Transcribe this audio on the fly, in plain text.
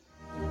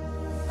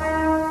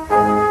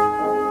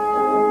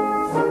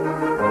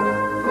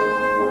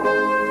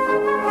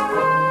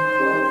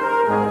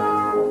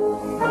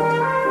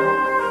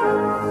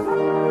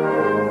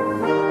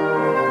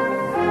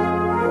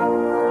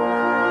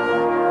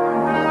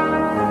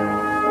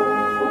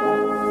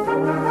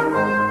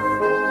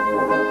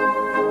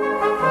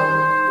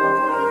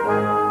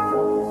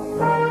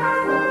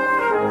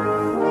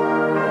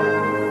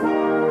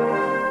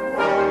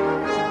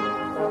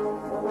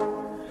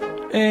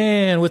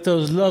with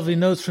those lovely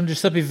notes from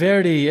Giuseppe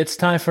Verdi, it's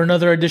time for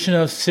another edition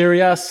of Serie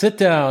A Sit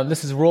Down.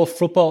 This is World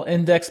Football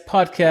Index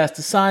podcast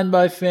designed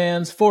by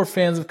fans for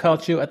fans of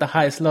calcio at the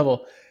highest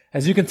level.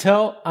 As you can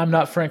tell, I'm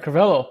not Frank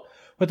Carvello.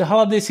 With the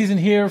holiday season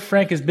here,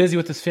 Frank is busy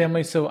with his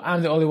family, so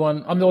I'm the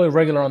only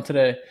regular on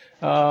today.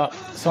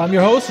 So I'm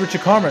your host,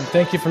 Richard Carmen.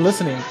 Thank you for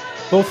listening.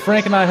 Both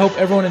Frank and I hope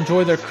everyone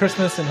enjoyed their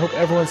Christmas and hope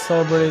everyone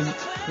celebrated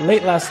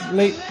late last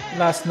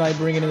night,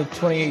 bringing into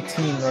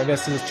 2018, or I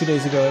guess it was 2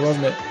 days ago,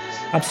 wasn't it?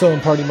 I'm still in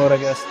party mode, I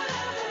guess.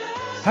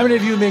 How many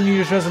of you made New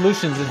Year's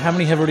resolutions, and how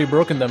many have already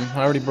broken them?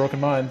 I already broken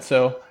mine.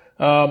 So,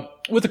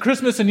 with the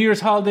Christmas and New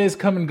Year's holidays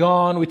come and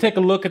gone, we take a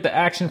look at the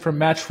action from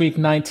match week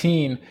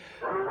 19.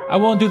 I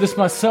won't do this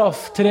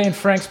myself. Today in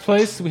Frank's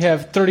place, we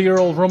have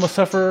 30-year-old Roma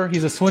sufferer.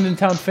 He's a Swindon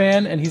Town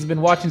fan, and he's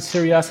been watching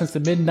Serie A since the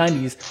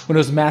mid-90s when it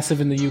was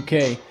massive in the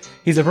UK.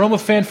 He's a Roma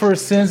fan for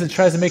his sins and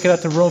tries to make it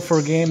out to Rome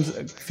for games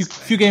a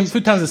few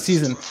times a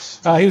season.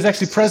 He was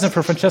actually present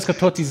for Francesco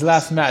Totti's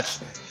last match.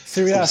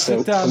 Serie A,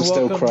 sit down. I'm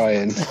still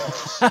crying.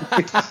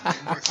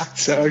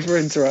 Sorry for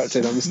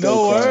interrupting. I'm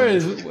still crying.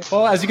 No worries.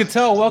 Well, as you can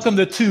tell, welcome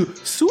to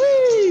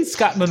sweet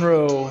Scott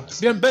Monroe.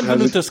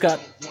 Benvenuto, Scott.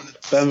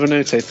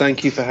 Benvenuto.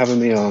 Thank you for having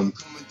me on.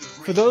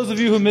 For those of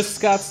you who missed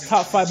Scott's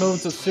top 5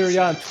 moments of Serie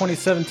A in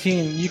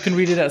 2017, you can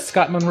read it at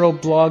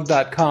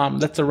scottmonroeblog.com.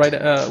 That's the right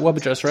web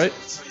address, right?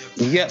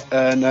 Yeah,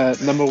 and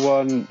number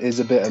one is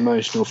a bit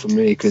emotional for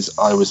me because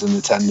I was in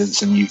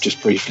attendance and you just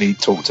briefly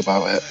talked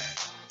about it.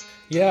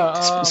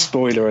 Yeah.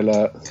 Spoiler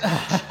alert.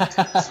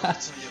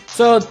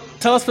 So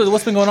tell us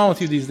what's been going on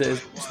with you these days,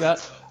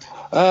 Scott.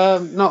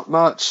 Not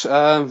much.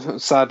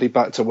 Sadly,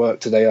 back to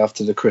work today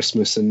after the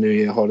Christmas and New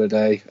Year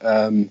holiday.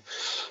 It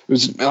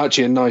was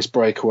actually a nice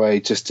breakaway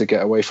just to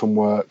get away from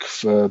work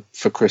for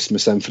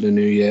Christmas and for the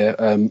New Year.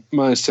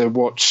 Managed to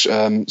watch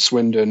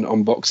Swindon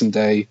on Boxing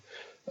Day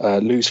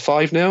lose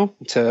 5-0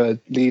 to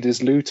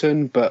leaders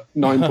Luton, but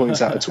 9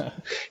 points out of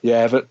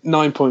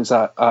 9 points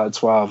out of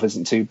 12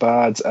 isn't too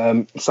bad.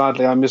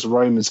 Sadly, I missed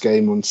Roma's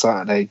game on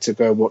Saturday to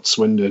go watch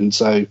Swindon,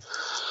 so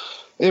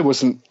it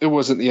wasn't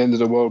the end of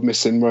the world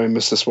missing Roma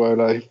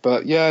Sassuolo.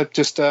 But yeah,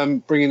 just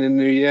bringing in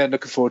the new year,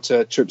 looking forward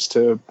to trips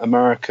to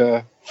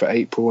America for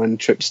April and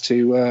trips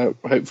to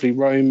hopefully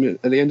Rome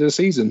at the end of the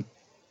season.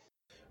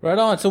 Right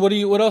on. So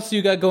what else do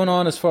you got going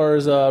on as far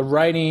as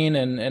writing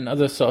and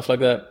other stuff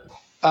like that?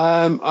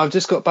 I've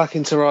just got back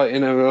into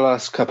writing over the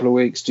last couple of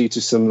weeks due to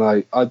some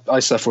I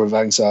suffer with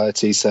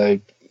anxiety, so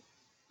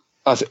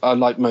I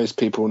like most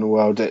people in the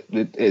world,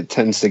 it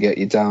tends to get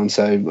you down.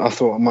 So I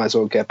thought I might as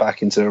well get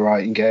back into the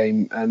writing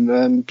game,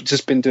 and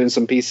just been doing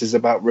some pieces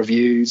about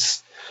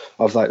reviews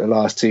of the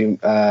last two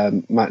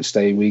match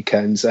day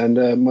weekends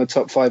and my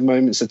top 5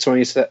 moments of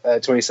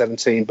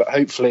 2017. But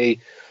hopefully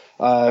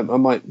I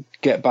might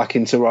get back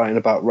into writing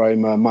about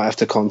Roma. I might have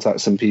to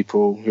contact some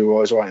people who I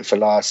was writing for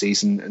last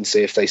season and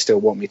see if they still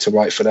want me to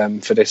write for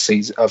them for this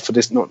season, for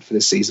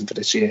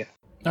this year.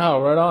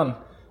 Oh, right on.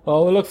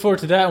 Well, we look forward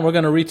to that, and we're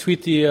going to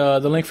retweet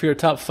the link for your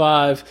top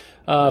 5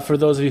 for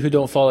those of you who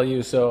don't follow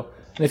you. So,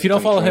 and if you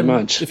don't follow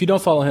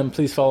him,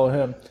 please follow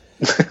him.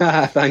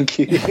 Thank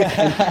you,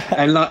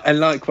 and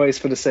likewise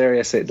for the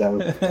Serie A Sit Down.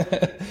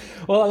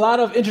 Well, a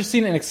lot of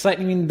interesting and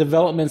exciting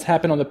developments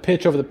happened on the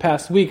pitch over the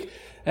past week,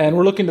 and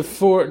we're looking to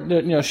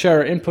share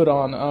our input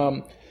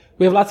on.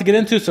 We have a lot to get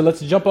into, so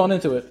let's jump on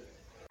into it.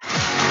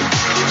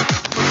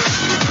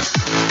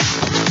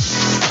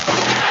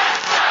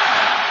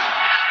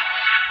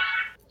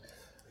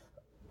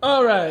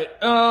 All right.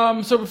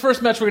 So the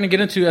first match we're going to get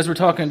into, as we're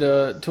talking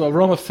to a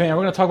Roma fan,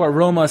 we're going to talk about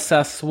Roma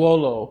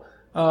Sassuolo.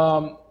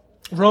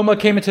 Roma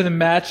came into the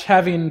match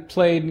having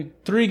played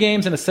 3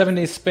 games in a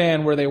 7-day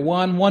span where they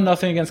won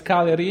 1-0 against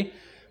Cagliari,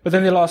 but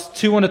then they lost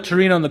 2-1 to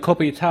Torino in the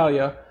Coppa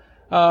Italia.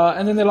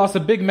 And then they lost a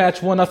big match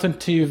 1-0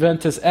 to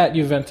Juventus at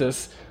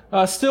Juventus.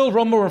 Still,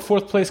 Roma were in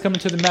 4th place coming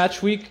to the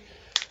match week.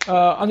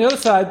 On the other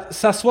side,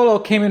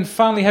 Sassuolo came in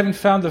finally having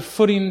found the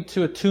footing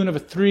to a tune of a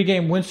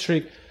 3-game win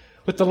streak,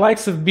 with the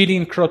likes of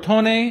beating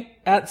Crotone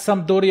at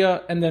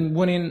Sampdoria and then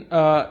winning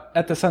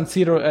at the San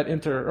Siro at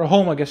Inter, or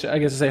home, I guess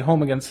to say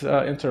home against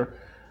Inter.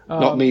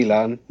 Not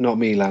Milan, no.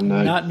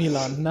 Not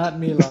Milan. Not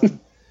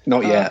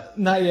yet.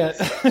 Not yet.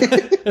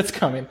 It's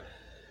coming.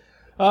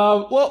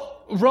 Well,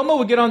 Roma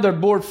would get on their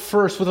board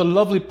first with a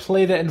lovely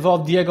play that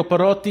involved Diego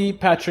Perotti,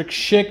 Patrick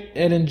Schick,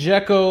 and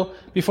Dzeko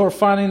before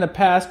finding the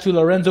pass to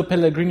Lorenzo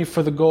Pellegrini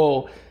for the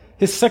goal.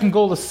 His second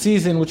goal of the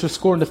season, which was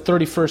scored in the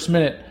 31st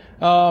minute.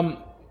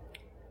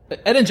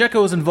 Edin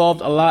Dzeko was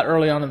involved a lot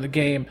early on in the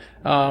game.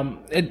 A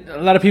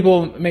lot of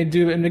people may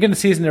do, in the beginning of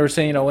the season, they were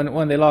saying,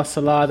 when they lost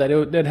Salah, that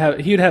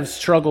he would have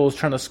struggles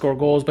trying to score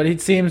goals, but he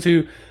seems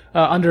to,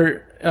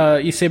 under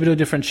Eusebio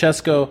Di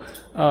Francesco,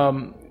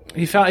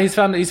 he's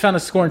found a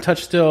scoring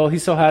touch still. He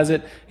still has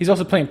it. He's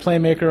also playing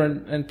playmaker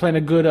and playing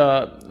a good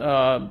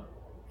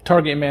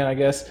target man, I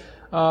guess.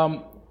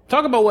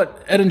 Talk about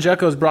what Edin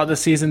Dzeko has brought this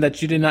season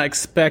that you did not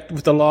expect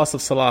with the loss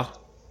of Salah.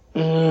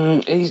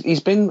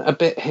 He's been a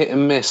bit hit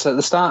and miss. At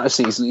the start of the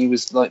season, he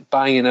was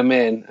banging them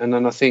in, and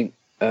then I think,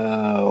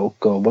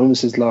 when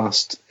was his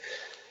last?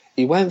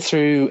 he went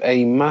through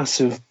a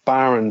massive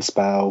barren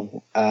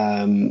spell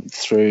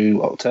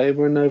through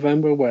October and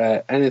November,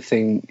 where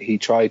anything he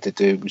tried to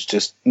do was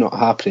just not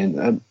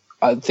happening.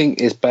 I think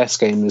his best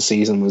game of the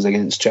season was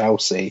against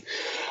Chelsea.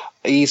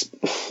 I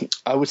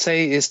would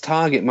say his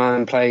target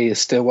man play is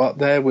still up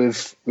there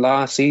with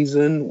last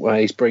season, where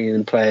he's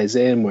bringing players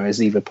in,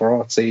 whereas Eva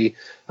Perotti,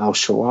 Al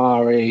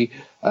Shawari,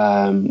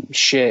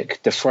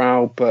 Schick,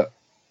 Defrau, but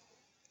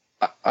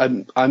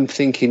I'm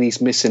thinking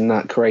he's missing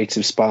that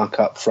creative spark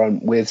up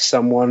front with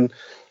someone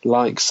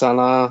like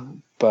Salah,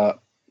 but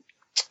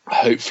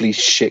hopefully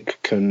Schick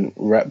can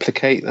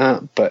replicate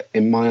that. But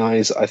in my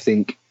eyes, I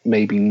think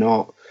maybe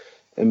not.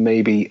 And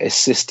maybe a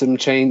system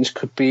change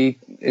could be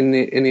in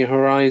the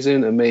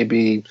horizon, and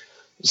maybe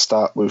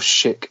start with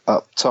Schick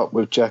up top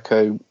with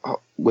Dzeko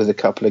with a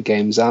couple of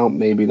games out.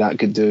 Maybe that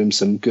could do him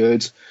some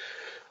good.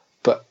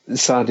 But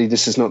sadly,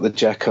 this is not the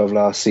Dzeko of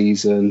last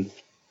season.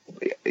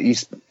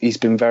 He's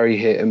been very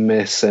hit and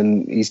miss,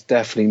 and he's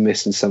definitely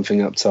missing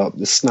something up top.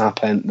 The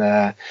snap ain't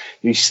there.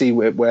 You see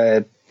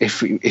where if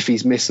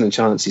he's missing a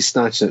chance, he's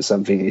snatching at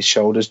something, his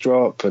shoulders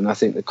drop, and I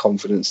think the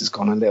confidence has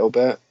gone a little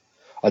bit.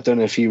 I don't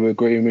know if you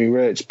agree with me,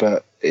 Rich,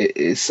 but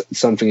it's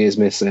something is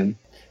missing.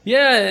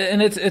 Yeah,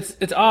 and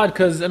it's odd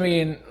because, I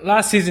mean,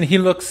 last season he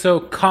looked so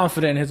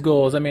confident in his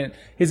goals. I mean,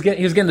 he was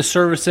getting the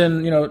service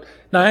in. You know,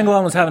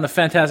 Nainggolan was having a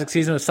fantastic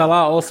season.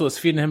 Salah also was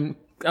feeding him.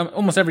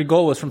 Almost every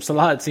goal was from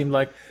Salah, it seemed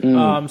like.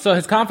 So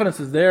his confidence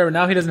is there.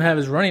 Now he doesn't have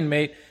his running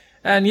mate.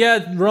 And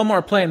yeah, Roma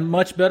are playing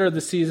much better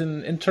this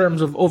season in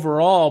terms of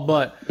overall.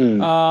 But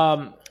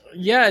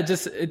yeah,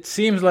 it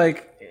seems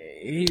like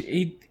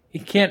he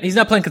can't. He's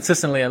not playing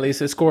consistently, at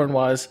least scoring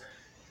wise.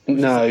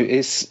 No,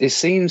 it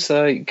seems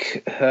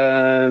like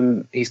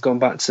he's gone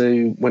back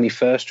to when he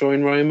first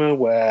joined Roma,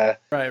 where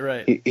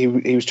right. He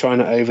was trying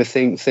to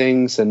overthink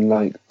things, and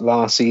like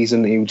last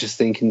season he would just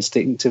think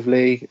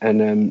instinctively,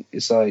 and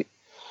it's like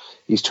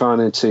he's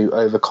trying to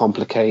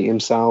overcomplicate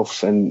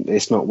himself, and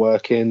it's not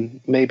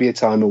working. Maybe a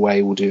time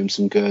away will do him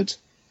some good.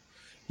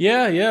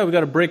 Yeah, we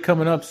got a break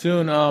coming up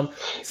soon.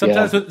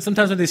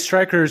 Sometimes with these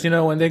strikers, you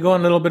know, when they go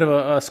on a little bit of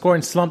a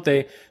scoring slump,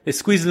 they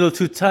squeeze a little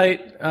too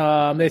tight.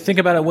 They think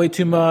about it way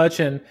too much,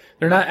 and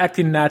they're not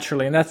acting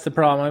naturally, and that's the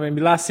problem. I mean,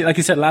 like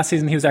you said, last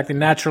season he was acting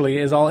naturally,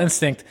 is all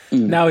instinct.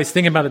 Now he's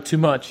thinking about it too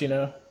much, you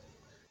know.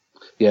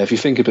 Yeah, if you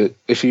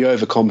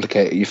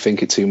overcomplicate it, you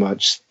think it too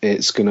much,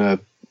 the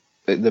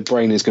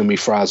brain is going to be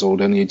frazzled,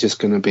 and you're just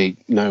going to be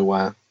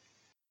nowhere.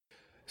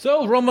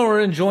 So Roma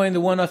were enjoying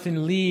the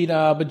 1-0 lead,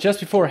 but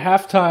just before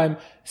halftime,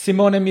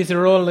 Simone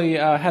Miseroli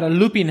had a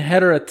looping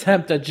header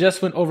attempt that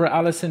just went over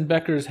Alisson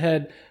Becker's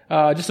head,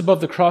 just above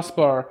the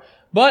crossbar.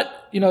 But,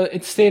 you know,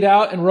 it stayed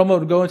out, and Roma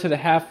would go into the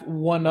half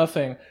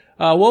 1-0.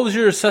 What was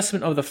your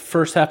assessment of the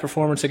first half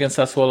performance against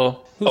Sassuolo?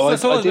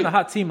 Sassuolo's been a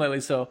hot team lately,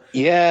 so.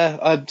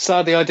 Yeah,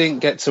 sadly I didn't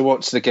get to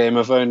watch the game.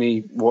 I've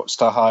only watched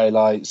the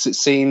highlights. It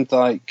seemed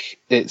like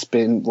it's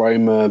been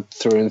Roma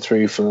through and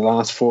through for the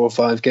last 4 or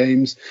 5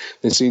 games.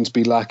 They seem to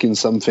be lacking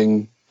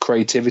something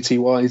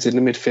creativity-wise in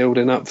the midfield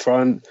and up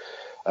front.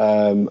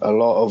 A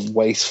lot of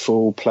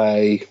wasteful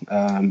play,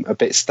 a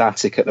bit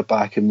static at the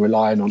back, and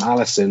relying on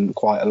Alisson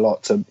quite a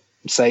lot to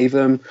save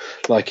them,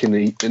 like in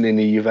the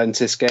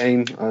Juventus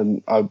game,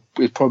 and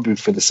it's probably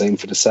for the same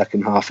for the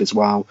second half as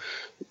well.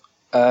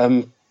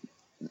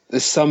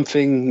 There's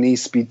something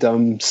needs to be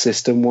done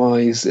system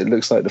wise. It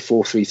looks like the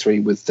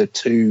 4-3-3 with the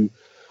 2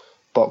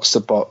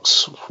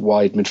 box-to-box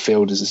wide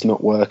midfielders is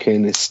not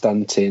working. It's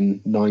stunting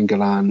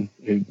Nainggolan,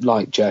 who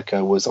like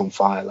Dzeko was on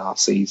fire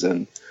last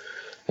season,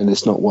 and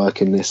it's not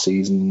working this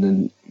season.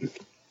 And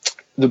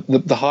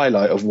the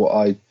highlight of what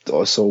I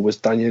saw was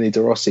Daniele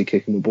De Rossi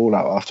kicking the ball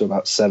out after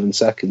about 7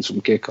 seconds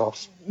from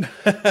kickoff.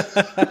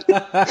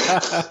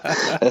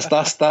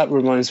 That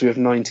reminds me of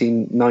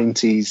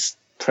 1990s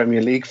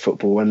Premier League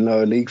football and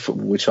lower league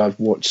football, which I've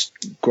watched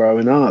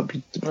growing up.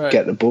 Right.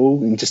 Get the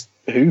ball and just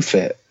hoof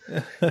it.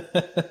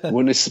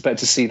 Wouldn't expect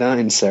to see that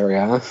in Serie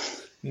A.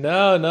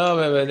 No,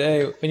 man.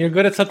 Hey, when you're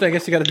good at something, I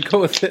guess you got to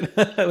go with it.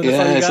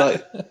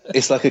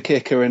 It's like a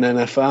kicker in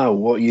NFL.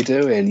 What are you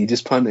doing? You're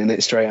just punting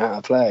it straight out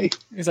of play.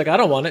 He's like, I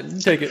don't want it. You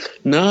take it.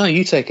 No,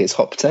 you take it. It's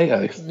hot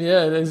potato.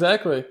 Yeah,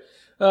 exactly.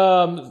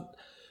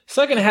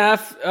 Second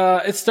half,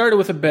 it started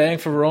with a bang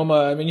for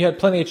Roma. I mean, you had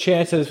plenty of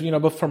chances, you know,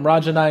 both from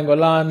Raja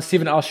Nainggolan,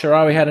 Steven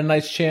Al-Sharawi had a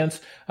nice chance.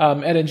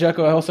 Edin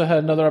Dzeko also had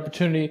another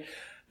opportunity.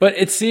 But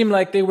it seemed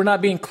like they were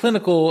not being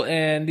clinical,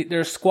 and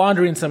they're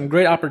squandering some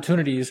great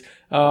opportunities.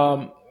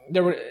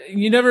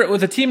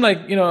 With a team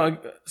like, you know,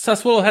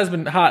 Sassuolo has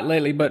been hot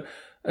lately, but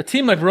a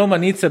team like Roma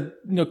needs to,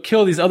 you know,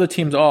 kill these other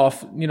teams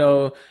off. You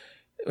know,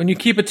 when you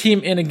keep a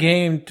team in a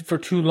game for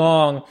too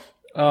long,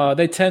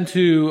 they tend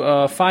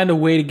to find a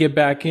way to get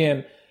back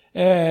in.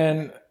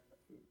 And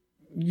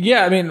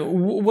yeah, I mean,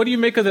 what do you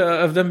make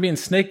of them being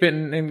snake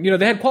bitten? And, you know,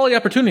 they had quality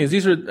opportunities.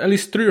 These were at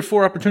least 3 or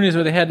 4 opportunities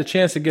where they had the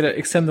chance to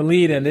extend the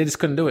lead, and they just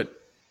couldn't do it.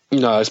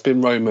 No, it's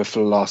been Roma for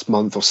the last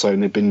month or so,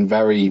 and they've been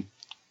very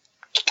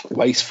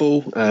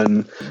wasteful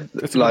and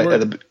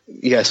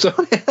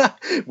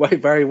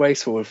very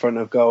wasteful in front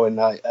of goal, and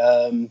they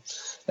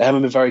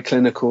haven't been very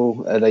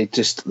clinical.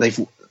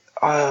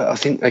 I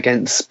think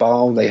against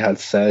Spal they had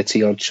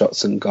 30 odd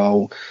shots on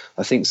goal.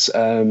 I think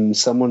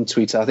someone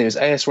tweeted, I think it was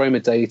AS Roma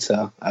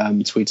Data,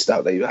 tweeted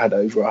out they had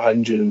over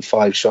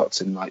 105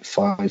 shots in like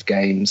 5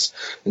 games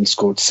and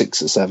scored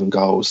 6 or 7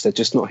 goals. They're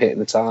just not hitting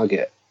the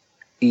target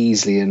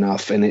easily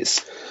enough, and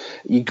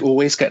you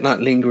always get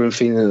that lingering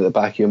feeling at the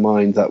back of your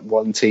mind that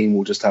one team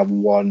will just have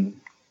one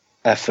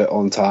effort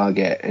on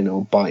target and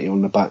it'll bite you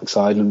on the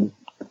backside, and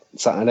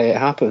Saturday it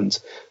happened.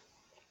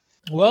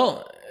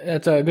 Well,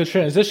 that's a good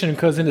transition,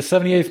 because in the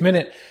 78th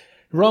minute,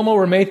 Roma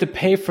were made to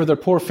pay for their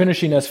poor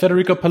finishing as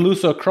Federico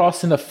Peluso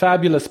crossed in a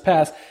fabulous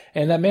pass,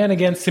 and that man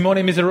again,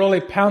 Simone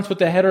Miseroli, pounced with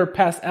the header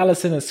past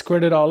Alisson and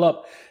squared it all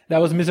up. That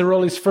was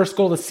Miseroli's first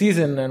goal of the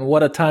season, and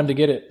what a time to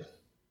get it.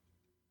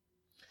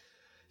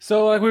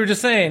 So, like we were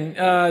just saying,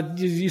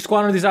 you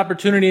squander these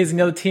opportunities, and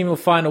the other team will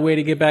find a way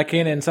to get back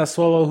in. And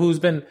Sassuolo, who's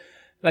been,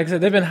 like I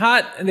said, they've been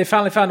hot, and they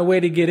finally found a way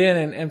to get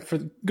in,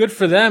 and good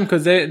for them,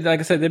 because they,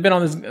 like I said, they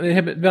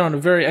have been on a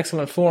very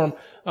excellent form.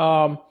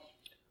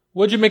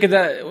 What'd you make of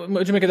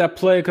that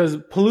play? Because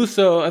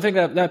Peluso, I think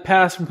that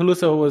pass from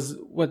Peluso was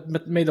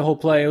what made the whole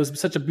play. It was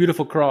such a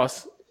beautiful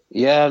cross.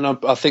 Yeah, and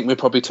I think we're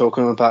probably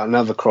talking about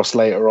another cross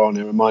later on.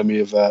 It reminded me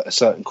of a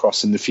certain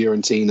cross in the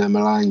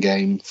Fiorentina-Milan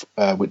game,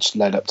 which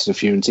led up to the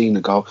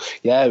Fiorentina goal.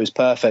 Yeah, it was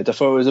perfect. I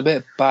thought it was a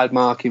bit bad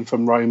marking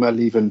from Roma,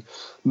 leaving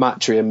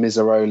Matri and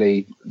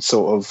Miseroli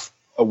sort of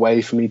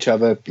away from each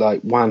other. Like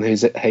Juan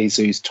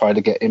Jesus tried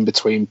to get in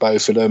between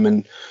both of them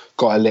and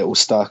got a little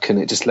stuck, and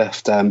it just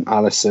left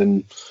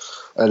Alisson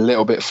a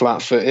little bit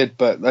flat-footed.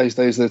 But those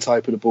are the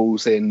type of the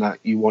balls in that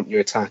you want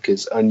your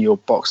attackers and your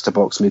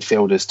box-to-box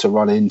midfielders to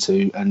run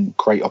into and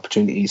create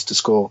opportunities to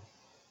score.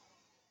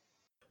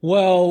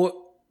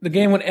 Well, the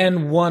game would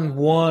end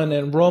 1-1,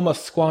 and Roma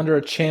squander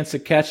a chance to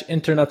catch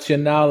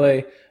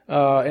Internazionale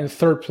in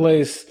third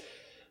place.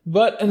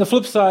 But on the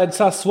flip side,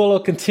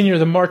 Sassuolo continue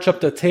to march up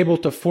the table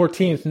to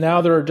 14th.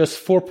 Now they're just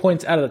 4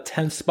 points out of the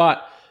 10th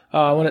spot.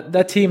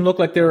 That team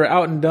looked like they were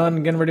out and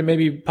done, getting ready,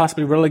 maybe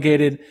possibly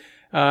relegated.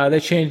 They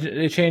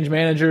changed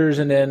managers,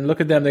 and then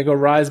look at them, they go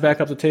rise back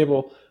up the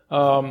table.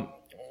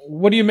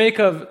 What do you make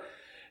of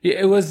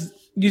it?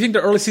 Do you think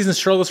the early season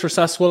struggles for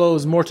Sassuolo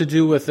was more to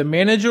do with the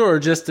manager, or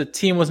just the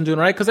team wasn't doing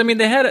right? Because I mean,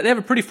 they have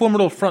a pretty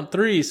formidable front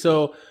three.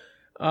 So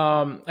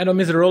I know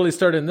Miseroli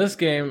played in this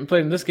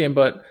game,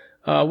 but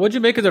what'd you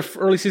make of the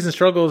early season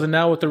struggles, and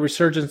now with the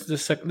resurgence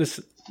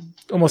this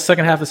almost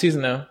second half of the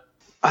season now?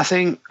 I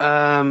think they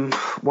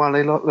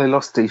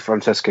lost Di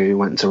Francesco, who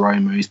went to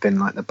Roma, who's been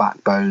like the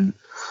backbone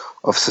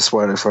of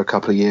Sassuolo for a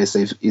couple of years.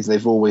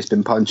 They've always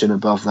been punching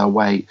above their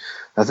weight.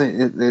 I think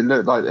it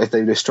looked like if they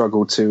would have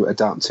struggled to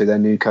adapt to their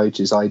new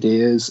coach's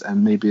ideas,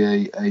 and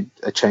maybe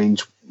a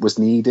change was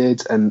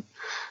needed. And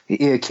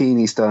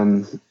Iachini's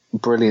done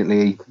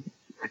brilliantly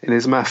in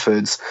his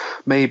methods.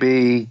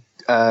 Maybe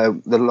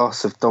the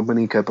loss of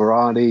Domenico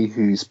Berardi,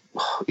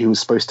 he was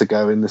supposed to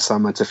go in the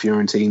summer to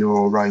Fiorentina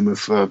or Roma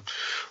for a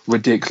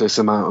ridiculous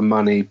amount of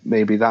money.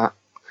 Maybe that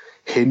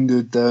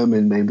hindered them,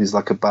 and maybe it's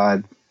like a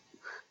bad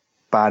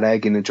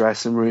egg in the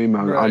dressing room.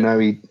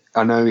 Right.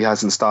 I know he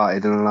hasn't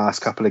started in the last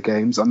couple of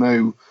games. I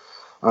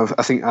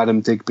think Adam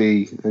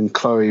Digby and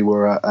Chloe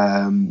were at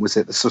was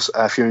it the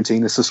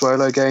Fiorentina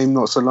Sassuolo game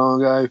not so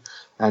long ago,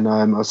 and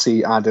I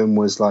see Adam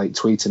was like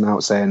tweeting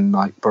out saying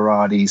like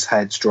Berardi's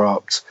head's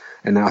dropped,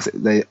 and I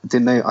think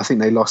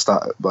they lost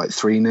that like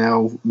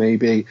 3-0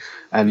 maybe,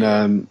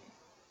 and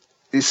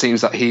it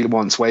seems that he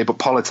wants way. But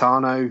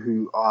Politano,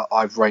 who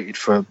I've rated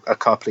for a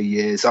couple of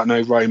years, I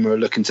know Roma are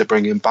looking to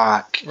bring him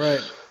back.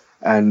 Right.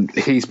 And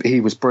he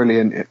was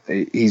brilliant.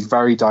 He's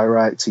very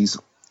direct. He's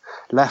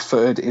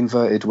left-footed,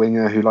 inverted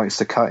winger who likes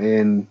to cut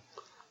in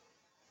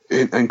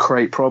and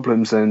create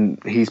problems.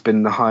 And he's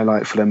been the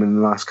highlight for them in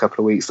the last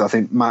couple of weeks. I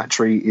think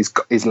Matri,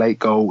 his late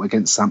goal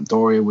against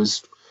Sampdoria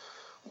was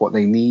what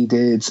they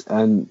needed,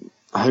 and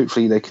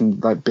hopefully they can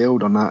like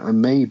build on that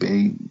and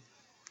maybe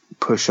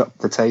push up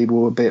the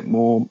table a bit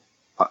more.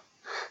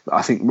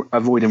 I think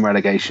avoiding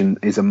relegation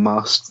is a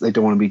must. They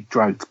don't want to be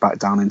dragged back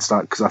down into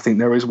that, because I think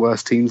there is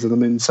worse teams than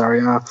them in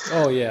Serie A.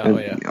 Oh yeah.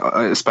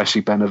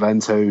 Especially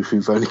Benevento,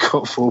 who've only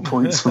got 4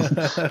 points from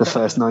the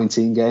first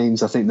 19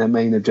 games. I think their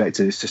main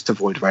objective is just to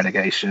avoid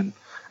relegation,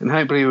 and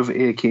hopefully with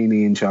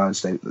Iachini in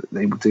charge, they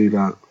will do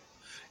that.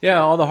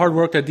 Yeah, all the hard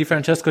work that Di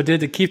Francesco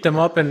did to keep them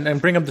up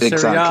and bring them to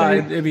Serie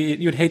A,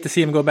 you'd hate to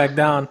see him go back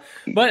down.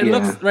 But it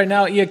looks right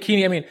now,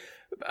 Iachini, I mean,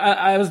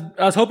 I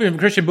was hoping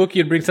Christian Bucchi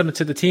would bring something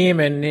to the team,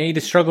 and he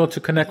just struggled to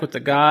connect with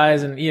the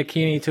guys. And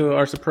Iachini, to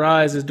our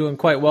surprise, is doing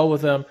quite well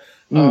with them.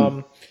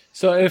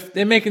 So if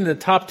they're making the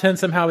top 10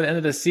 somehow at the end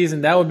of the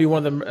season, that would be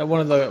one of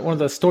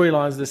the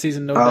storylines of the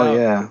season, no doubt. Oh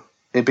yeah,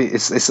 I think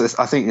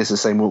it's the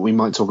same. What we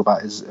might talk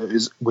about is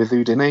with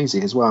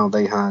Udinese as well.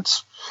 They had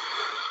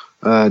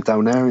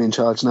Del Neri in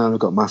charge now. They've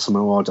got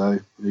Massimo Odo,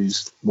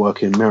 who's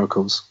working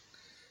miracles.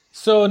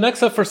 So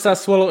next up for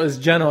Sassuolo is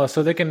Genoa.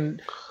 So they can,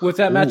 with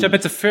that matchup,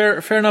 it's a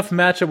fair enough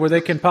matchup where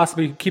they can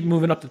possibly keep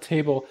moving up the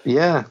table.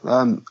 Yeah,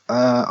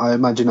 I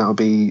imagine that'll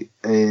be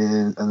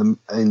in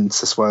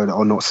Sassuolo,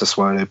 or not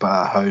Sassuolo, but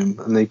at home,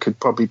 and they could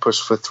probably push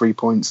for 3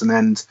 points and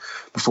end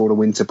before the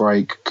winter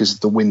break, because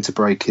the winter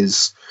break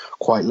is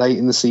quite late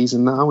in the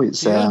season now.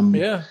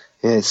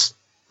 It's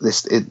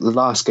the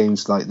last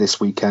game's like this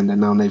weekend, and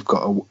now they've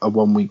got a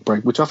 1 week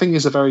break, which I think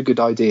is a very good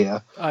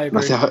idea. I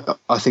agree. And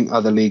I think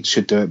other leagues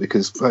should do it,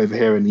 because over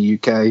here in the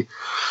UK,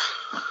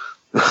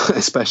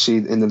 especially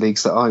in the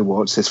leagues that I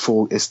watch, it's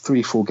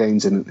 3-4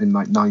 games in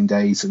like 9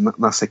 days, and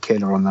that's a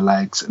killer on the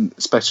legs. And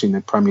especially in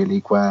the Premier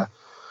League, where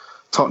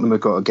Tottenham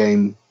have got a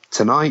game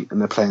tonight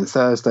and they're playing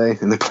Thursday,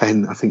 and they're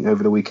playing, I think,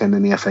 over the weekend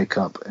in the FA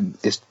Cup, and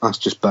that's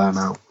just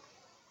burnout.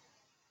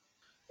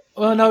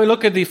 Well, now we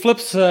look at the flip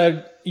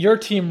side. Your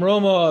team,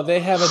 Roma, they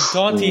have a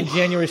daunting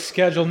January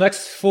schedule.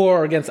 Next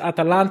 4 against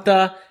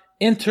Atalanta,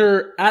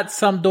 Inter, at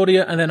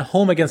Sampdoria, and then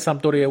home against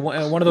Sampdoria.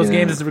 One of those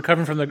games is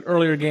recovering from the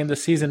earlier game the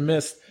season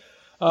missed.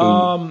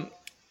 You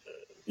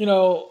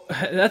know,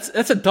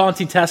 that's a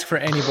daunting task for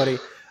anybody.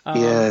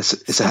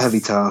 It's a heavy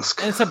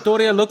task. And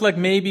Sampdoria looked like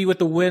maybe with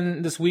the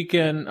win this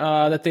weekend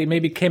that they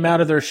maybe came out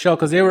of their shell,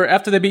 because they were,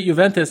 after they beat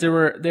Juventus, they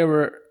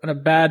were in a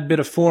bad bit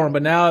of form.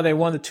 But now they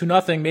won the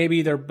 2-0.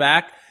 Maybe they're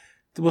back.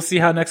 We'll see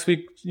how next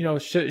week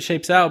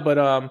shapes out.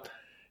 But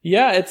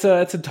it's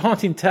a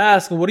daunting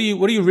task. What are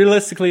you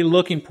realistically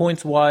looking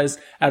points wise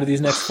out of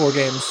these next 4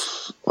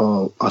 games?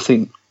 Well, I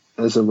think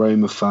as a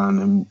Roma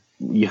fan,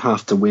 you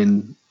have to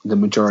win the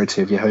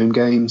majority of your home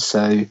games.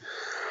 So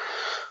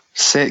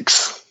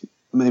 6,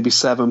 maybe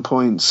 7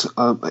 points.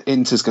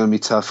 Inter's going to be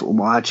tough.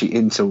 Well, actually,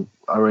 Inter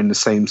are in the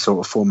same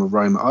sort of form of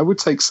Roma. I would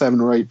take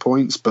 7 or 8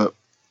 points, but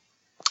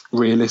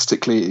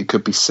realistically, it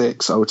could be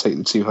 6. I would take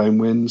the 2 home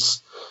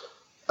wins.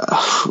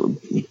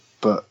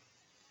 But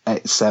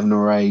 7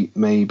 or 8,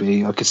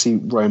 maybe. I could see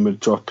Roma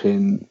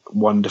dropping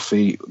 1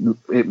 defeat.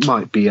 It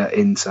might be at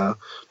Inter,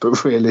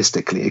 but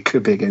realistically, it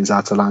could be against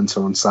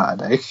Atalanta on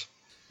Saturday.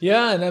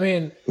 Yeah, and I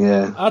mean,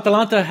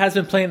 Atalanta has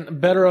been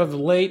playing better of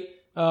late.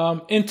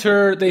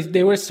 Inter,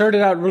 they were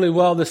started out really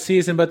well this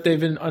season, but they've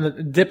been on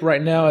a dip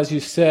right now, as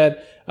you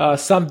said.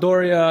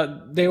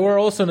 Sampdoria, they were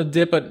also on a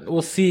dip, but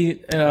we'll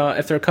see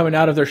if they're coming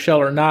out of their shell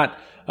or not.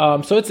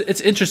 So it's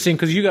interesting,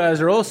 because you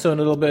guys are also in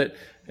a little bit.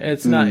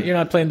 It's not, you're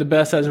not playing the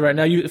best as of right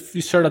now. You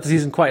started out the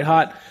season quite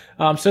hot.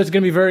 So it's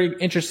going to be very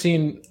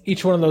interesting.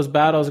 Each one of those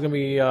battles is going to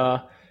be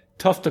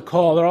tough to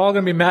call. They're all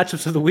going to be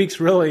matchups of the weeks,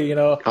 really,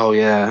 Oh,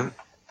 yeah.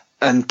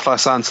 And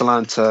plus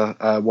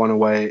Atalanta won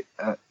away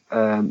at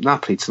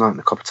Napoli tonight in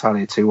the Coppa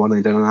Italia 2-1.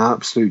 They did an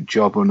absolute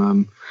job on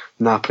them.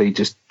 Napoli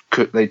just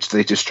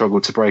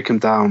struggled to break them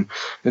down.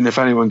 And if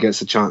anyone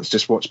gets a chance,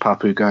 just watch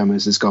Papu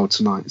Gomez's goal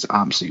tonight. It's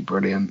absolutely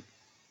brilliant.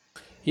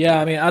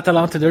 Yeah, I mean,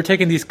 Atalanta, they're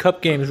taking these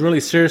cup games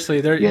really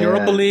seriously. They're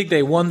Europa League,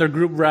 they won their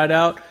group right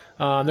out.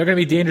 They're going to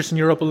be dangerous in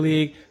Europa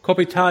League.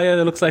 Coppa Italia,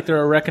 it looks like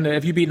they're a reckon.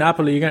 If you beat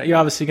Napoli, you're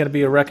obviously going to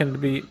be a reckon to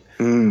beat.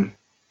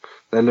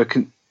 They're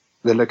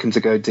looking to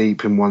go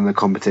deep in one of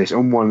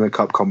the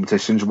cup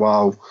competitions,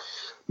 while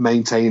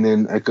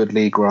maintaining a good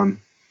league run.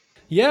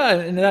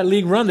 Yeah, in that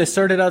league run, they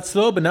started out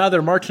slow, but now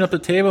they're marching up the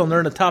table and they're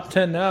in the top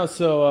 10 now.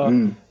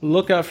 So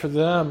look out for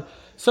them.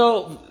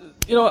 So,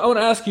 I want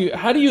to ask you,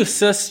 how do you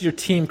assess your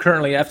team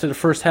currently after the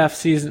first half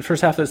of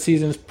the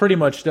season is pretty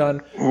much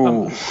done?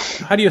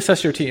 How do you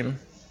assess your team?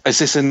 Is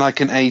this in like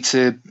an A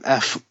to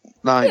F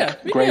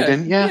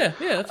grading? Yeah,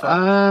 that's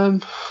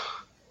fine.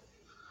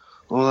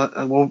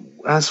 Well,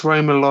 as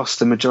Roma lost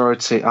the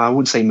majority, I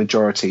wouldn't say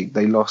majority,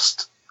 they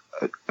lost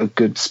a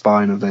good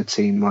spine of their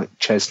team. Like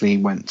Chesney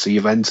went to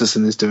Juventus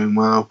and is doing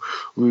well.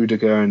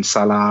 Rudiger and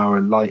Salah are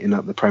lighting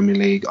up the Premier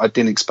League. I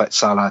didn't expect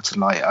Salah to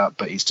light up,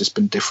 but he's just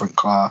been different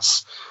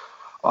class.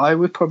 I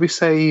would probably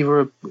say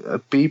either a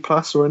B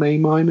plus or an A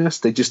minus.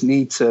 They just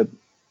need to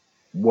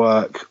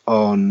work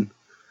on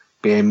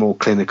being more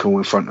clinical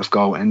in front of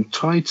goal and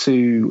try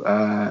to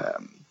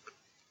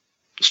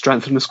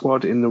strengthen the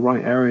squad in the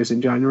right areas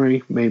in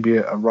January. Maybe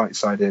a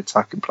right-sided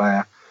attacking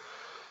player,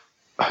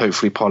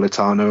 hopefully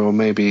Politano, or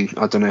maybe,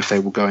 I don't know if they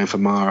will go in for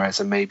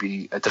Mahrez, and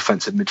maybe a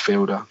defensive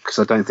midfielder, because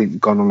I don't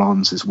think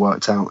Gonalons has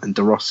worked out, and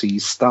De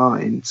Rossi's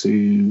starting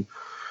to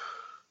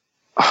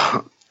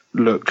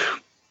look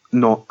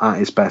not at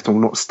his best, or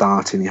not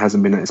starting. He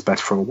hasn't been at his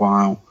best for a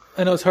while.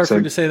 I know it's hard for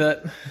you to say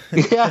that.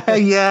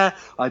 yeah,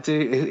 I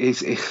do.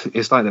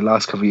 It's like the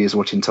last couple of years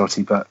watching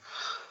Totti, but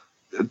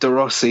De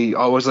Rossi,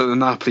 I was at the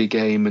Napoli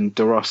game, and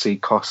De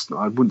Rossi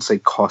I wouldn't say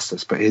cost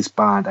us, but his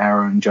bad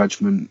error and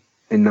judgment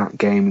in that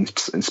game,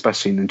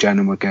 especially in the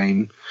Genoa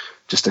game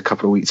just a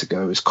couple of weeks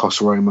ago, has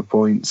cost Roma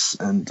points,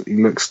 and he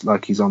looks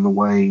like he's on the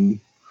way.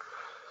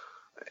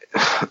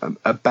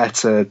 A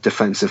better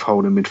defensive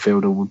holding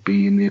midfielder would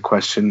be in the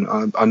question.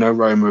 I know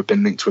Roma have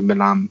been linked with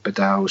Milan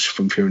Badelj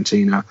from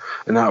Fiorentina,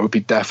 and that would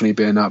definitely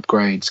be an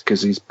upgrade,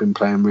 because he's been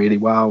playing really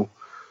well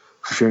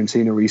for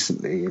Fiorentina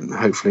recently, and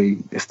hopefully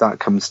if that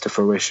comes to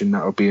fruition,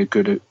 that would be a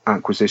good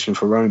acquisition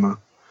for Roma.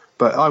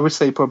 But I would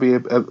say probably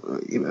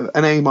an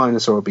A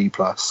minus or a B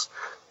plus.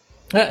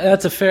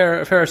 That's a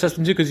fair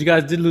assessment too, because you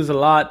guys did lose a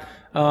lot.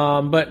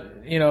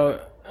 But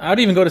I'd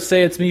even go to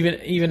say it's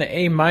even an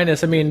A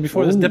minus. I mean,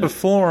 before this dip of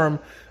form,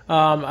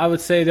 I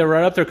would say they're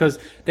right up there because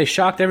they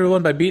shocked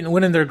everyone by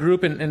winning their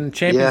group in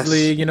Champions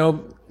League.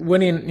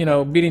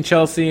 Beating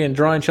Chelsea and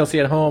drawing Chelsea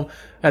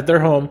at their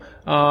home.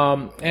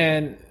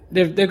 And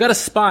they've got a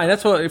spine.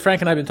 That's what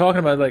Frank and I have been talking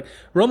about. Like,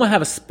 Roma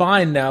have a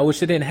spine now, which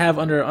they didn't have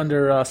under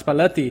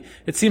Spalletti.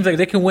 It seems like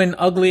they can win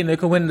ugly and they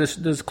can win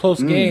those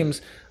close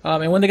games.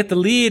 And when they get the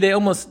lead, they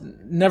almost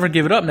never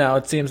give it up now,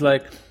 it seems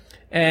like.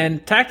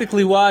 And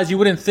tactically wise, you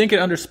wouldn't think it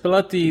under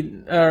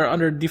Spalletti or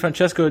under Di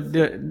Francesco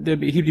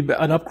he'd be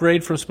an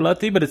upgrade from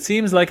Spalletti, but it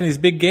seems like in these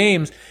big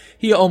games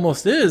he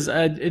almost is.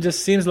 It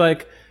just seems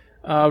like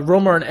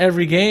Roma in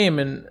every game,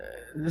 and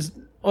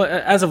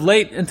as of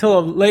late,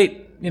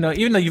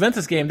 even the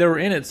Juventus game, they were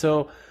in it.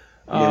 So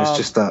it's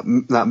just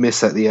that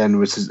miss at the end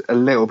was a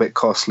little bit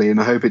costly, and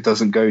I hope it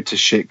doesn't go to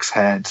Schick's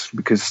head,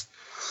 because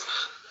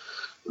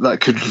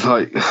that could,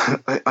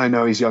 I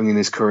know he's young in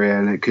his career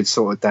and it could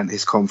sort of dent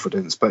his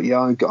confidence. But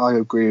yeah, I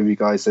agree with you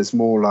guys. There's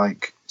more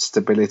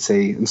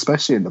stability, and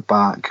especially in the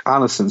back.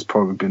 Alisson's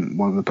probably been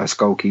one of the best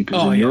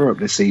goalkeepers in Europe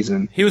this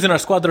season. He was in our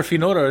Squadra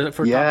Finora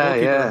for top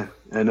goalkeeper. Yeah.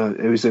 And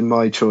it was in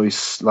my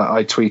choice.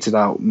 I tweeted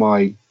out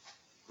my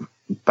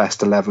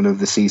best 11 of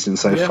the season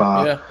so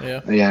far.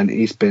 Yeah, and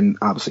he's been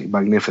absolutely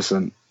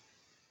magnificent.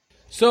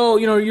 So,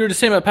 you were just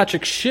saying about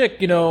Patrick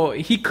Schick,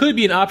 he could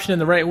be an option in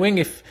the right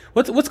wing.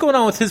 What's going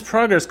on with his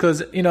progress?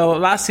 Because,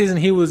 last season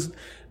he was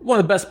one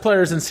of the best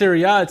players in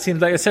Serie A, it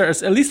seems like,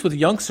 at least with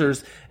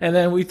youngsters. And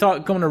then we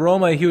thought going to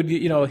Roma, he would,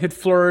 hit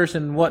flourish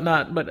and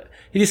whatnot, but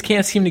he just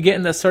can't seem to get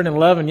in that starting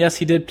 11. Yes,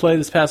 he did play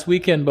this past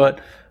weekend, but,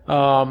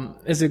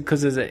 is it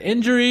because of an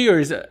injury, or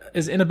is it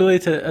his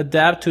inability to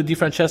adapt to Di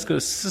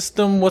Francesco's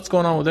system? What's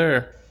going on with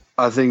there?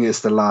 I think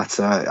it's the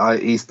latter.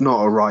 He's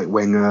not a right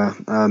winger.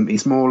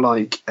 He's more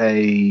like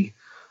a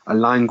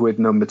languid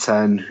number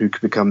 10 who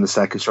could become the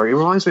second striker. He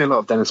reminds me a lot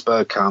of Dennis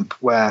Bergkamp,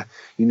 where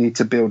you need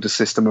to build a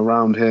system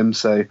around him.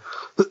 So,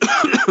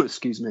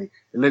 excuse me,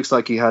 it looks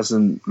like he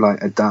hasn't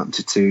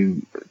adapted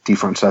to Di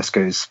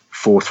Francesco's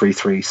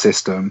 4-3-3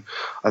 system.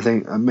 I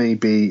think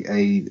maybe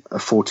a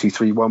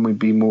 4-2-3-1 would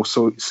be more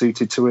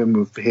suited to him,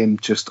 with him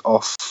just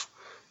off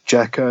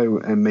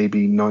Dzeko and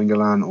maybe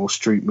Nainggolan or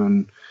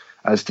Strootman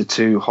as the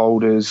two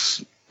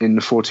holders in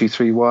the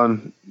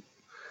 4-2-3-1,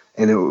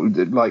 and it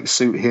would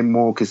suit him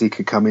more because he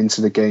could come into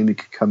the game, he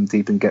could come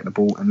deep and get the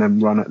ball and then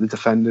run at the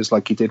defenders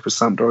like he did with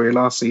Sampdoria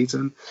last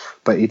season.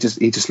 But he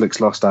just looks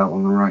lost out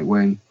on the right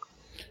wing.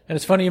 And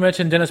it's funny you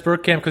mentioned Dennis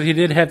Bergkamp, because he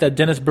did have that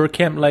Dennis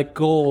Bergkamp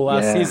goal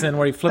last season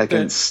where he flipped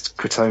against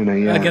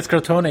Crotone. Yeah, against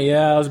Crotone.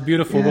 Yeah, it was a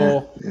beautiful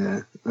goal.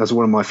 Yeah, that was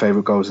one of my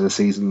favourite goals of the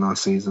season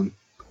last season.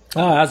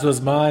 As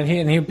was mine.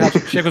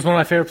 Patrick Schick was one of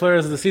my favorite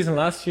players of the season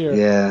last year.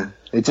 Yeah,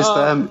 it just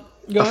I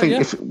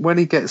think when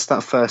he gets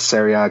that first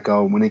Serie A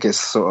goal, when he gets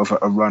sort of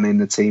a run in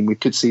the team, we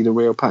could see the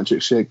real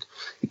Patrick Schick,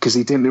 because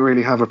he didn't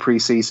really have a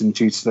pre-season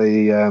due to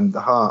the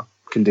heart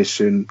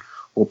condition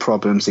or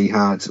problems he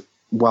had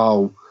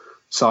while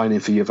signing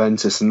for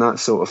Juventus, and that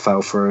sort of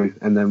fell through,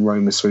 and then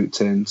Roma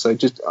swooped in. So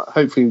just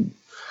hopefully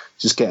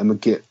just get him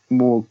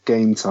more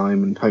game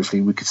time, and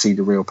hopefully we could see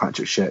the real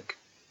Patrick Schick.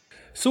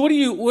 So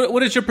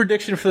what is your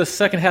prediction for the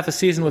second half of the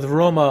season with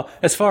Roma,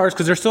 as far as,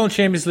 because they're still in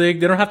Champions League,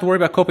 they don't have to worry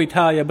about Coppa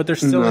Italia, but they're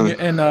still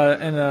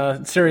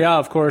in Serie A,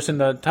 of course, in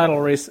the title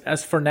race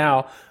as for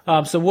now.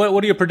 So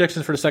what are your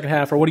predictions for the second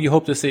half, or what do you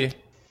hope to see?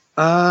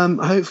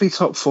 Hopefully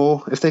top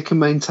 4. If they can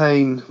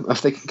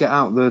get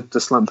out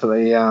the slump that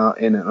they are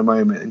in at the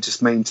moment and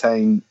just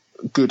maintain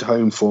good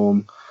home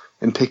form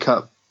and pick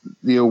up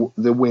the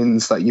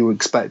wins that you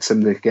expect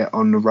them to get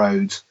on the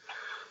road,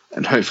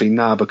 and hopefully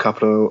nab a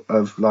couple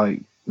of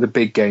the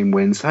big game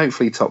wins,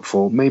 hopefully top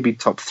 4, maybe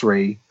top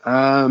 3.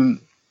 I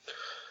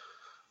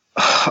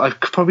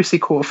could probably see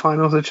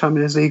quarterfinals of the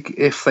Champions League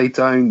if they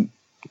don't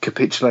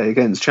capitulate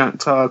against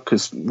Shakhtar,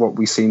 because what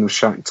we've seen with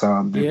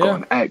Shakhtar, they've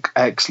got an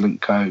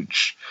excellent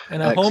coach.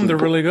 And at home, they're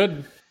really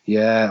good.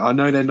 Yeah, I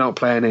know they're not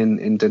playing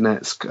in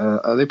Donetsk.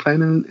 Are they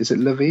playing in, is it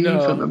Lviv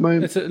at the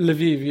moment? It's at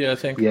Lviv, yeah, I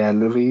think. Yeah,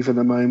 Lviv at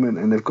the moment.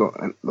 And they've got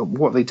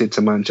what they did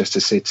to Manchester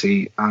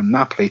City and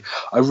Napoli.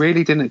 I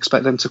really didn't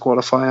expect them to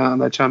qualify out in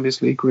their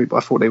Champions League group. I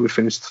thought they would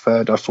finish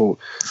third. I thought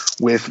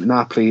with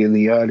Napoli in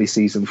the early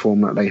season form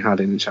that they had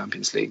in the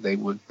Champions League, they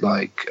would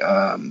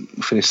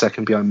finish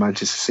second behind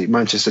Manchester City.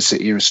 Manchester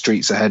City are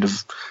streets ahead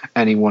of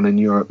anyone in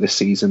Europe this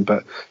season.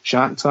 But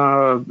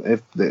Shakhtar,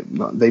 if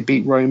they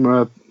beat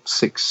Roma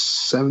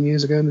 6-7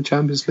 years ago in the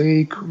Champions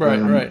League.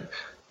 Right.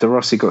 De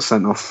Rossi got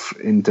sent off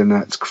in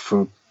Donetsk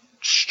for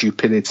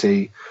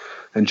stupidity,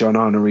 and John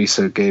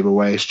Arnorisa gave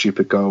away a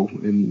stupid goal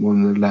in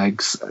one of the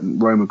legs,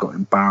 and Roma got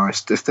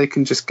embarrassed. If they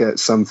can just get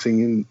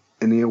something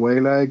in the away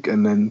leg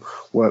and then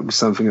work with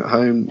something at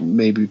home,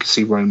 maybe we could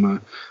see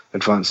Roma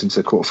advance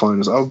into the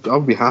quarterfinals.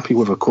 I'll be happy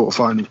with a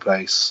quarterfinal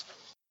place.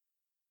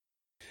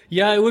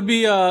 Yeah, it would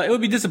be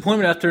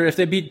disappointment if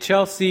they beat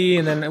Chelsea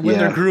and then win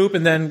their group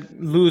and then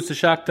lose to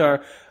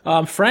Shakhtar.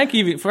 Frank's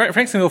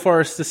gonna go far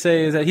as to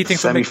say is that he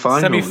thinks they'll make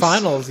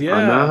semifinals. Yeah,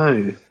 I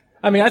know.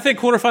 I mean, I think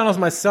quarterfinals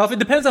myself. It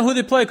depends on who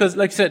they play because,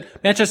 like you said,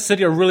 Manchester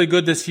City are really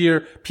good this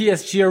year.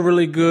 PSG are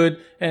really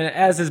good, and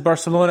as is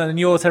Barcelona. And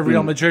you always have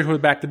Real Madrid who are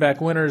back-to-back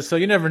winners. So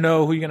you never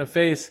know who you're going to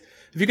face.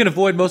 If you can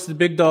avoid most of the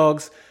big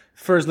dogs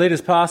for as late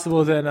as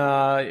possible, then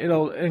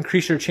it'll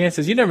increase your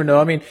chances. You never know.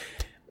 I mean,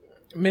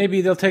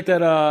 maybe they'll take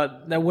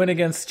that win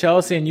against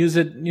Chelsea and use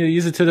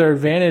it to their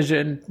advantage,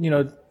 and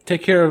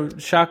take care of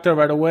Shakhtar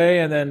right away,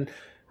 and then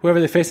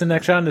whoever they face in the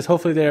next round is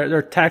hopefully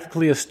they're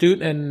tactically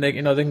astute and they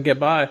can get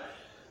by.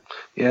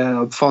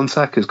 Yeah,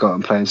 Fonseca's got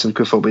them playing some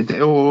good football.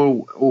 It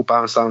all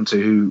bounces down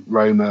to who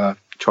Roma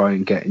try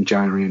and get in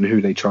January and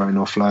who they try and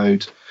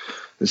offload.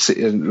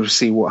 We'll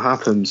see what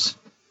happens.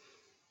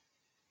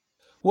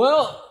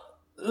 Well,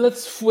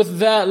 let's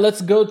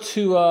go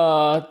to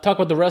talk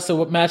about the rest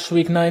of match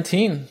week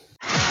 19.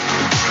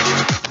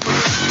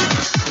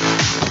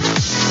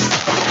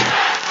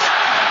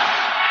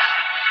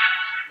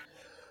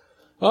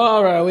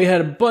 All right, we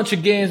had a bunch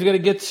of games we got to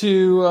get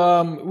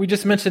to. We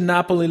just mentioned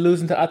Napoli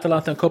losing to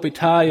Atalanta and Coppa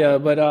Italia,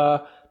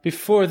 but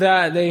before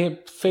that, they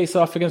face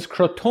off against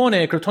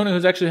Crotone. Crotone,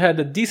 who's actually had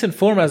a decent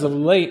form as of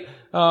late.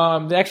 They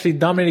actually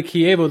dominated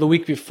Chievo the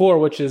week before,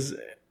 which is,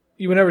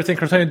 you would never think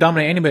Crotone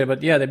dominate anybody,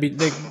 but yeah, they beat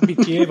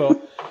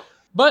Chievo.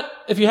 But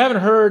if you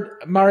haven't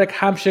heard, Marek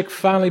Hamšík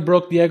finally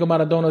broke Diego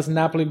Maradona's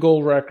Napoli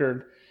goal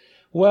record.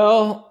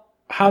 Well,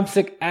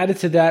 Hamšík added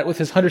to that with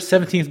his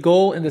 117th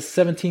goal in the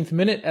 17th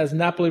minute as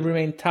Napoli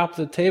remained top of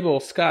the table.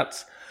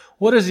 Scott,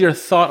 what is your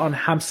thought on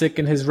Hamšík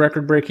and his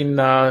record-breaking,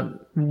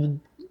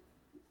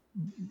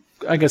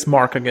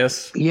 mark, I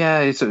guess? Yeah,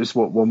 it's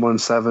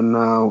 117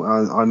 now.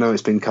 I know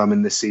it's been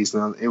coming this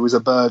season. It was a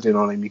burden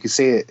on him. You could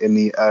see it in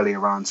the earlier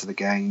rounds of the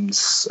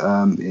games.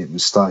 It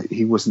was like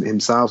he wasn't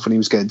himself and he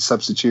was getting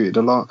substituted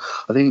a lot.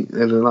 I think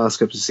in the last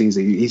couple of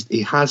seasons,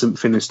 he hasn't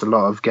finished a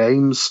lot of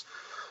games.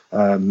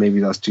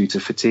 Maybe that's due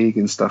to fatigue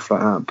and stuff like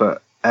that.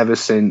 But ever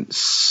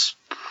since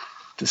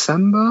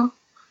December,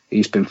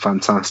 he's been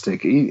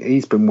fantastic.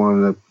 He's been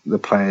one of the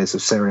players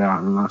of Serie A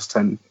in the last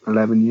 10,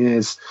 11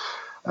 years.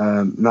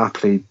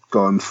 Napoli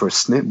got him for a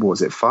snip. What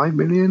was it, 5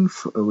 million?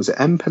 Was it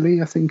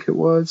Empoli, I think it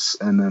was?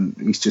 And then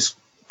he's just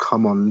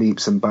come on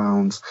leaps and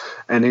bounds.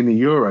 And in the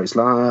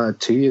Euros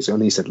 2 years ago,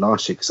 and he said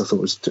last year because I thought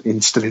it was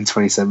still in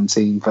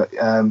 2017. But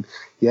in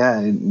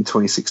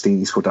 2016,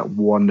 he scored that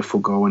wonderful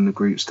goal in the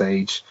group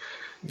stage.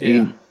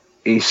 Yeah.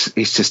 He's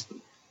just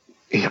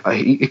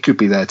it could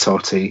be their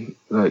Totti,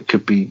 it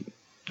could be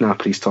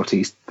Napoli's Totti.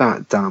 He's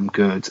that damn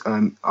good.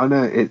 I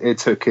know it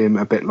took him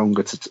a bit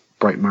longer to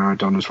break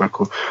Maradona's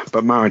record,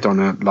 but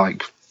Maradona,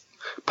 like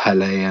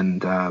Pele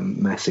and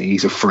Messi,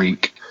 he's a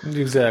freak.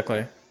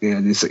 Exactly. Yeah,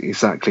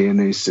 exactly,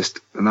 and he's just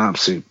an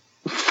absolute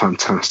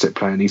fantastic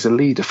player, and he's a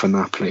leader for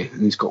Napoli,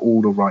 and he's got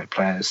all the right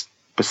players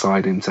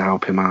beside him to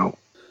help him out.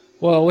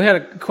 Well, we had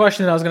a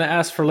question that I was going to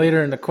ask for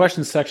later in the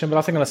question section, but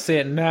I think I'm going to say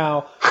it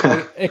now.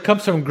 It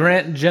comes from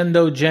Grant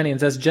Jendo Jennings.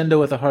 That's Jendo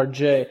with a hard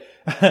J.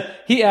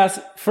 He asked,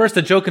 first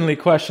a jokingly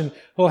question,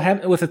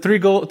 with the three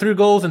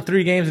goals in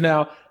 3 games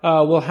now,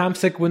 will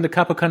Hamšík win the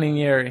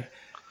Capocannoniere?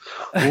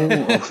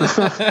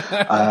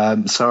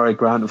 Sorry,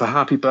 Grant. For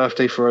happy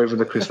birthday for over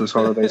the Christmas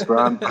holidays,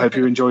 Grant. I hope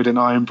you enjoyed an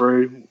Iron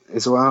Brew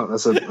as well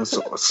as a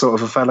sort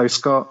of a fellow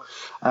Scot.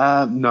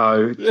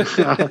 No,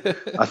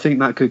 I think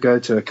that could go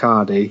to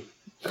Icardi.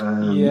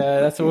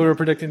 That's what we were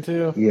predicting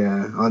too.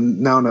 Yeah,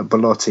 now that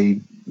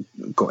Belotti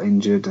got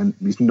injured and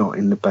he's not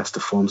in the best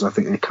of forms, I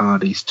think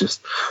Icardi's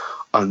just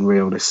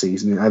unreal this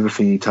season.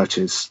 Everything he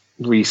touches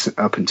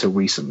up until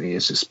recently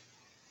is just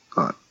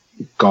like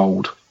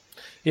gold.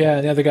 Yeah,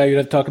 and the other guy you'd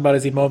have to talk about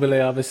is Immobile,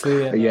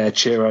 obviously. And,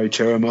 Ciro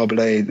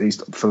Immobile.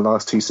 He's, for the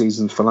last 2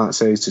 seasons for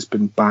Lazio, he's just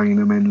been banging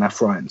them in left,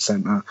 right, and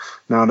centre.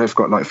 Now they've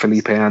got like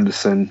Felipe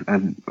Anderson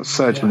and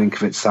Serge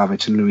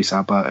Milinkovic-Savic and Luis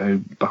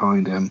Alberto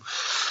behind him.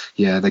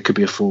 Yeah, they could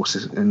be a force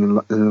in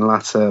the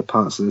latter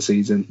parts of the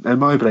season.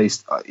 Immobile,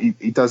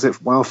 he does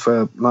it well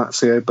for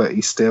Lazio, but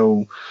he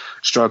still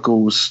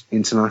struggles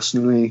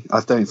internationally.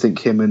 I don't think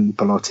him and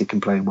Belotti can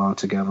play well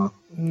together.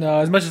 No,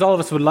 as much as all of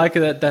us would like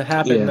it that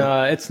happen,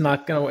 it's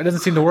not gonna. It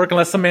doesn't seem to work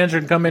unless some manager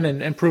can come in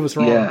and prove us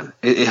wrong. Yeah,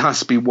 it has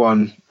to be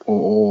one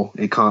or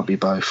it can't be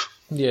both.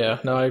 Yeah,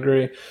 no, I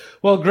agree.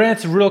 Well,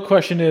 Grant's real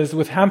question is: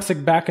 with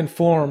Hamšík back in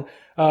form,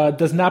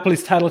 does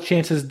Napoli's title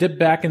chances dip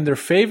back in their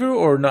favor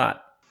or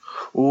not?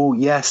 Oh,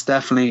 yes,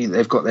 definitely.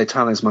 They've got their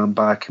talisman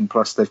back, and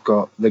plus they've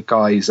got the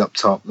guys up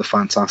top, the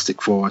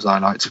Fantastic Four, as I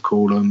like to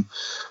call them.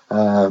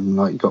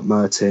 Like you've got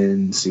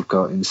Mertens, you've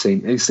got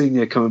Insigne.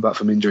 Insigne coming back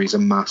from injury is a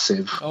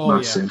massive.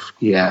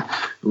 Yeah.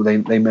 Well,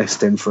 they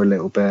missed him for a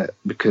little bit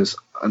because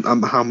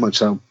how much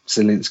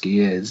Zielinski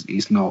is,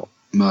 he's not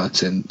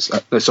Mertens.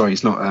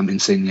 He's not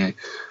Insigne.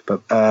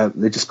 But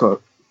they just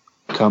got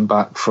to come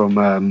back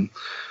from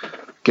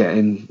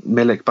getting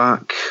Milik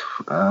back.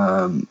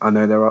 I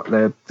know they're up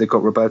there. They've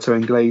got Roberto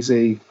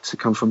Inglesi to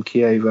come from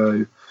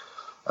Chievo.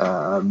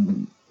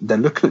 They're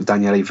looking at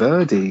Daniele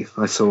Verdi.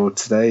 I saw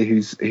today,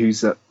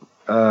 who's at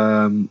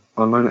on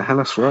loan at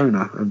Hellas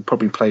Verona and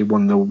probably play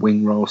one of the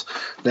wing roles.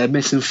 They're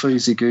missing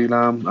Fouzi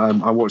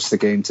Ghoulam. I watched the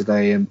game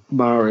today, and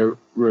Mario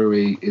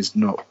Rui is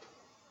not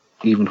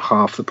even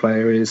half the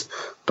player is.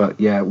 But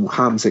yeah,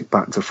 Hamsik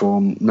back to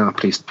form.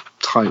 Napoli's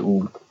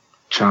title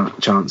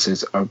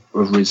chances have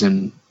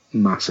risen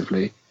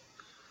massively.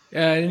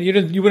 Yeah,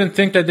 and you wouldn't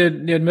think that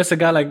they'd miss a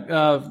guy like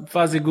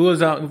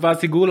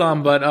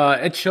Vazigulan,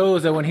 but it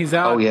shows that when he's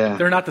out,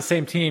 they're not the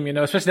same team,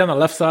 especially down the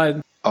left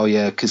side. Oh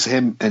yeah, because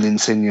him and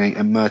Insigne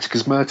and Mertens,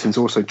 because Mertens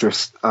also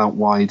drifts out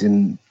wide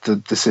in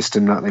the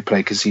system that they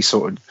play, because he's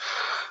a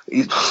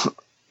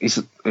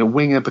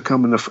winger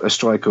becoming a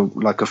striker,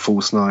 like a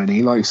false nine.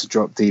 He likes to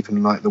drop deep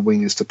and like the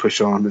wingers to push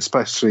on,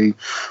 especially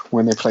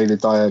when they play the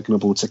diagonal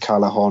ball to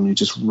Callahan, who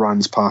just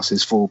runs past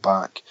his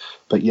fullback.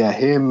 But yeah,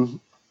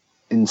 him,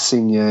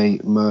 Insigne,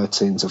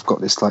 Mertens have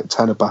got this like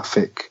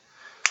telepathic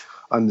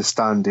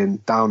understanding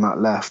down that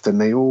left,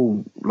 and they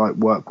all like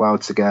work well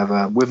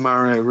together. With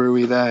Mario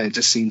Rui there, it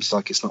just seems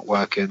like it's not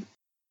working.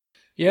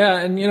 Yeah,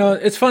 and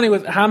it's funny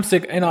with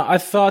Hamsik. I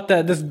thought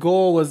that this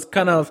goal was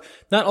kind of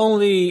not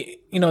only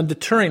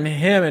deterring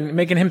him and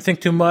making him think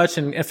too much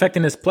and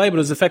affecting his play, but it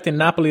was affecting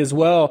Napoli as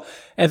well.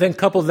 And then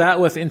couple that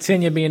with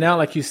Insigne being out,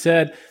 like you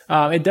said,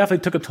 it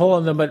definitely took a toll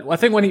on them. But I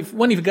think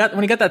when he got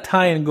that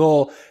tie-in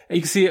goal, you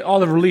can see all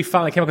the relief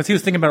finally came out, because he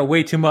was thinking about it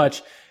way too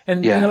much.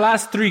 And in the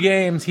last 3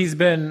 games,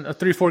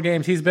 3-4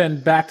 games, he's been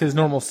back to his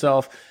normal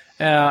self.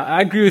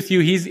 I agree with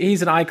you.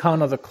 He's an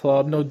icon of the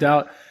club, no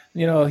doubt.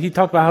 He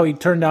talked about how he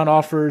turned down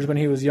offers when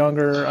he was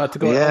younger to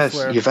go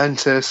elsewhere. Yes,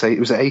 Juventus. It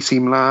was at AC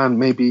Milan,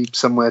 maybe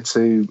somewhere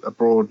to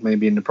abroad,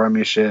 maybe in the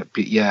Premiership.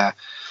 But yeah,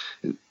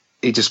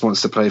 he just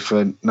wants to play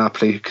for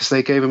Napoli because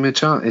they gave him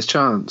his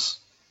chance.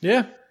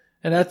 Yeah,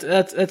 and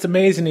that's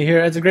amazing to hear.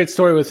 It's a great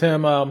story with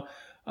him.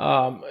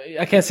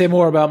 I can't say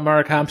more about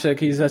Marek Hamsik.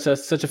 He's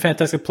such a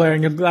fantastic player,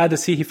 and you're glad to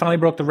see he finally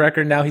broke the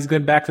record. Now he's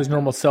going back to his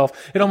normal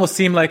self. It almost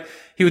seemed like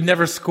he would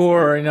never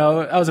score.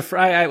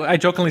 I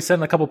jokingly said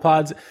in a couple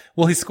pods,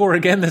 will he score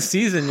again this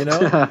season?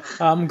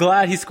 I'm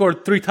glad he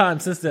scored 3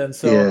 times since then.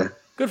 So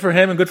good for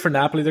him and good for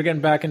Napoli. They're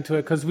getting back into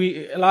it, because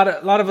a lot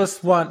of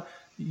us want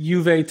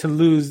Juve to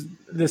lose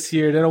this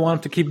year. They don't want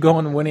him to keep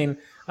going and winning.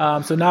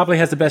 So Napoli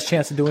has the best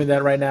chance of doing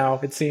that right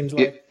now, it seems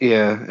like.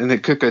 Yeah, and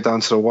it could go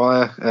down to the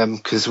wire,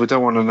 because we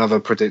don't want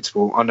another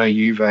predictable. I know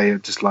Juve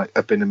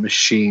have been a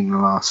machine the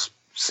last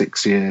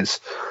 6 years.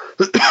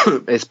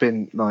 It's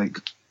been like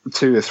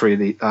 2 or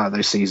 3 out of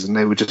those seasons.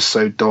 They were just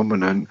so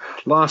dominant.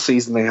 Last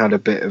season they had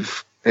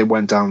it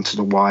went down to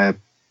the wire,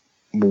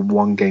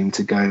 1 game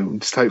to go.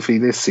 Just hopefully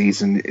this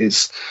season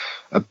is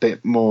a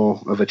bit more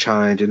of a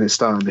challenge, and it's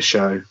starting to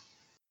show.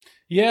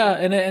 Yeah,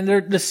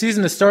 and the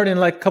season is starting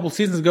like a couple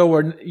seasons ago,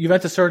 where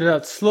Juventus started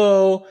out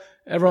slow.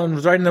 Everyone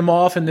was writing them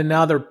off, and then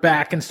now they're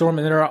back in storm,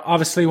 and they're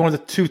obviously one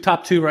of the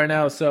top 2 right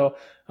now. So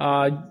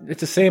it's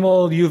the same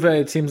old Juve.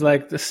 It seems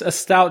like a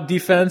stout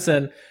defense,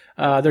 and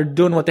they're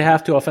doing what they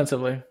have to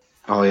offensively.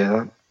 Oh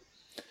yeah.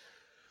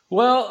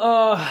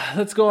 Well,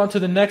 let's go on to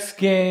the next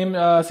game.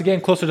 It's a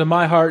game closer to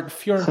my heart.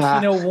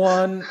 Fiorentina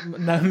won,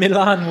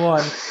 Milan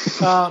won.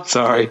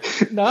 Sorry.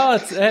 No,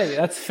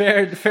 that's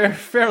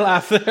fair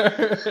laugh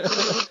there.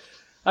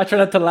 I try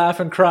not to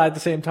laugh and cry at the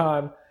same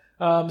time.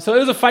 So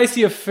it was a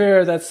feisty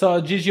affair that saw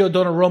Gigio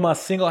Donnarumma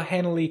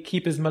single-handedly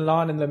keep his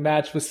Milan in the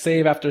match with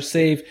save after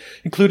save,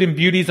 including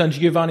beauties on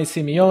Giovanni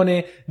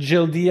Simeone,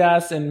 Gil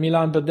Diaz, and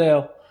Milan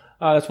Badel.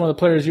 That's one of the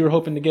players you were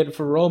hoping to get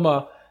for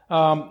Roma.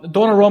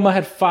 Donnarumma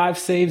had 5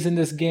 saves in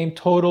this game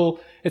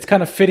total. It's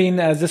kind of fitting,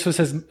 as this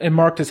it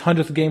marked his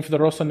 100th game for the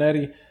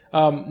Rossoneri.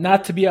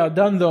 Not to be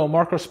outdone though,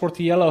 Marco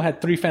Sportiello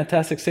had 3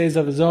 fantastic saves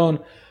of his own.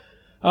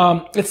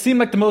 It seemed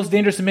like the most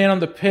dangerous man on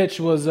the pitch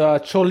was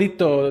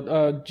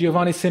Cholito,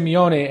 Giovanni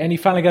Simeone, and he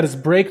finally got his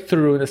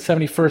breakthrough in the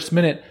 71st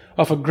minute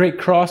off a great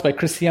cross by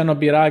Cristiano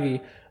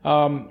Biraghi.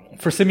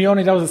 For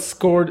Simeone, it was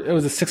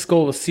the 6th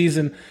goal of the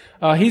season.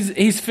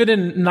 He's fit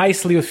in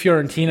nicely with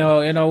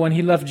Fiorentina. When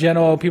he left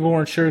Genoa, people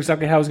weren't sure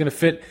exactly how he was going to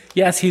fit.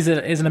 Yes, he's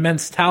an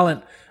immense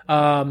talent.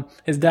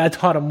 His dad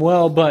taught him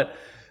well, but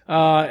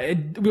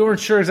we weren't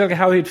sure exactly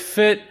how he'd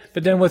fit.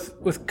 But then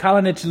with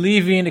Kalinic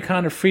leaving, it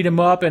kind of freed him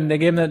up, and they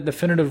gave him that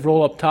definitive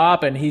role up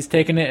top, and he's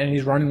taking it and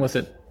he's running with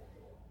it.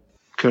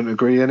 Couldn't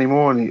agree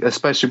anymore, and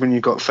especially when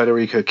you've got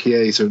Federico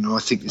Chiesa, who I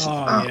think is an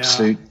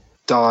absolute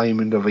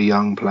diamond of a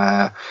young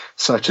player,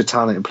 such a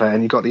talented player.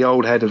 And you've got the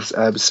old head of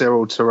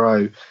Cyril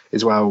Theroux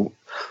as well.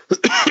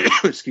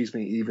 Excuse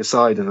me, either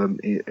side of them,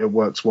 it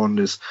works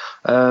wonders.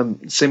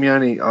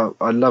 Simeone,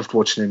 I loved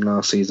watching him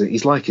last season.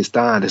 He's like his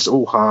dad. It's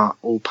all heart,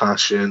 all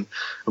passion,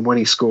 and when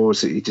he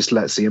scores, he just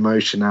lets the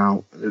emotion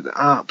out.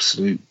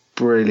 Absolute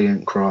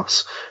brilliant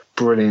cross,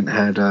 brilliant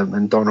header,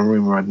 and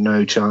Donnarumma had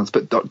no chance.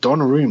 But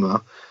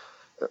Donnarumma,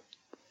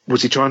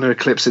 was he trying to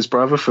eclipse his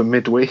brother for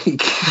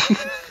midweek?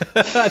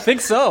 I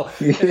think so.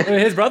 Yeah.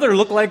 His brother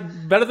looked like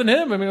better than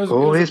him. I mean, it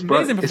was an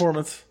amazing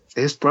performance.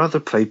 His brother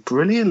played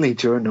brilliantly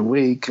during the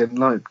week, and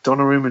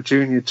Donnarumma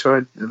Jr.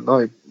 tried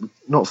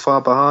not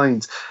far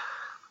behind.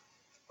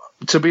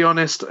 To be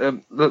honest,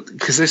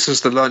 because this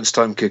was the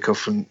lunchtime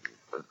kickoff, and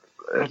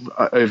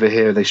over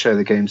here they show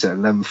the games at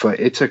 11:30.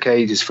 It took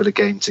ages for the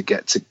game to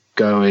get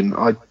going.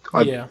 I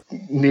Yeah.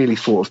 nearly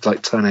thought of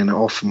like turning it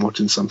off and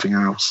watching something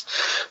else.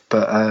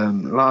 But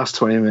last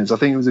 20 minutes, I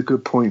think it was a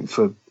good point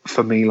for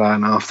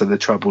Milan after the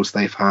troubles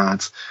they've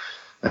had.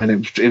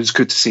 And it was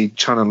good to see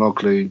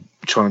Çalhanoğlu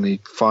trying to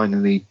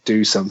finally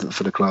do something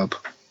for the club.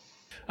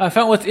 I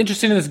found what's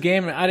interesting in this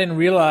game, I didn't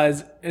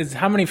realize, is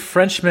how many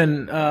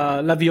Frenchmen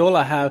La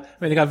Viola have. I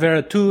mean, they got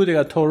Veretout, they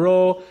got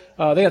Toro,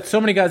 they got so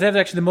many guys. They have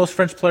actually the most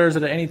French players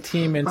out of any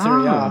team in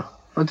Serie A.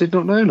 I did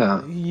not know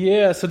that.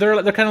 Yeah, so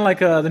they're kind of like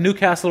the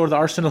Newcastle or the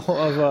Arsenal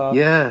of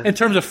in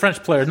terms of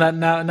French players, not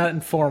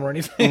in form or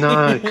anything.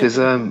 No, because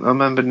I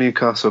remember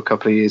Newcastle a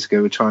couple of years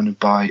ago were trying to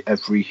buy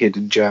every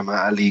hidden gem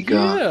at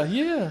Liga.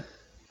 Yeah.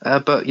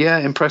 But yeah,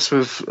 impressed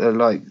with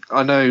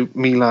I know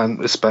Milan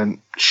has spent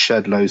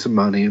shed loads of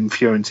money, and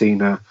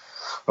Fiorentina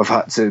have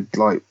had to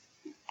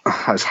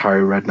as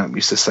Harry Redknapp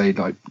used to say,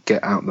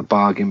 get out the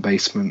bargain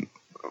basement,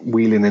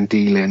 wheeling and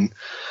dealing.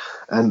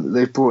 And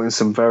they've brought in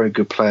some very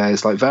good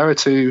players like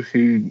Veretout,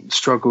 who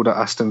struggled at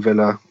Aston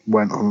Villa,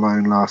 went on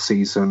loan last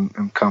season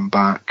and come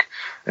back.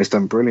 Has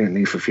done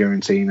brilliantly for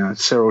Fiorentina.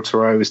 Cyril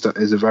Toro is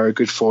a very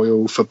good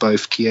foil for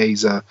both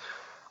Chiesa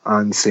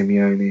and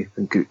Simeone,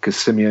 because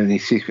Simeone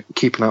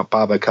keeping out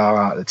Babacar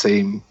out of the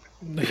team.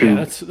 Yeah,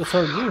 that's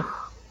hard to do.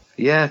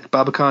 Yeah,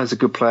 Babacar is a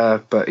good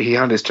player, but he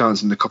had his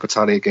chance in the Coppa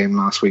Italia game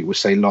last week,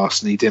 which they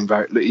lost, and he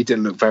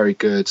didn't look very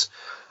good.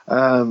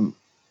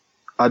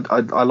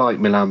 I like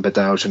Milan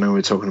Badal. I know we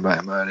were talking about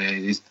him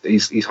earlier.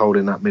 He's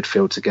holding that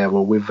midfield together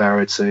with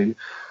Veretout.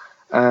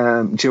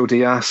 Gil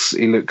Diaz,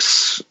 he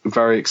looks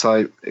very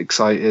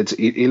excited.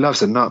 He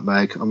loves a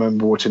nutmeg. I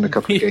remember watching a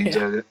couple of games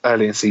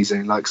early in the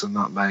season. He likes a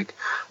nutmeg.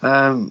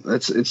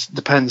 It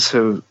depends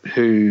who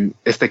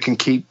if they can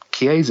keep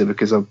Chiesa,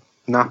 because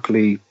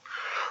Napoli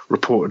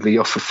reportedly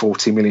offer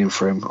 40 million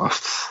for him. I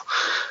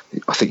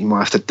think you might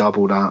have to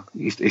double that.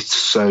 It's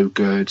so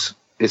good.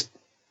 He's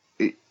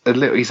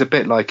a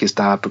bit like his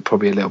dad, but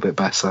probably a little bit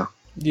better.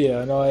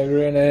 Yeah, no, I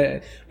agree.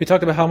 And we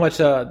talked about how much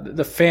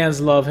the fans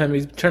love him.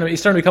 He's starting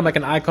to become like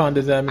an icon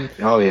to them.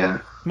 Oh yeah,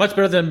 much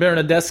better than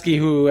Bernardeschi,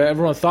 who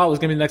everyone thought was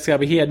going to be the next guy,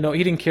 but he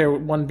didn't care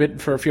one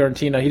bit for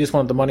Fiorentina. He just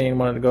wanted the money and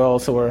wanted to go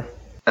elsewhere.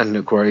 And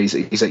look where he's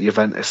at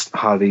Juventus.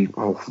 I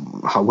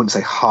wouldn't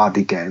say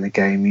hardly getting a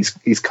game.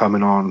 He's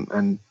coming on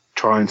and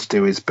trying to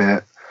do his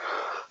bit.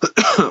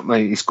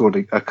 Mate, he scored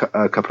a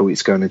couple of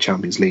weeks ago in the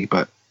Champions League,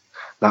 but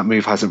that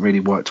move hasn't really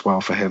worked well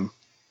for him.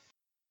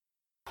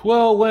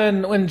 Well,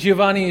 when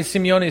Giovanni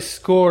Simeone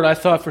scored, I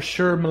thought for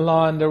sure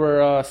Milan, they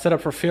were set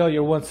up for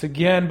failure once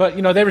again. But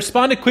they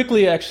responded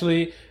quickly.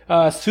 Actually,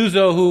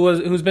 Suso,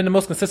 who's been the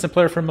most consistent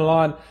player for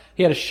Milan,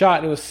 he had a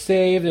shot. It was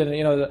saved, and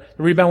the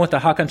rebound went to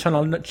Hakan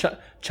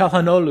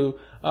Çalhanoğlu.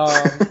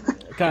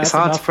 It's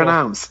hard to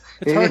pronounce.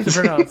 It's hard to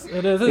pronounce.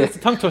 It is. It's a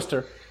tongue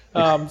twister.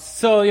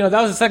 So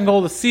that was the second goal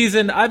of the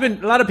season. A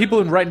lot of people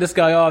have been writing this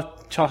guy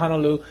off,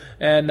 Çalhanoğlu,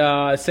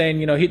 and saying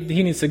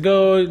he needs to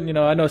go.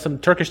 I know some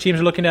Turkish teams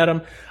are looking at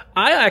him.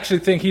 I actually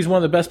think he's one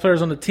of the best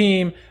players on the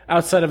team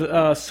outside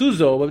of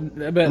Suso.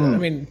 But I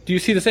mean, do you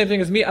see the same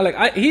thing as me?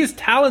 He's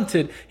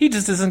talented. He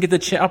just doesn't get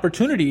the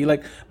opportunity.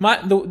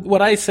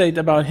 What I say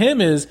about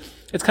him is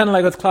it's kind of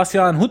like with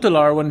Klaas-Jan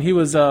Huntelaar when he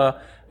was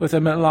with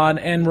Milan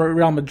and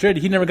Real Madrid.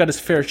 He never got his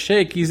fair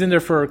shake. He's in there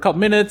for a couple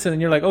minutes, and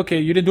you're like, okay,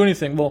 you didn't do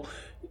anything. Well,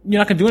 you're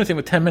not going to do anything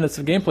with 10 minutes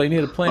of gameplay. You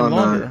need to play him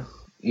longer. No.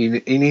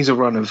 He needs a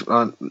run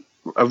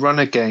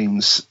of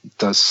games.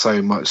 Does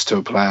so much to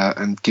a player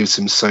and gives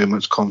him so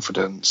much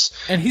confidence.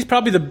 And he's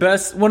probably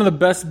one of the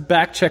best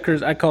back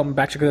checkers. I call him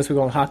back checkers. That's what we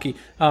call him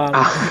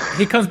hockey.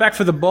 He comes back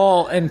for the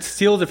ball and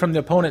steals it from the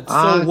opponent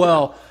so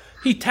well.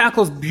 He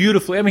tackles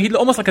beautifully. I mean, he's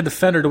almost like a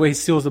defender the way he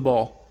steals the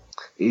ball.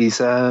 He's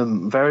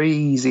very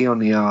easy on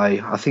the eye.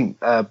 I think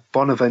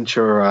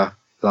Bonaventura,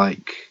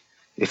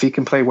 if he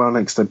can play well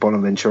next to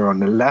Bonaventura on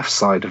the left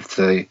side of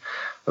the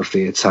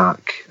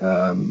attack,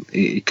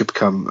 he could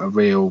become a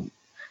real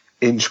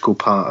integral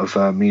part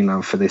of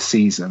Milan for this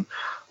season.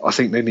 I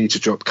think they need to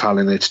drop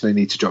Kalinic, they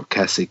need to drop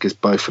Kessie, because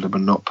both of them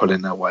are not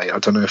pulling their weight. I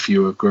don't know if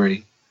you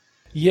agree.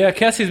 Yeah,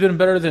 Kessie's been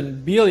better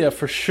than Biglia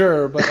for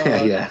sure, but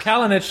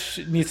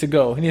Kalinic needs to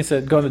go. He needs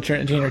to go in the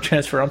junior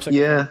transfer. I'm saying.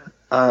 Yeah,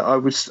 I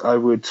would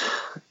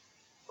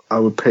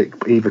pick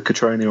either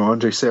Catrone or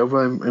Andre Silva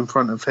in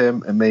front of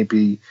him, and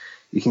maybe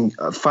you can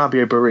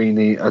Fabio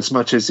Borini. As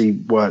much as he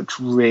works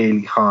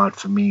really hard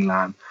for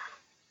Milan,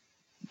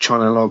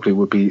 Çalhanoğlu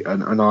would be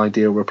an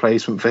ideal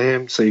replacement for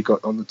him. So you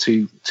got on the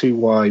two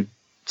wide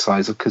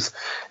sides, because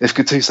if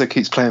Gattuso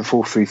keeps playing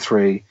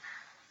 4-3-3,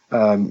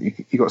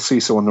 you got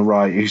Suso on the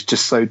right, who's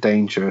just so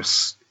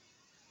dangerous.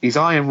 He's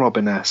Iron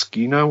Robin-esque.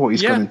 You know what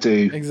he's going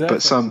to do, exactly.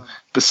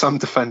 but some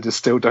defenders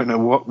still don't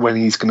know when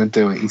he's going to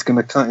do it. He's going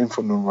to cut in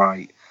from the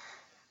right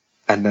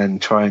and then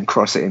try and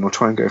cross it in, or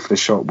try and go for the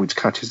shot which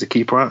catches the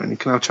keeper out. And you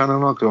can have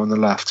Çalhanoğlu on the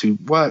left, who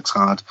works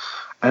hard.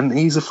 And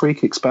he's a free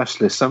kick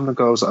specialist. Some of the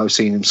goals that I've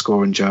seen him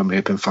score in Germany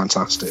have been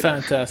fantastic.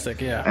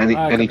 Fantastic, yeah.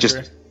 And he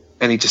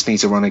just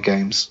needs a run of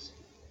games.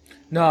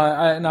 No,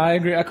 I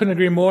agree. I couldn't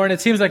agree more. And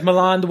it seems like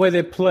Milan, the way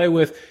they play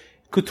with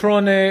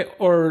Cutrone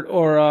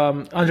or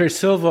Andre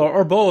Silva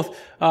or both,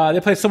 they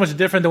play so much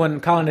different than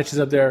when Kalinic is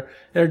up there.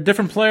 They're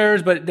different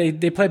players, but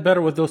they play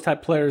better with those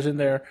type players in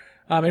there.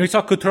 And we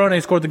saw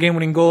Cutrone scored the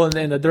game-winning goal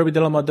in the Derby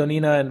della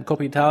Madonnina and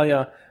Coppa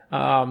Italia,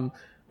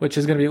 which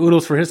is going to be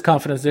oodles for his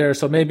confidence there.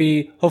 So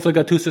maybe, hopefully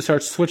Gattuso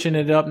starts switching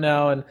it up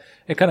now, and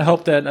it kind of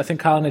helped that I think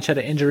Kalinic had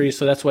an injury,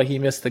 so that's why he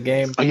missed the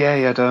game. Oh, yeah,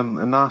 he had a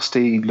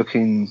nasty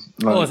looking...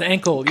 his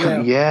ankle,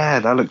 yeah. Yeah,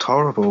 that looked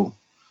horrible.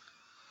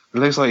 It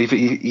looks like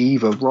he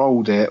either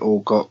rolled it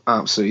or got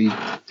absolutely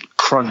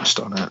crunched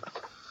on it.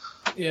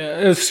 Yeah,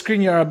 it was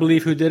Skriniar, I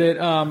believe, who did it.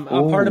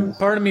 Part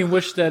of me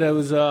wished that it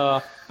was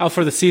out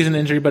for the season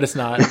injury, but it's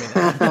not.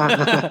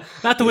 I mean,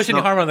 not to wish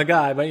any harm on the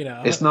guy, but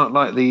it's not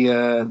like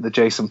the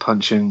Jason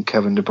Punch and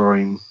Kevin De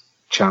Bruyne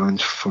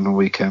challenge from the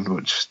weekend,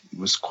 which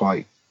was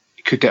quite.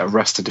 You could get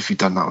arrested if you'd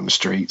done that on the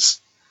streets.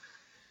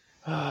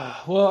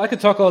 Well, I could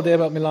talk all day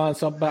about Milan,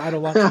 but I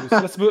don't want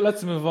to. So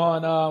let's move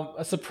on.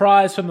 A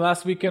surprise from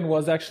last weekend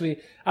was actually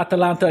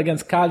Atalanta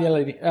against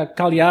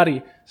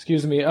Cagliari.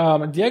 Excuse me.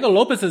 Diego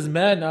Lopez's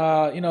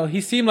men.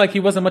 He seemed like he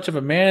wasn't much of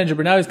a manager,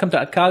 but now he's come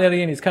to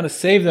Cagliari and he's kind of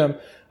saved them.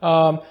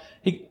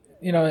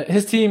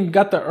 His team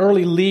got the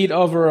early lead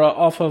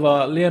off of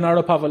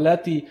Leonardo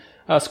Pavoletti,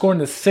 scoring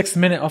the 6th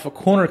minute off a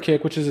corner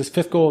kick, which is his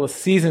 5th goal of the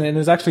season, and it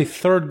was actually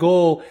 3rd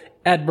goal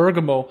at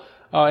Bergamo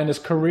in his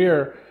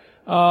career.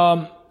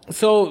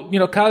 So,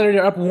 Cagliari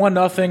are up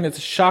 1-0. It's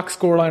a shock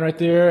scoreline right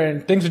there,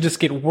 and things would just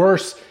get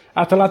worse.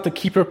 Atalanta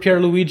keeper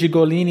Pierluigi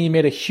Golini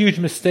made a huge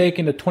mistake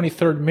in the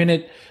 23rd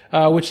minute,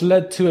 which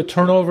led to a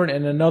turnover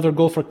and another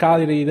goal for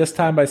Cagliari, this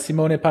time by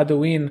Simone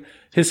Padoin,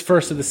 his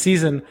first of the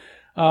season.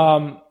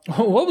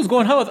 What was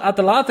going on with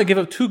Atalanta? Gave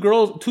up two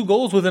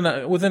goals within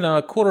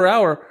a quarter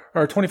hour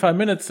or 25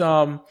 minutes.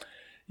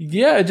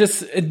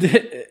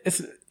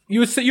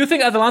 You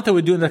think Atalanta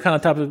would do that kind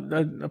of type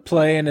of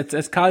play, and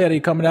it's Cagliari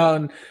coming out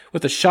and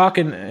with a shock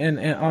and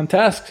on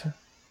task.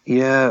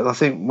 Yeah, I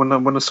think when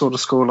I saw the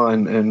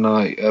scoreline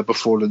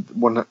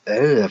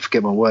I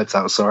forget my words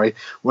out. Sorry,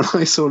 when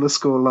I saw the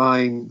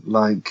scoreline,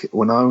 like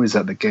when I was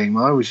at the game,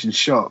 I was in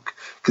shock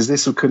because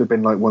this could have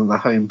been like one of the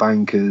home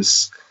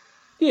bankers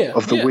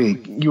of the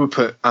week. You would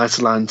put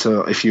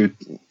Atalanta if you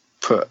would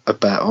put a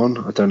bet on.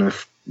 I don't know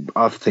if.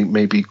 I think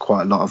maybe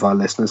quite a lot of our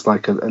listeners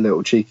like a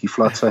little cheeky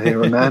flutter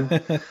here and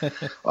then.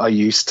 I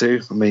used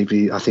to.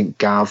 Maybe I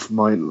think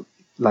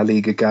La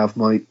Liga Gav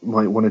might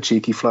want a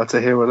cheeky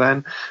flutter here or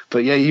then.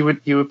 But yeah, you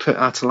would put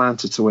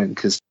Atalanta to win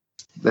because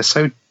they're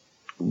so.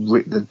 I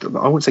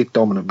wouldn't say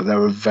dominant, but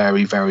they're a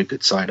very, very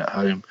good side at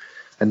home.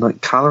 And like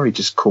Cagliari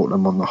just caught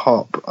them on the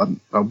hop.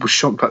 I was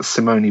shocked that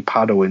Simone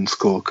Padoin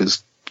scored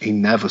because he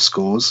never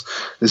scores.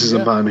 This is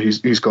a man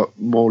who's got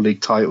more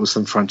league titles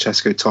than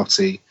Francesco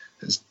Totti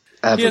has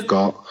ever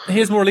got. He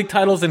has more league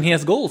titles than he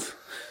has goals.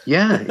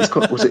 Yeah, he's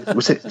got was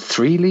it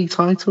 3 league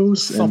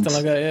titles? Something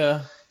like that,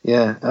 yeah.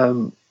 Yeah,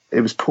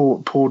 it was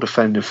poor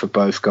defending for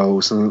both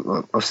goals,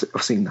 and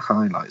I've seen the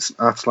highlights.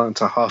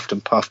 Atalanta huffed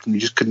and puffed, and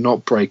you just could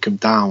not break them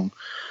down.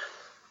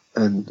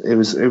 And it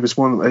was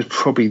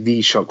probably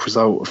the shock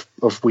result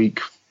of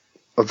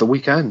the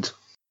weekend.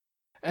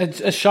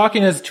 As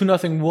shocking as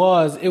 2-0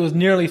 was, it was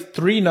nearly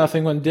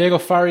 3-0 when Diego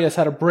Farias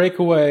had a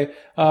breakaway,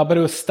 but it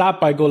was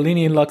stopped by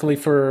Golini, luckily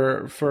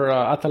for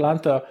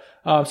Atalanta.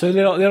 So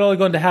they're only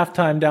going to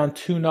halftime down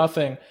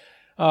 2-0.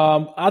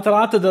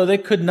 Atalanta, though, they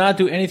could not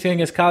do anything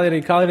against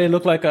Cagliari. Cagliari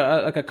looked like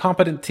a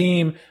competent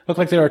team, looked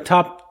like they were a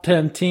top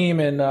 10 team,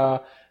 and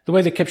the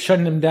way they kept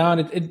shutting them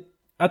down,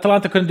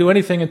 Atalanta couldn't do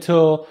anything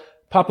until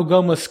Papu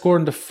Gomez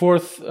scored in his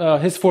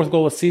 4th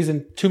goal of the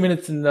season, 2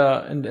 minutes in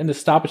the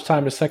stoppage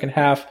time, the second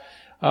half.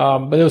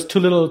 But it was too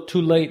little,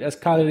 too late as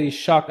Cagliari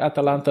shocked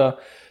Atalanta.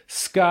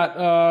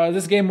 Scott, is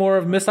this game more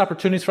of missed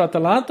opportunities for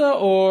Atalanta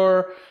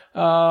or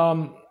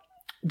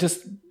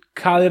just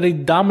Cagliari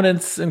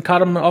dominance and caught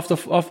them off the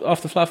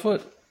flat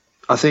foot?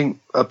 I think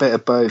a bit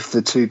of both.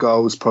 The 2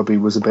 goals probably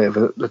was a bit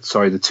of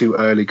the 2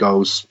 early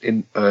goals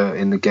in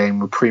the game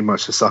were pretty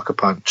much a sucker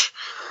punch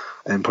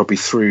and probably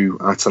threw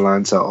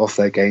Atalanta off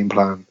their game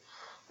plan.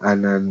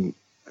 And then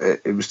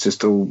it was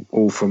just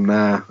all from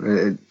there.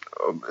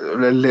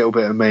 A little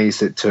bit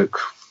amazed it took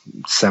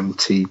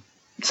 70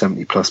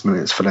 plus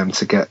minutes for them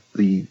to get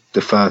the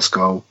first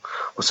goal,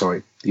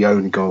 the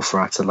only goal for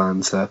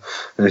Atalanta.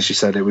 And as you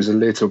said, it was a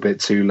little bit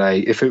too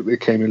late. If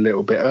it came a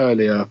little bit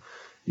earlier,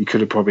 you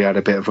could have probably had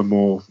a bit of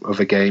more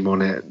of a game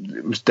on it.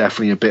 It was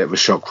definitely a bit of a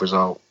shock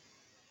result.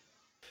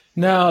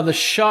 Now, the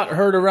shot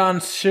heard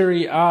around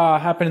Serie A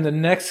happened in the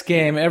next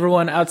game.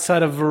 Everyone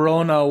outside of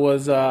Verona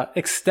was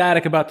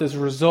ecstatic about this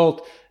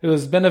result. It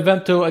was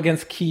Benevento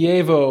against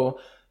Chievo.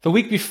 The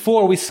week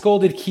before, we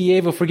scolded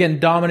Chievo for getting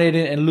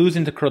dominated and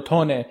losing to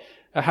Crotone.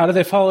 How did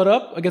they follow it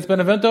up against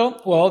Benevento?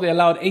 Well, they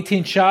allowed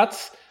 18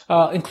 shots,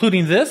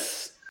 including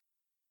this.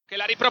 Che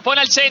la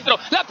ripropone al centro,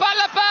 la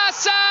palla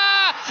passa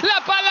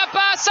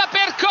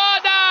per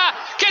Coda,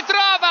 che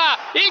trova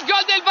il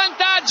gol del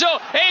vantaggio,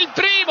 è il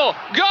primo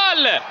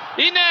gol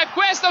in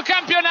questo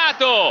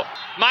campionato.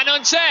 ma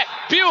non c'è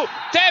più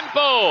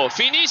tempo.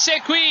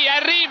 Finisce qui,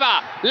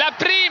 arriva la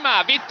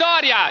prima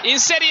vittoria in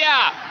Serie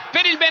A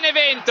per il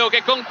Benevento,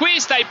 che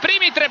conquista i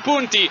primi 3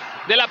 punti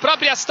della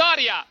propria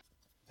storia.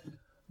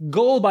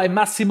 Goal by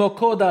Massimo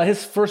Coda,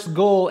 his first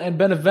goal, and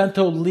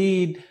Benevento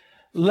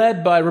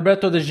led by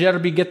Roberto De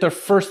Zerbi, get their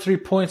first 3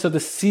 points of the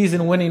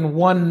season, winning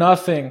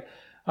 1-0.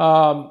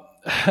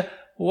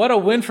 What a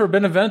win for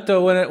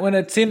Benevento when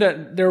it seemed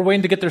that they were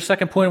waiting to get their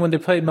second point when they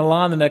played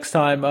Milan the next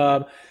time.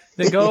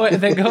 They go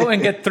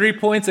and get 3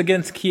 points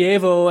against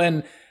Chievo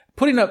and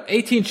putting up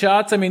 18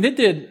 shots. I mean, they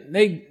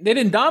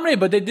didn't dominate,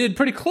 but they did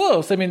pretty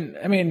close. I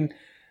mean,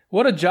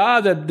 what a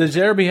job that De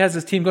Zerbi has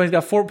his team going. He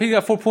got 4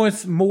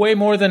 points, way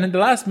more than the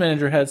last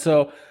manager had.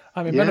 So,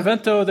 I mean,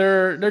 Benevento,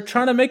 they're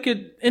trying to make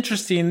it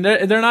interesting.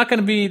 They're going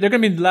to be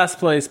last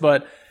place,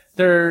 but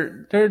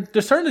they're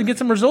starting to get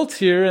some results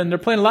here, and they're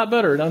playing a lot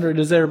better under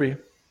De Zerbi.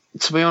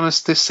 To be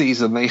honest, this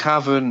season they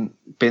haven't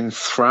been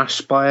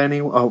thrashed by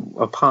anyone.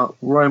 Apart,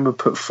 Roma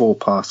put 4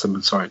 past them,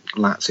 and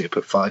Lazio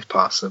put 5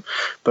 past them,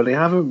 but they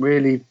haven't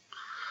really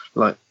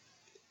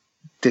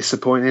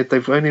disappointed.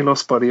 They've only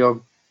lost by the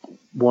odd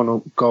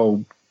 1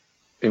 goal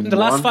in the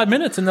last 5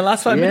 minutes. In the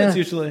last 5 minutes,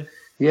 usually.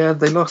 Yeah,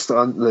 they lost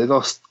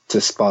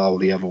to Spal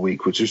the other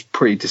week, which was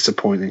pretty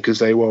disappointing because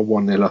they were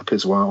 1-0 up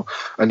as well,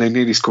 and they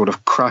nearly scored a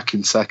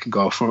cracking second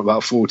goal from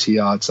about 40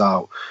 yards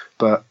out.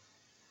 But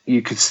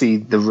you could see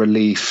the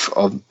relief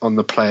on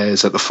the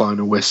players at the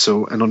final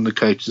whistle and on the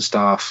coaching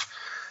staff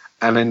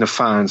and in the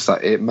fans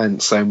that it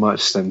meant so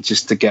much to them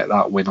just to get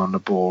that win on the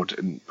board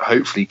and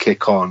hopefully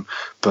kick on.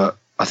 But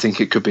I think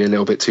it could be a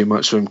little bit too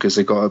much for them because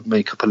they've got to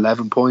make up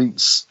 11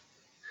 points.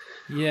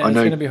 Yeah, it's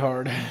going to be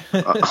hard.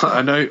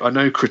 I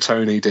know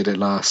Crotone did it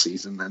last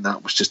season, and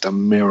that was just a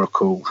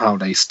miracle how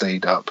they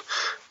stayed up.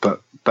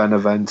 But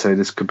Benevento,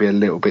 this could be a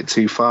little bit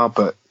too far,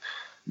 but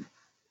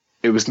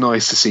it was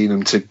nice to see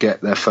them to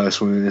get their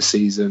first win in the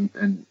season,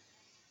 and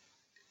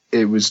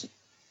it was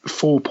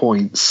 4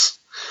 points.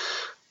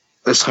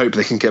 Let's hope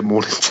they can get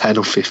more than 10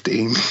 or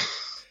 15.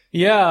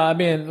 Yeah, I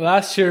mean,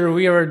 last year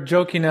we were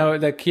joking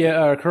out that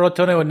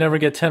Crotone would never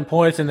get 10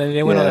 points, and then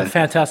they went on a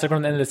fantastic run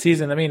at the end of the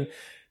season. I mean,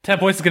 10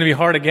 points is going to be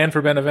hard again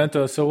for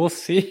Benevento, so we'll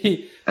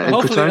see.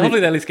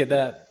 Hopefully they at least get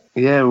that.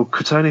 Yeah, well,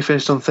 Crotone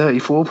finished on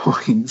 34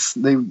 points.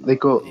 They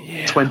got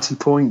 20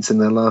 points in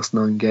their last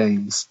 9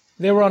 games.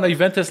 They were on a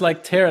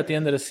Juventus-like tear at the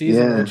end of the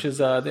season, which is,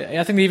 I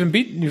think they even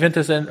beat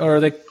Juventus, or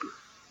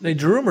they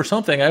drew them or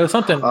something. It was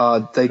something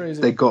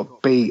crazy. They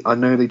got beat. I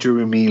know they drew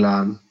in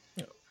Milan.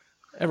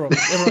 Everyone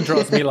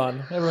draws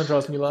Milan. Everyone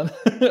draws Milan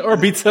or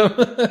beats them.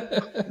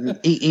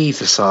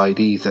 Either side,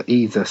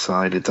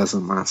 it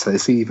doesn't matter.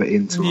 It's either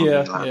Inter or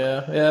Milan.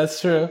 Yeah,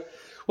 that's true.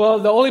 Well,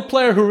 the only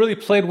player who really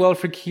played well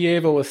for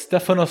Chievo was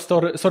Stefano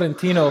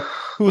Sorrentino,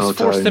 who was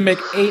forced to make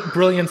 8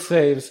 brilliant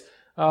saves.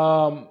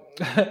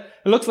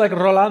 It looks like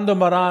Rolando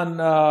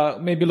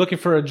Maran may be looking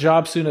for a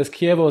job soon as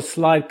Chievo's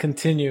slide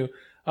continue.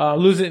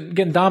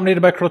 Getting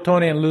dominated by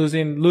Crotone and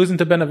losing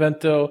to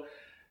Benevento.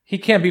 He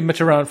can't be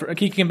around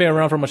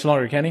for much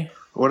longer, can he?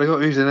 Well, they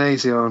got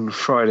Udinese on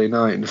Friday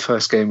night in the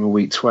first game of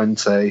week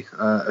 20. 20?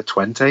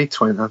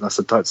 That's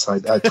the Dutch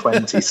side.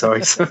 20,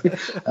 sorry.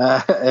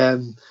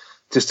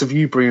 Just of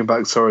you bringing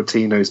back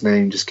Sorrentino's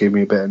name just gave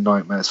me a bit of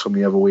nightmares from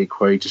the other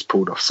week where he just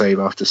pulled off save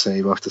after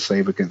save after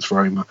save against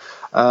Roma.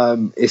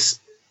 It's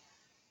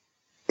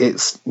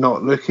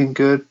not looking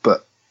good,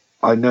 but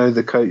I know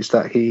the coach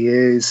that he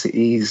is.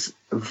 He's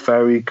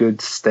very good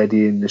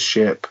steadying the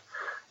ship,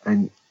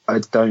 and I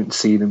don't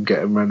see them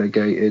getting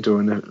relegated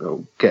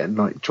or getting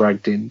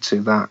dragged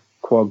into that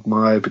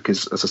quagmire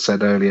because, as I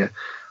said earlier,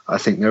 I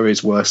think there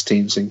is worse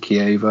teams than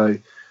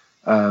Chievo.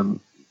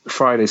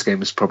 Friday's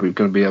game is probably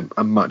going to be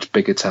a much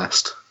bigger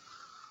test.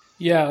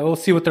 Yeah, we'll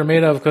see what they're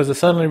made of because the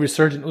suddenly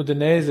resurgent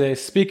Udinese.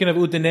 Speaking of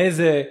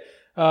Udinese,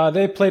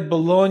 they played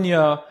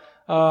Bologna.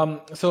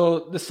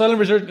 So the suddenly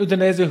resurgent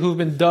Udinese, who've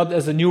been dubbed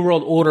as the New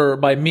World Order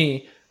by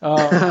me,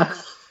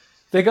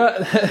 They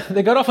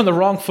got off on the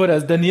wrong foot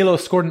as Danilo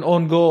scored an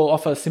own goal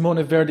off a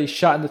Simone Verdi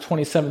shot in the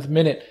 27th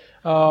minute.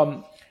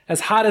 As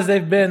hot as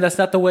they've been, that's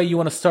not the way you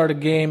want to start a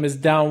game, is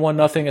down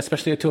 1-0,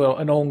 especially to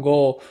an own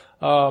goal.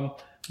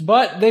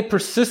 But they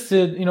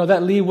persisted.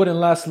 That lead wouldn't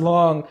last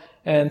long.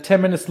 And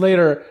 10 minutes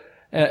later,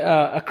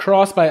 a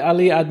cross by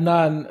Ali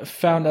Adnan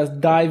found as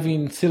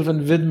diving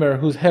Sylvan Widmer,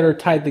 whose header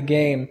tied the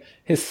game,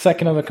 his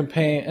second on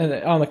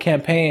the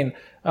campaign.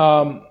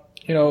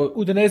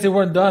 Udinese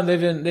weren't done. They've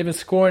been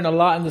scoring a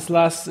lot in this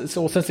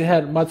since they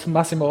had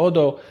Massimo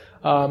Odo.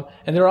 And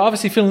they were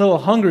obviously feeling a little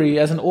hungry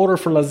as an order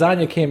for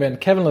Lasagna came in,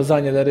 Kevin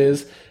Lasagna that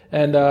is.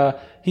 And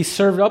he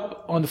served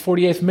up on the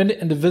 48th minute,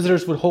 and the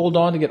visitors would hold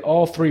on to get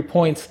all 3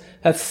 points.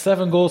 That's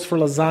 7 goals for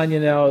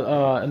Lasagna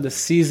now in the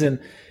season.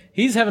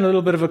 He's having a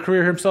little bit of a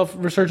career himself,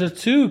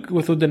 resurgence too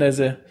with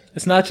Udinese.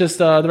 It's not just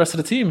the rest of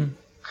the team.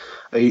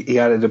 He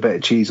added a bit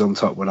of cheese on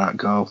top with that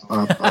goal.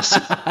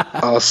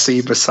 I'll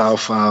see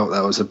myself out.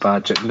 That was a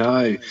bad joke.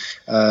 No,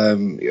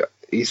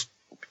 he's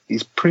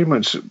he's pretty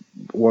much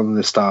one of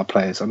the star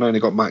players. I know they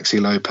got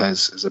Maxi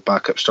Lopez as a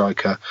backup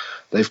striker.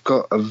 They've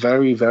got a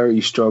very, very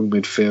strong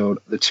midfield.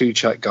 The two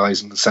Czech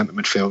guys in the centre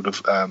midfield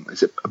of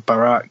is it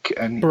Barak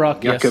and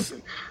Jakub, yes.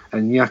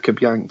 And Jakub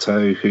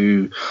Jankto,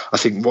 who I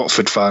think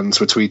Watford fans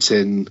were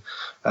tweeting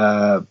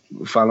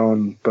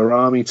Valon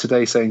Barami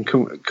today saying,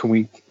 can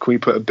we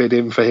put a bid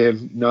in for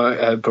him?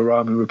 No,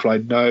 Barami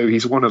replied, no,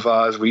 he's one of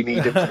ours. We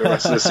need him for the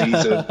rest of the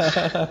season.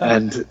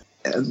 And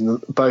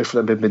both of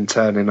them have been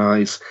turning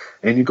eyes.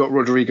 And you've got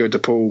Rodrigo de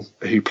Paul,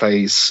 who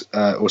plays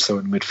also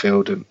in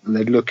midfield, and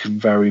they're looking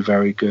very,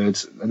 very good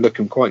and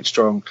looking quite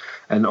strong.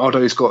 And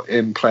Otto's got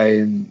him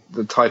playing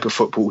the type of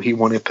football he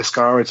wanted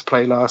Pescara to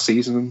play last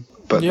season,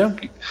 but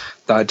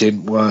that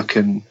didn't work.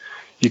 And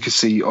you could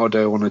see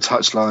Otto on a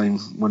touchline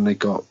when they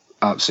got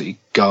absolutely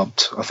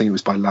gubbed. I think it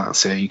was by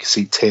Lazio. You could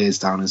see tears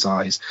down his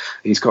eyes.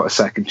 He's got a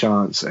second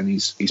chance, and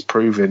he's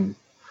proven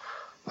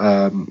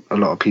a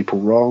lot of people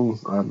wrong.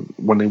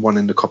 When they won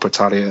in the Coppa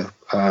Italia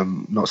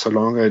not so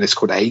long ago, they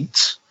scored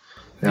 8.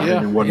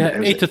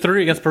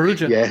 8-3 against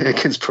Perugia. Yeah,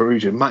 against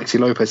Perugia. Maxi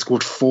Lopez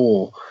scored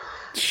 4.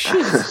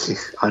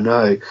 I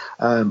know.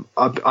 I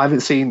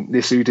haven't seen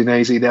this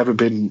Udinese. They haven't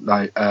been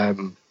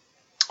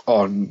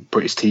on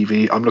British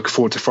TV. I'm looking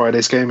forward to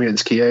Friday's game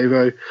against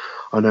Chievo.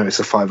 I know it's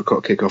a 5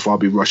 o'clock kickoff. I'll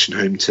be rushing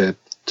home to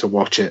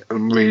watch it.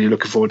 I'm really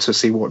looking forward to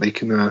see what they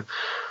can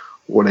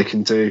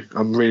do.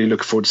 I'm really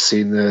looking forward to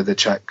seeing the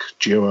Czech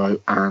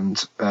duo and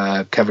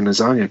Kevin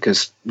Lasagna,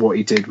 because what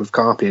he did with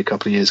Carpi a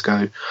couple of years ago,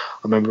 I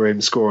remember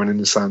him scoring in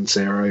the San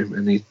Siro,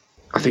 and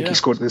I think he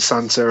scored in the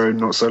San Siro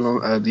not so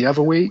long the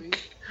other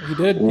week. He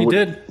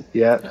did.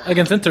 Yeah,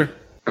 against Inter.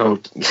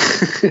 Oh,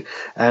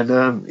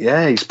 and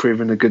he's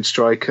proven a good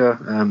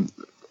striker.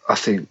 I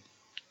think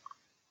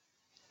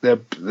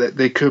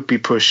they could be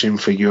pushing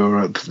for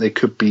Europe. They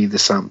could be they're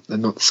not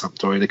the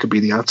Sampdoria. They could be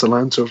the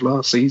Atalanta of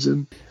last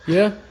season.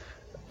 Yeah.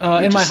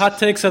 In my hot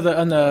takes in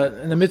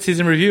the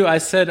mid-season review, I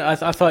said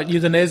I thought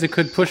Udinese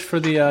could push for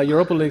the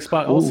Europa League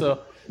spot also.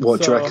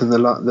 What do you reckon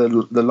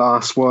the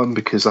last one?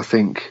 Because I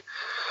think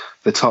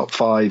the top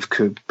 5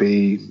 could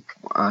be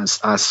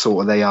as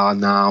sort of they are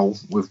now,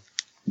 with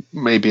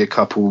maybe a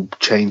couple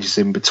changes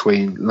in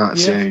between.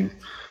 Lazio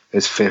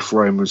is 5th,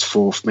 Roma's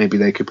 4th. Maybe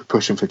they could be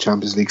pushing for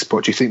Champions League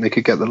spot. Do you think they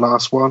could get the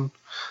last one,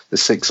 the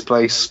 6th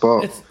place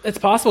spot? It's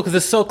possible because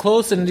it's so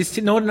close, and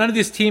none of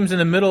these teams in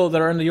the middle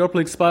that are in the Europa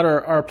League spot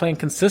are playing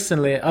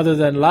consistently, other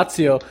than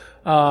Lazio.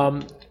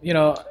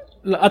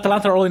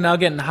 Atalanta are only now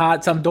getting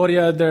hot.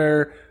 Sampdoria,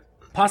 they're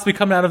possibly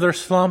coming out of their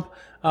slump.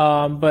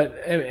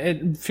 But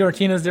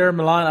Fiorentina's there,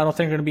 Milan, I don't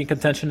think they're going to be in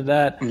contention to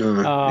that.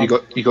 No,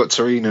 you got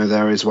Torino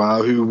there as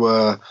well, who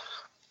were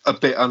a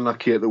bit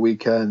unlucky at the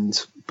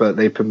weekend, but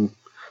they've been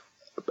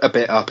a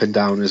bit up and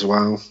down as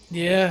well.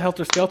 Yeah,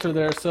 helter-skelter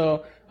there.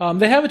 So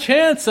they have a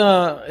chance.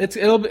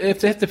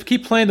 If they have to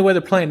keep playing the way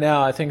they're playing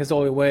now, I think is the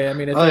only way. I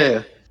mean,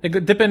 they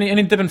dip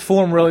any dip in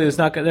form really is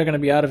not. They're going to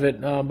be out of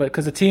it. But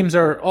because the teams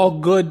are all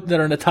good that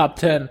are in the top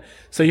 10,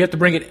 so you have to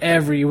bring it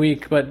every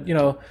week. But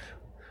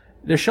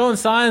they're showing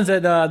signs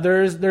that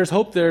there's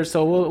hope there.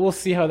 So we'll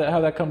see how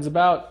that comes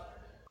about.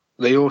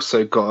 They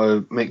also got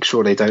to make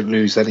sure they don't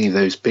lose any of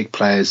those big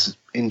players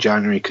in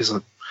January, because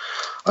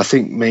I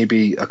think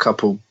maybe a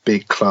couple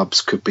big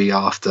clubs could be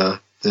after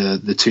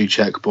the two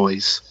Czech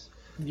boys.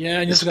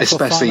 Yeah, and you got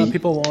Fofana,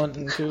 people want.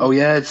 Oh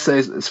yeah, it's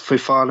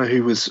Fofana,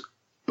 who was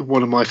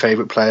one of my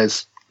favourite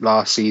players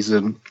last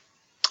season.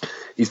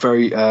 He's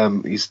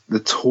he's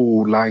the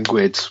tall,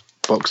 languid,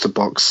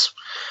 box-to-box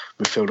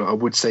midfielder. I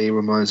would say he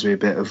reminds me a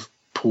bit of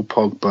Paul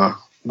Pogba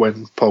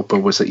when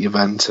Pogba was at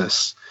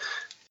Juventus.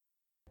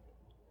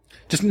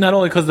 Just not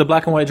only because of the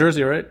black and white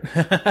jersey, right?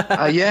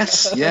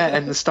 Yes, yeah,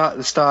 and the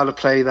style of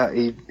play that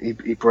he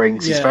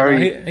brings.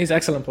 Yeah, he's an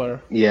excellent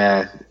player.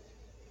 Yeah,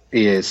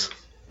 he is.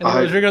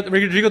 And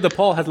Rodrigo de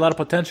Paul has a lot of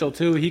potential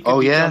too. He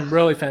could become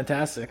really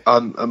fantastic.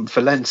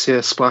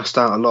 Valencia splashed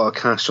out a lot of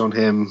cash on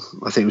him.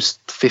 I think it was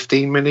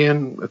 15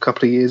 million a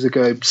couple of years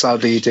ago.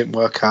 Sadly, it didn't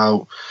work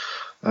out.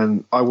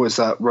 And I was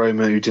at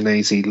Roma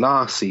Udinese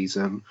last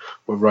season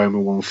where Roma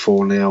won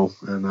 4-0.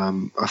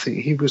 And I think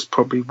he was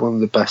probably one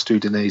of the best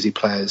Udinese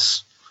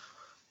players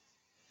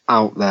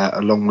out there,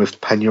 along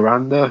with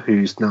Peñaranda,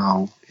 who's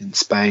now in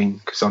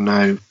Spain. Because I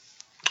know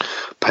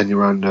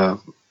Peñaranda,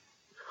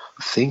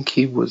 I think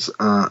he was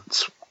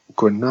at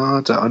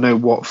Granada. I know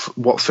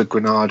Watford,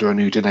 Granada and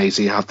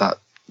Udinese have that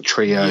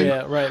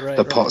trio,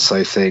 the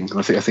Pozzo thing.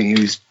 I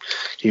think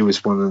he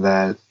was one of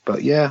there.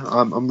 But yeah,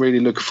 I'm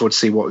really looking forward to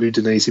see what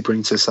Udinese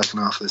bring to the second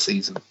half of the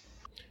season.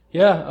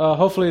 Yeah,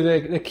 hopefully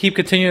they keep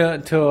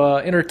continuing to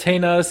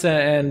entertain us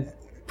and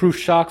prove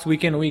shocks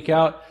week in and week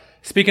out.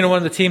 Speaking of one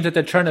of the teams that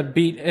they're trying to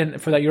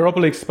beat for that Europa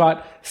League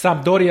spot,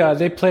 Sampdoria,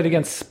 they played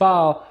against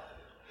Spal.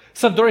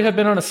 Sampdoria have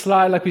been on a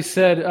slide, like we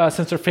said,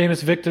 since their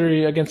famous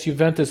victory against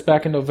Juventus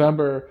back in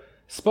November.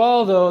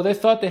 Spal, though, they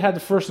thought they had the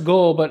first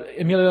goal, but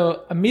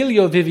Emilio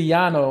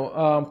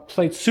Viviano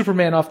played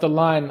Superman off the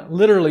line,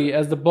 literally,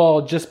 as the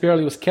ball just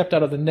barely was kept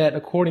out of the net,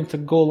 according to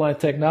goal line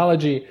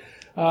technology.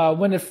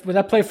 When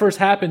that play first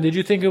happened, did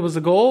you think it was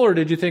a goal, or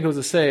did you think it was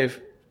a save?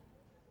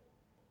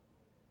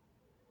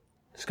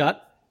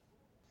 Scott?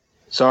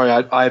 Sorry,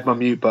 I had my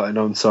mute button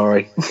on.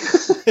 Sorry.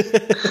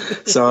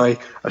 Sorry, I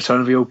was trying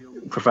to be all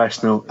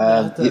professional.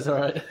 That's all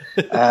right.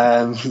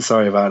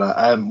 Sorry about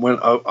that. When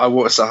I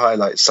watched the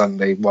highlights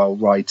Sunday while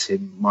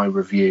writing my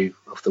review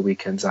of the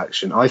weekend's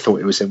action, I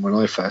thought it was him when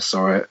I first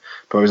saw it,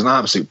 but it was an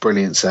absolute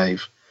brilliant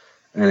save,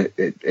 and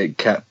it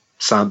kept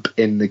Samp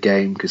in the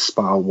game because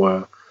Spal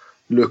were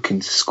looking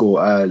to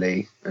score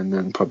early and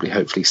then probably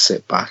hopefully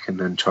sit back and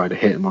then try to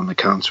hit him on the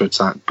counter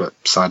attack, but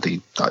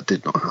sadly that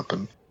did not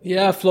happen.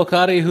 Yeah,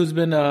 Flocari, who's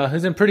been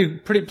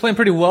playing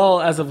pretty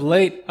well as of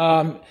late.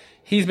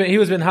 He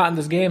was been hot in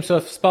this game. So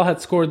if Spal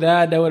had scored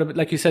that would have,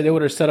 like you said, they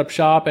would have set up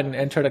shop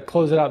and tried to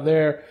close it out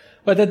there.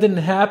 But that didn't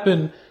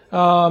happen.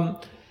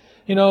 Samp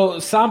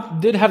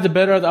did have the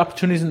better of the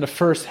opportunities in the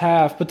first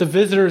half, but the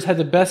visitors had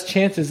the best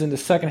chances in the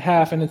second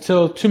half. And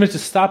until 2 minutes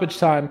of stoppage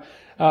time,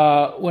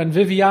 when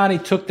Viviani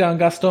took down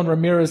Gaston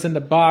Ramirez in the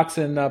box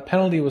and a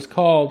penalty was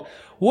called.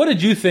 What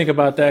did you think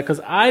about that?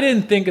 Because I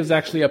didn't think it was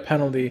actually a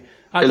penalty.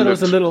 I thought it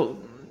was a little...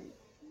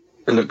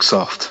 It looked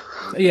soft.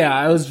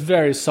 Yeah, it was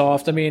very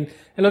soft. I mean,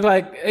 it looked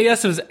like,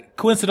 yes, it was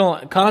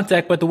coincidental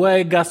contact, but the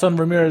way Gaston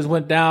Ramirez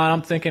went down,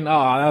 I'm thinking,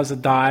 that was a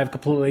dive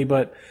completely.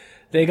 But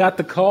they got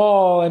the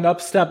call, and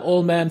up stepped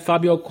old man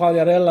Fabio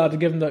Quagliarella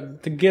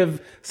to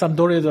give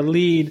Sampdoria the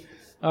lead,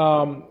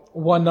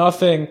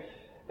 1-0.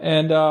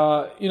 And,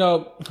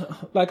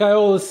 like I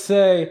always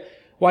say,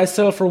 why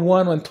settle for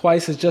one when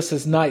twice is just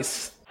as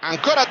nice?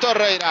 Ancora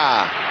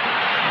Torreira.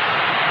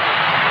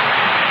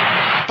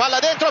 Palla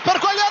dentro per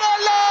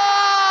Quagliarella!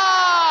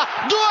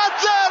 2-0!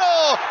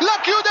 La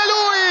chiude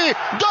lui!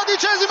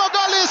 12°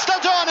 gol in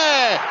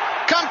stagione!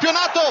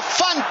 Campionato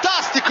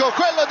fantastico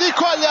quello di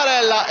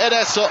Quagliarella e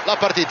adesso la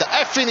partita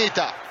è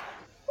finita.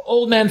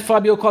 Old man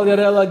Fabio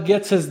Quagliarella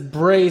gets his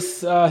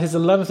brace, his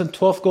 11th and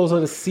 12th goals of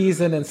the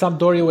season, and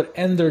Sampdoria would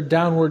end their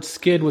downward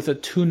skid with a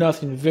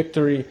 2-0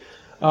 victory.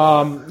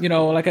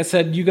 Like I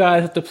said, you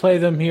guys have to play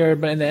them here,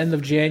 but in the end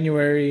of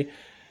January,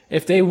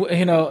 if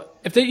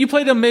you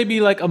played them maybe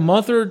like a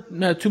month or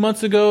 2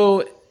 months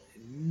ago,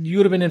 you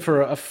would have been in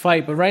for a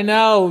fight. But right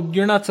now,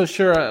 you're not so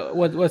sure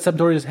what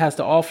Sampdoria has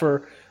to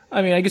offer.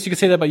 I mean, I guess you could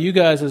say that about you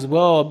guys as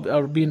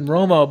well, being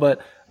Roma.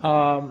 But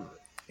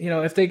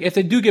if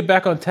they do get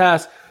back on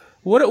task,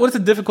 what's the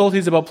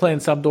difficulties about playing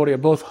Sampdoria,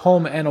 both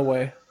home and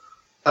away?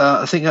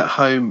 I think at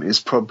home is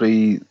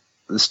probably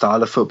the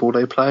style of football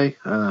they play.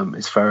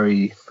 It's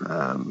very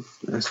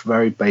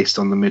based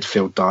on the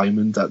midfield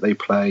diamond that they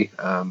play.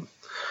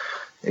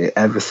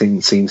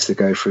 Everything seems to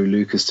go through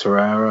Lucas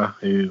Torreira,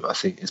 who I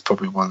think is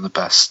probably one of the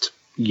best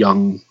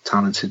young,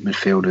 talented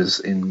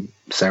midfielders in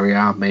Serie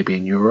A, maybe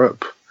in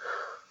Europe.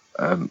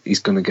 He's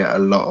going to get a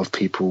lot of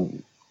people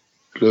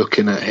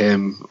looking at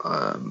him.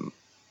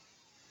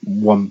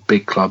 One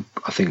big club,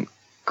 I think,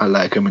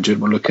 Atletico Madrid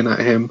were looking at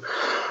him.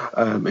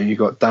 And you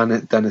got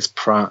Dennis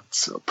Praet,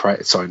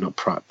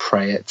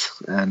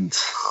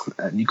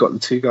 and you got the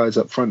two guys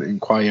up front in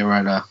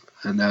Quagliarella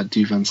and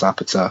Duvan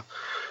Zapata.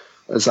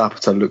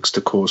 Zapata looks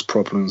to cause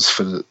problems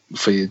for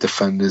your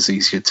defenders.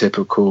 He's your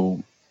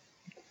typical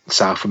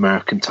South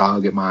American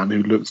target man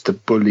who looks to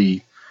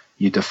bully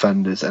your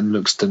defenders and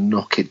looks to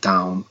knock it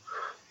down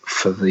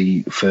for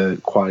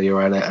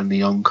Quagliarella and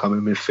the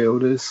oncoming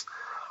midfielders.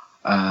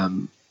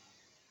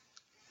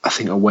 I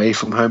think away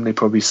from home they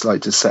probably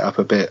like to set up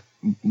a bit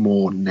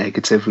more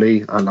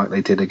negatively, unlike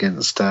they did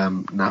against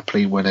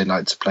Napoli, where they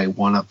like to play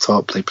one up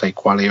top. They play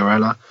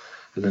Quagliarella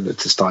and then look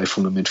to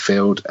stifle the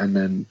midfield, and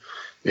then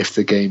if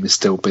the game is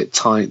still a bit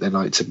tight, they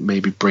like to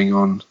maybe bring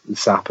on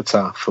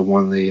Zapata for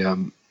one of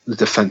the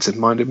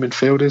defensive-minded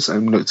midfielders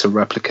and look to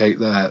replicate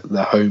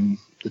the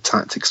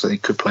tactics that they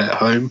could play at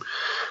home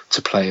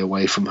to play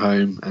away from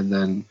home and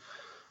then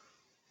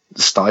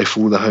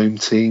stifle the home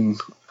team.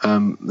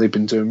 They've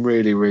been doing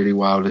really, really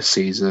well this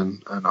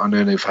season, and I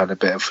know they've had a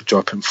bit of a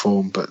drop in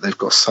form, but they've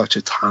got such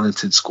a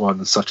talented squad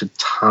and such a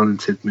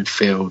talented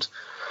midfield.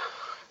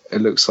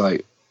 It looks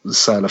like the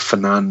sale of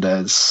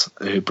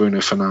Bruno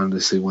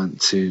Fernandes, who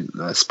went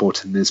to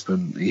Sporting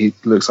Lisbon, he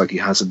looks like he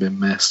hasn't been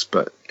missed,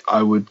 but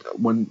I would,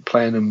 when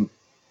playing him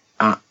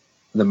at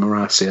the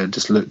Marassia,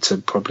 just look to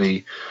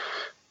probably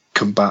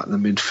combat the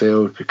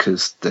midfield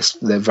because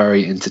they're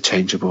very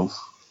interchangeable.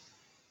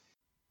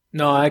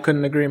 No, I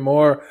couldn't agree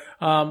more.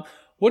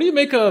 What do you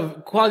make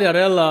of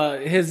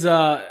Quagliarella?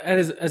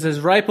 At his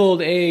ripe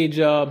old age,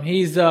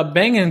 he's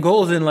banging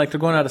goals in like they're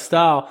going out of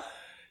style.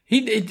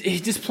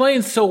 He's just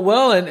playing so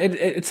well, and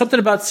it's something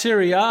about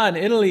Serie A in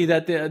Italy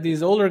that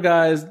these older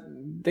guys,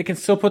 they can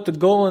still put the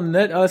goal in the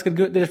net. Oh, that's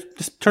good. They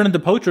just turn into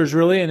poachers,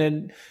 really. And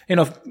then,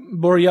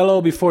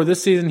 Borriello before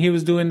this season, he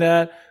was doing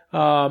that.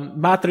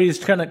 Matri is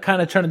kind of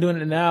trying to do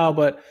it now,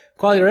 but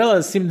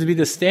Quagliarella seems to be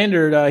the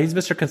standard. He's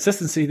Mr.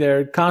 Consistency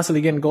there,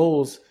 constantly getting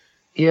goals.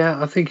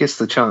 Yeah, I think it's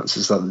the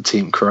chances that the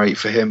team create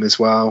for him as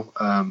well.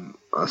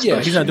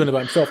 Yeah, he's not doing it by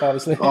himself,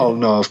 obviously. Oh,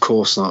 no, of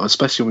course not.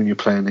 Especially when you're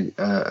playing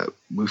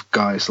with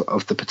guys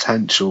of the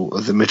potential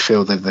of the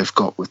midfield that they've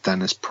got with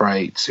Dennis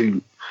Praet,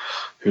 who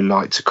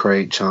like to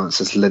create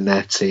chances,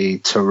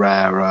 Linetti,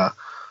 Torreira,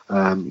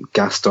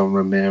 Gaston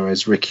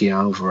Ramirez, Ricky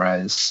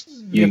Alvarez.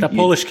 You got that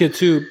Polish kid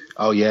too.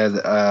 Oh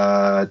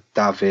yeah,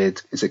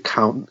 David. Is it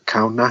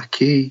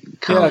Kaunacki?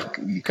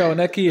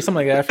 Kaunacki or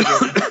something like that.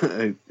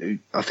 I forget.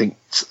 I think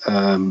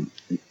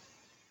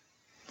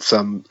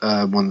some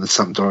one of the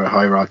Sampdoria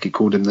hierarchy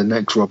called him the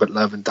next Robert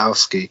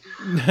Lewandowski.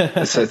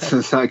 So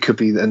that could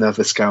be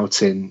another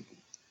scouting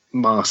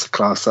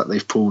masterclass that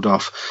they've pulled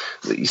off.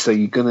 So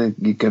you're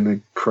gonna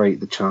create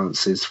the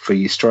chances for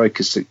your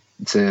strikers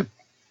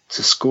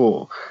to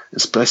score,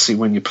 especially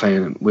when you're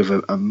playing with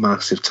a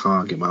massive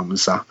target man with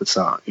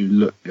Zapata,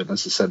 who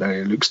as I said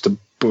earlier, looks to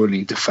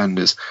bully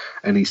defenders,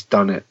 and he's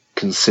done it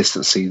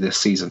consistently this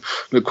season.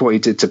 Look what he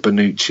did to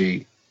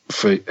Bonucci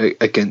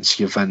against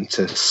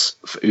Juventus,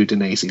 for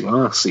Udinese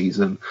last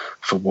season,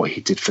 for what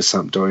he did for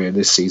Sampdoria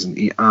this season.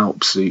 He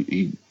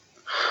absolutely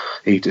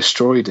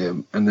destroyed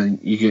him, and then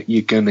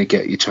you're gonna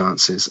get your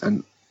chances.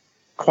 And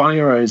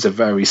Quagliarella is a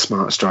very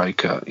smart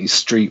striker. He's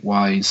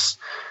streetwise.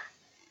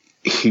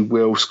 He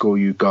will score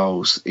you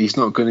goals. He's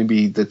not going to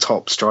be the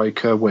top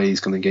striker where he's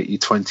going to get you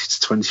 20 to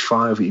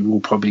 25. He will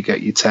probably get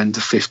you 10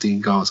 to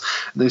 15 goals.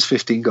 And those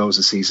 15 goals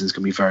a season is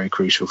going to be very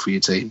crucial for your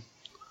team.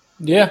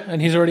 Yeah,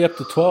 and he's already up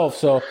to 12,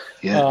 so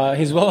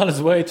he's well on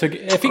his way to.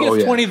 If he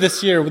gets 20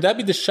 this year, would that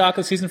be the shock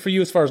of the season for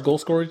you as far as goal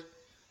scoring?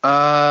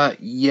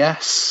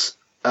 Yes,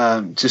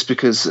 just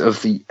because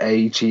of the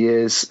age he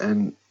is,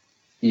 and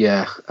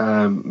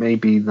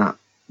maybe that.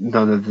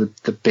 None of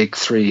the big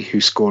three who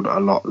scored a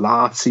lot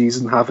last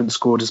season haven't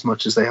scored as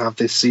much as they have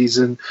this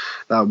season.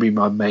 That would be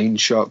my main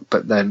shock.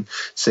 But then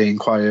seeing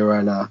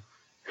Quagliarella,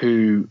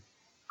 who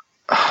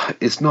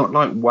is not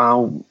like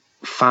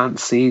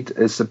fancied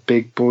as the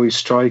big boy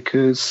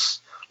strikers,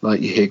 like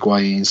your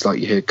Higuains, like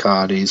your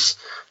Hicardis,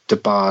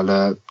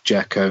 Dybala,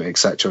 Dzeko,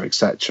 etc.,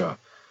 etc.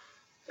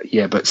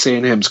 Yeah, but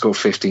seeing him score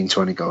 15,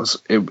 20 goals,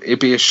 it'd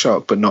be a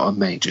shock, but not a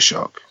major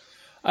shock.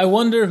 I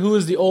wonder who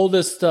is the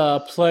oldest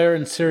player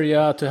in Serie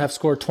A to have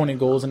scored 20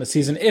 goals in a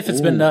season, if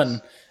it's been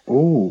done.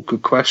 Oh,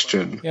 good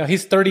question.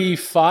 He's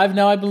 35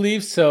 now, I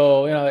believe,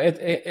 so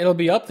it'll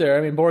be up there.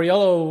 I mean,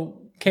 Borriello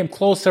came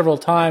close several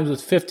times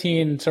with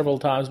 15 several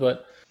times,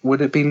 but... Would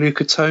it be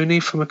Luca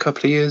Toni from a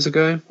couple of years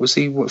ago? Was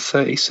he,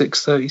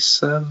 36,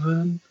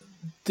 37?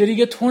 Did he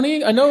get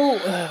 20? I know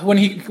when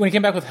he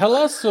came back with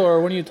Hellas,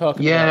 or when are you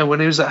talking about? Yeah, when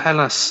he was at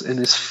Hellas in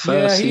his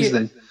first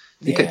season.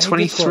 Did he get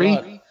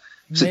 23?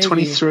 Was it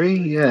 23?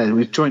 Yeah,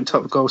 with joint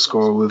top goal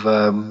scorer with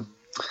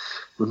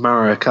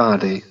Mauro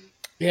Icardi.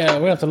 Yeah, we're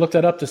going to have to look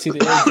that up to see the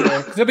age there.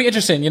 It'll be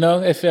interesting,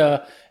 if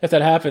that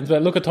happens.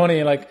 But Luca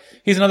Toni,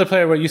 he's another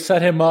player where you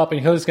set him up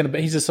and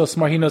he's just so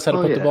smart. He knows how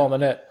to put the ball in the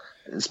net.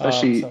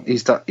 Especially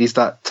he's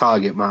that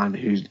target man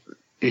who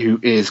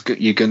is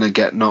you're going to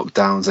get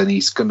knockdowns, and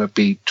he's going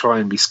to try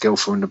and be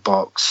skillful in the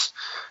box.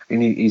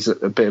 And he's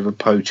a bit of a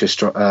poacher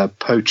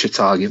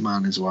target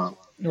man as well.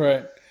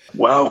 Right.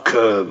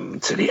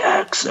 Welcome to the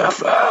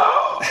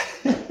XFL.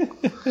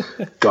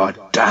 God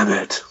damn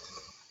it.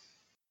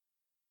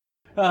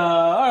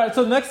 All right,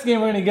 so the next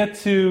game we're going to get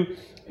to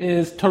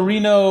is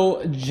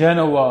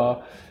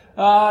Torino-Genoa.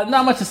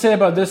 Not much to say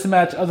about this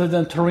match other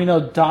than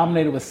Torino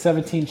dominated with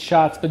 17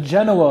 shots, but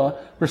Genoa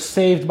were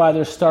saved by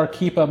their star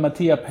keeper,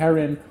 Mattia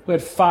Perin, who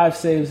had 5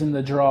 saves in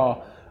the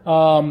draw.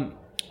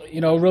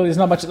 Really, there's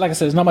not much, like I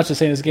said, there's not much to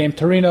say in this game.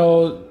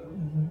 Torino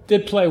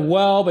did play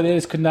well, but they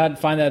just could not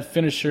find that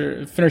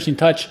finishing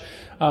touch.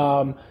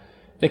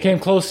 They came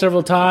close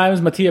several times.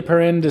 Mattia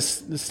Perin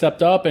just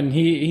stepped up, and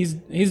he's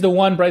the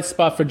one bright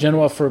spot for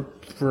Genoa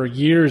for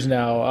years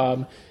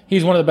now.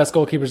 He's one of the best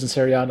goalkeepers in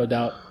Serie A, no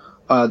doubt.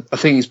 I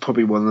think he's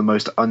probably one of the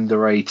most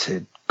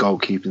underrated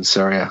goalkeepers in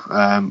Serie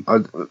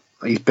A.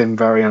 He's been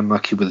very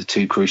unlucky with the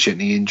 2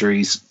 cruciate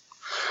injuries,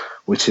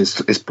 which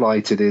is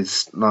blighted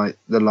his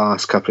the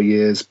last couple of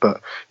years.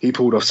 But he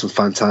pulled off some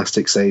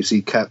fantastic saves.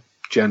 He kept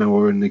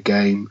Genoa in the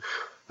game.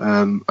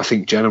 I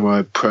think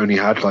Genoa only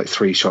had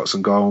 3 shots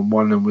on goal, and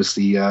one of them was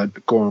the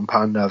Goran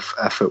Pandev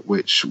effort,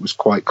 which was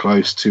quite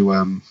close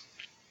to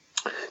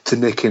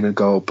nicking a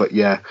goal. But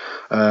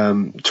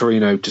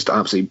Torino just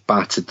absolutely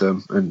battered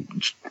them and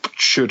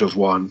should have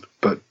won,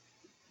 but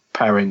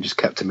Perin just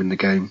kept him in the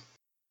game.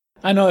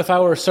 I know if I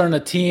were starting a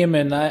team,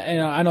 and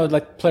I know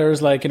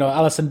players like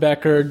Alisson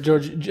Becker,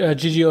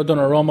 Gigio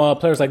Donnarumma,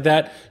 players like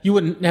that, you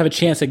wouldn't have a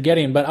chance at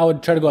getting. But I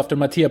would try to go after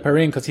Mattia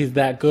Perin because he's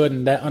that good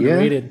and that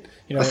underrated.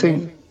 I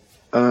think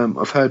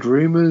I've heard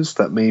rumours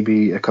that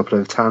maybe a couple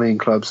of Italian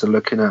clubs are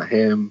looking at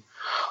him.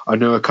 I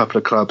know a couple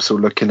of clubs were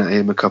looking at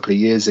him a couple of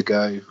years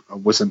ago.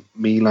 Wasn't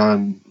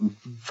Milan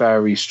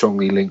very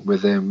strongly linked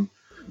with him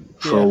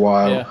for a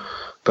while? Yeah.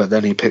 But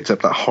then he picked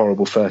up that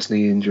horrible first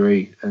knee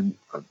injury, and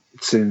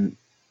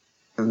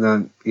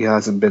then he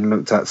hasn't been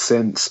looked at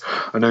since.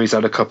 I know he's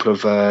had a couple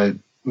of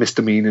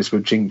misdemeanors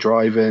with drink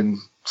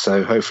driving,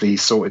 so hopefully he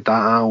sorted that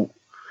out.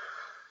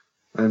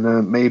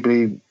 And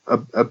maybe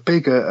a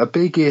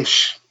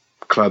big-ish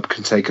club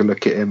can take a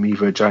look at him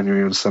either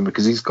January or summer,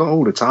 because he's got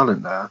all the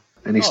talent there,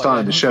 and he's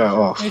starting to show it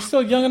off. He's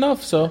still young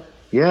enough, so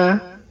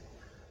yeah.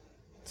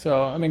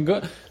 So I mean,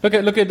 look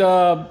at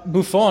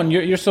Buffon.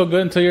 You're so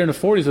good until you're in the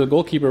 40s as a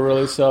goalkeeper,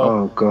 really. So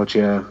oh god,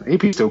 yeah, he'd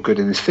be still good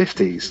in his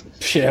 50s.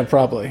 Yeah,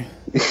 probably.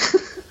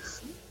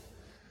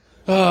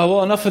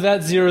 Well, enough of that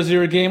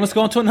 0-0 game. Let's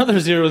go on to another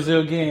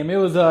 0-0 game. It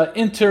was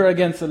Inter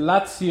against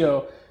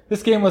Lazio.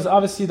 This game was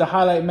obviously the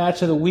highlight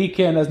match of the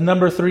weekend as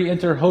number 3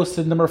 Inter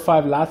hosted number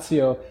 5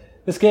 Lazio.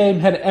 This game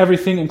had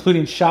everything,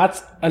 including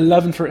shots,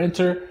 11 for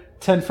Inter,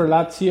 10 for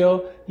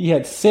Lazio. You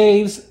had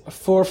saves,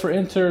 4 for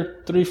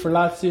Inter, 3 for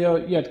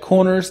Lazio. You had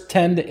corners,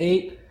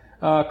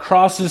 10-8.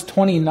 Crosses,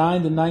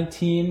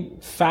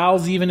 29-19.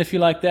 Fouls, even if you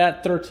like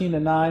that,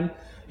 13-9.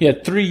 You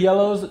had 3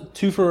 yellows,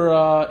 2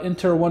 for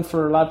Inter, 1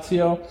 for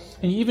Lazio.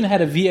 And you even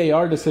had a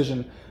VAR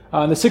decision.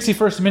 In the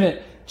 61st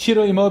minute,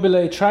 Ciro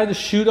Immobile tried to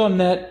shoot on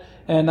net,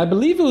 and I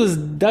believe it was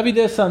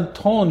Davide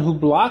Santon who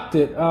blocked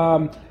it.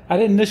 I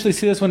didn't initially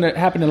see this when it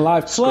happened in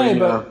live play,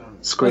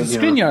 but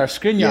Skriniar.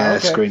 Yeah,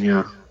 okay.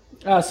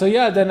 Skriniar. So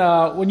yeah, then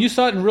when you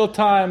saw it in real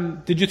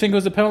time, did you think it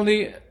was a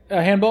penalty,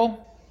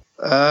 handball?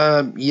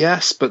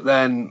 Yes, but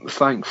then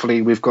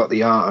thankfully we've got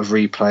the art of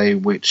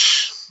replay,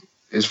 which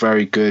is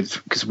very good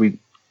because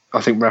I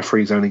think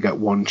referees only get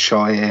one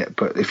shot at it,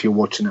 but if you're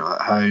watching it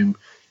at home,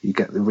 you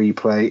get the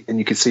replay and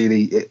you can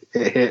see it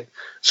hit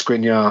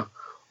Skriniar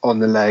on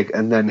the leg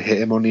and then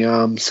hit him on the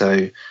arm.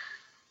 So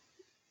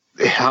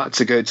it had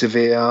to go to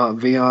VAR.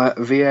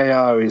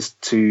 VAR is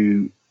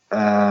to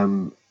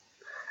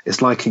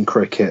it's like in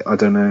cricket. I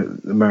don't know.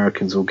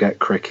 Americans will get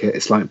cricket.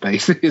 It's like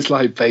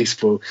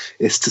baseball.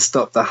 It's to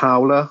stop the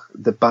howler,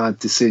 the bad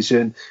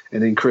decision.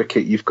 And in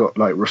cricket, you've got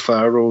like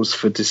referrals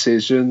for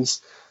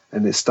decisions,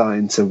 and it's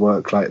starting to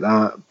work like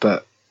that.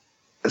 But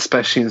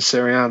especially in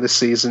Serie A this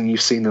season, you've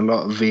seen a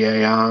lot of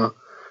VAR,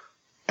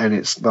 and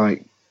it's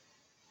like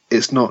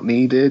it's not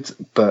needed.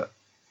 But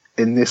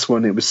in this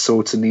one, it was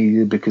sort of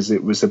needed because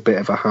it was a bit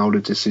of a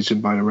howler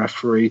decision by the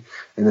referee.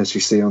 And as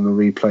you see on the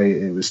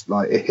replay, it was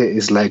like it hit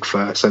his leg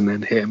first and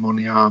then hit him on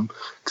the arm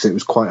because it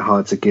was quite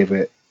hard to give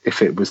it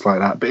if it was like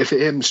that. But if it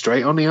hit him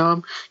straight on the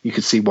arm, you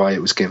could see why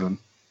it was given.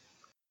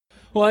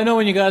 Well, I know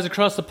when you guys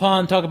across the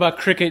pond talk about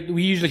cricket,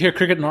 we usually hear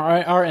cricket on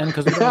our end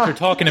because we don't know what you're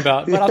talking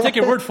about. But I'll take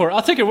your word for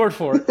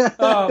it.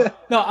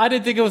 No, I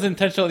didn't think it was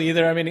intentional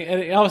either. I mean,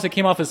 it obviously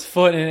came off his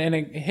foot, and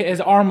his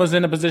arm was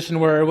in a position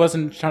where it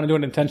wasn't trying to do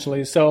it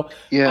intentionally. So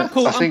yeah, I'm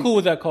cool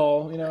with that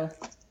call. You know,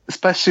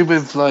 especially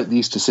with like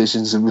these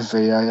decisions and with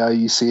VAR,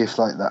 you see if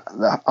like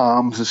that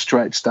arms are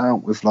stretched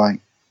out with like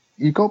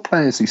you've got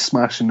players who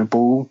smashing the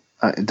ball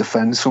at a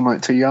defence from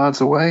like 2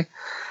 yards away,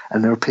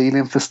 and they're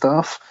appealing for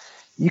stuff.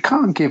 You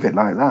can't give it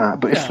like that.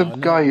 But if the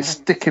guy is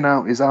sticking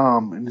out his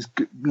arm and is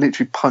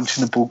literally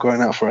punching the ball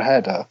going out for a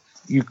header,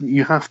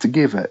 you have to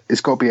give it.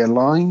 It's got to be a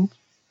line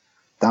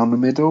down the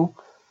middle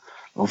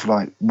of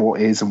like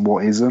what is and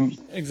what isn't.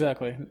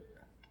 Exactly.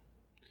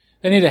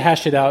 They need to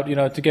hash it out,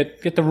 to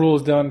get the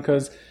rules done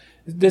because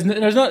there's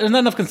not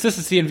enough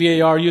consistency in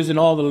VAR used in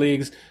all the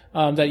leagues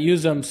that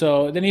use them.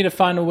 So they need to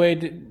find a way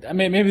to. I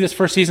mean, maybe this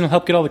first season will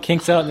help get all the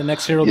kinks out, and the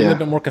next year will be a little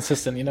bit more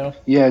consistent.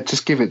 Yeah,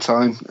 just give it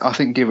time. I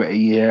think give it a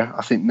year.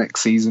 I think next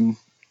season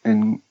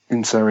in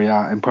Serie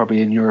A and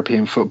probably in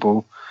European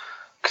football,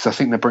 because I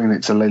think they're bringing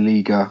it to La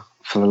Liga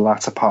for the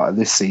latter part of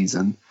this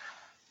season.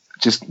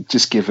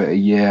 Just give it a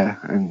year,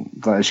 and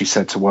as you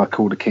said, to work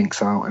all the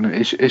kinks out, and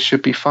it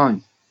should be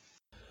fine.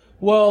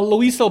 Well,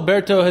 Luis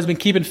Alberto has been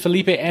keeping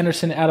Felipe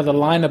Anderson out of the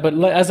lineup, but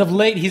as of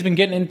late, he's been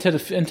getting into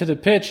the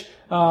pitch.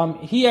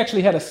 He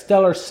actually had a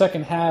stellar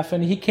second half,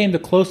 and he came the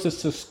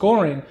closest to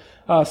scoring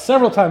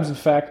several times, in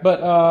fact.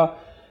 But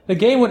the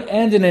game would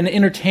end in an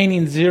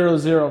entertaining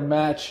 0-0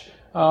 match.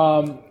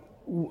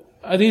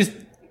 Are these?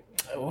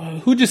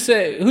 Who'd you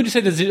say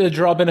the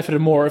draw benefited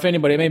more, if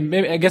anybody?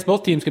 Maybe I guess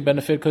both teams could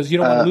benefit because you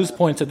don't want to lose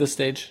points at this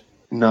stage.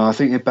 No, I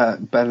think it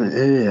benefited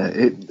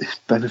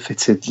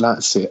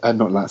Lazio,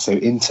 not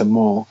Lazio, Inter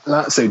more.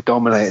 Lazio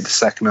dominated the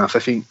second half. I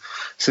think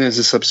as soon as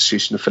the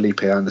substitution of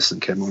Felipe Anderson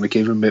came on, they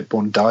gave him a bit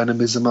more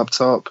dynamism up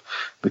top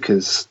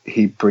because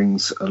he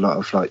brings a lot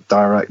of like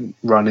direct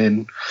run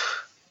in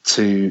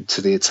to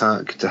the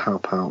attack to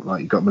help out.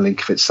 Like you got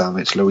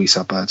Milinkovic-Savic, Luis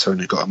Alberto,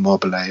 and you've got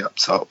Immobile up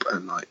top,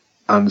 and like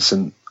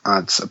Anderson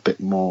adds a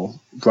bit more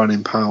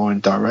running power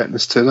and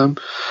directness to them,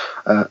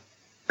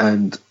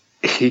 and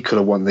he could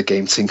have won the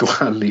game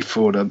single-handedly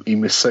for them. He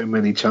missed so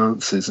many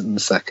chances in the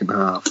second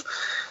half.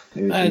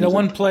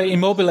 One play,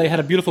 Immobile had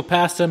a beautiful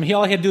pass to him.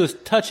 All he had to do was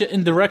touch it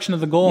in the direction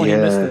of the goal, and he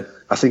missed it.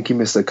 I think he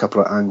missed a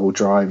couple of angle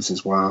drives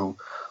as well.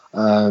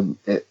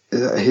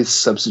 His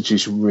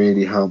substitution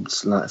really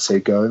helped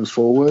Lazio going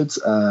forward.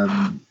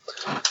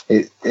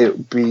 It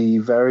would be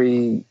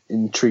very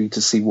intrigued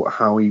to see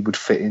how he would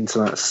fit into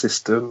that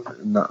system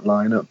and that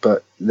lineup,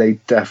 but they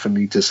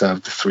definitely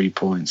deserved the 3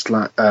 points.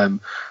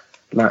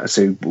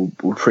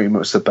 Lazio were pretty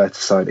much the better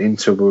side.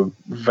 Inter were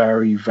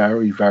very,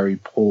 very, very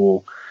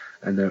poor,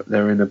 and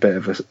they're in a bit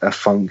of a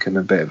funk and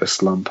a bit of a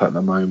slump at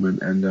the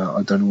moment. And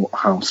I don't know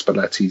how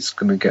Spalletti's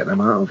going to get them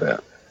out of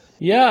it.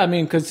 Yeah,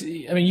 because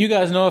you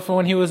guys know from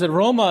when he was at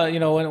Roma,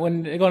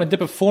 when they go on a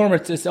dip of form,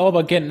 it's all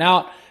about getting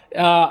out.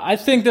 I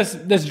think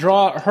this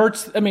draw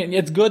hurts. I mean,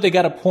 it's good they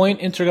got a point.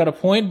 Inter got a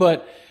point,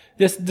 but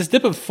this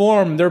dip of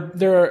form,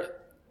 they're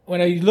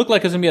when it looked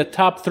like it's gonna be a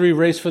top 3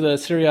 race for the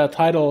Serie A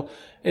title,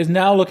 is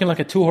now looking like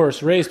a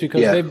 2-horse race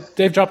because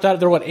they've dropped out.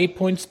 They're 8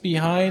 points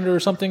behind or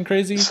something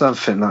crazy.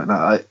 Something like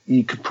that.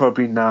 You could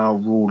probably now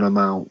rule them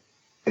out.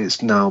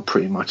 It's now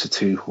pretty much a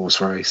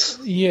 2-horse race.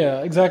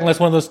 Yeah, exactly. That's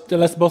one of those.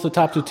 That's both the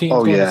top 2 teams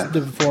going this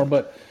dip of form,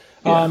 but.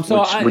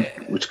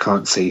 Which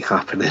can't see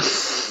happening.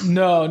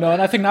 No, and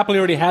I think Napoli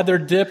already had their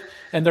dip,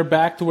 and they're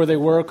back to where they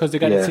were because they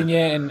got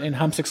Insigne and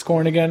Hamsik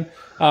scoring again.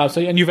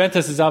 And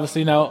Juventus is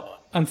obviously now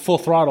on full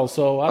throttle,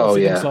 so I don't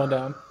see them slowing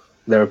down.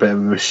 They're a bit of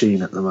a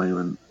machine at the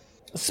moment.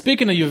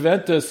 Speaking of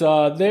Juventus,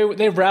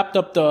 they wrapped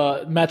up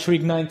the match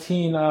week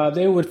 19.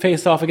 They would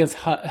face off against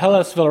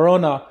Hellas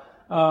Verona.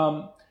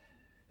 So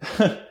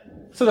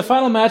the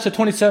final match of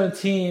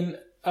 2017.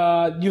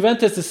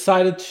 Juventus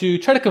decided to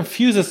try to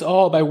confuse us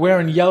all by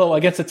wearing yellow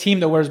against a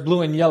team that wears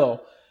blue and yellow.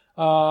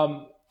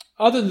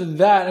 Other than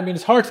that, I mean,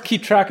 it's hard to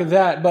keep track of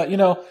that, but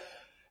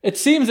it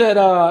seems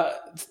that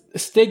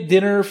steak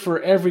dinner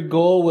for every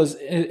goal is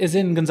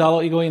in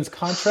Gonzalo Higuain's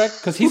contract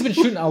because he's been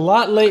shooting a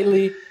lot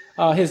lately.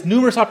 His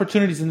numerous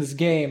opportunities in this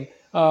game.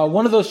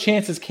 One of those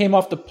chances came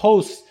off the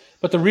post,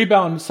 but the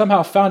rebound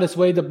somehow found its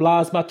way to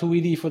Blas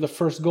Matuidi for the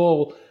first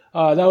goal.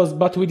 That was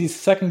Matuidi's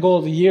second goal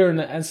of the year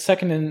and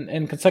second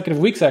in consecutive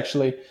weeks,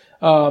 actually.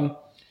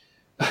 But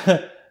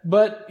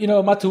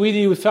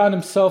Matuidi found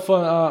himself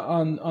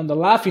on the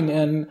laughing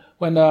end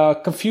when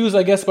confused,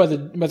 I guess, by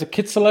the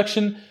kit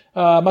selection.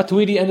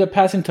 Matuidi ended up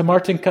passing to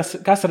Martin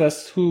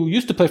Cáceres, who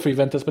used to play for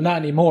Juventus but not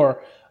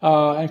anymore.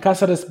 And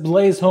Cáceres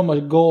blazed home a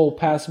goal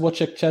past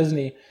Wojciech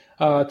Szczesny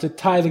to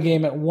tie the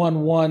game at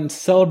 1-1,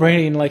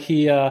 celebrating like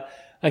he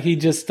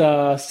just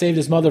saved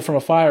his mother from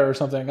a fire or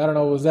something. I don't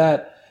know what was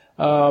that.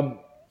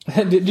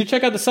 Did you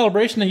check out the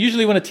celebration? And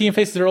usually when a team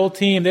faces their old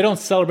team, they don't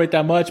celebrate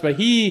that much, but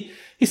he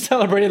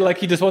celebrated like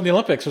he just won the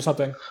Olympics or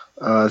something.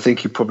 I think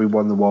he probably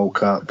won the World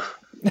Cup,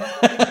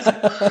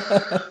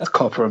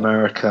 Copa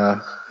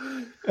America,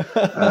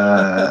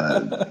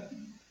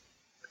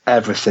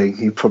 everything.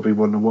 He probably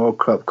won the World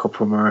Cup,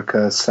 Copa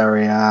America,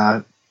 Serie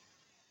A,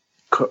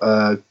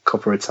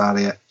 Coppa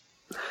Italia,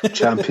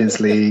 Champions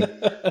League,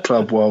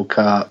 Club World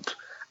Cup,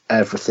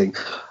 everything.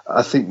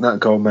 I think that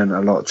goal meant a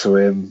lot to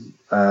him.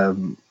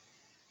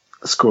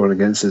 Scoring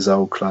against his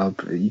old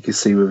club, you can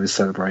see with his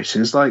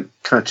celebration. It's like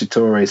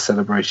Cacciatore's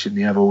celebration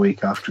the other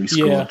week after he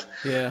scored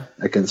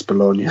against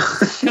Bologna.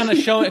 kind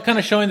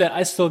of showing that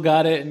I still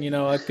got it, and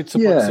I could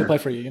still play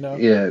for you.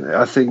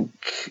 Yeah, I think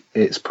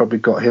it's probably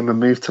got him a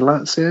move to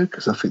Lazio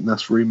because I think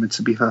that's rumored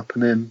to be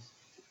happening.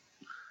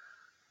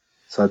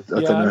 So I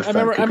don't know if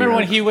I remember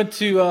when he went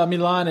to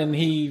Milan and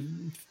he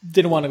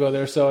didn't want to go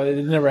there, so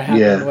it never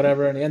happened,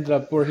 whatever, and he ended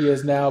up where he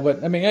is now.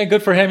 But I mean,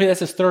 good for him.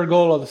 That's his 3rd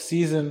goal of the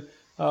season.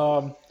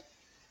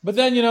 But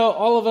then,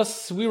 all of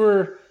us, we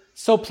were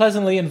so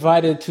pleasantly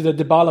invited to the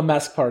Dybala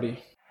mask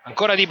party.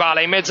 Ancora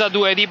Dybala in mezzo a 2,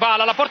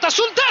 Dybala la porta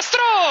sul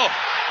destro,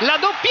 la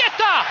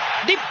doppietta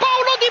di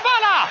Paulo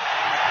Dybala.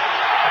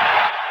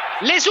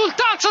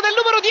 L'esultanza del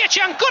numero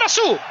 10 ancora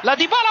su, la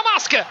Dybala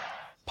mask.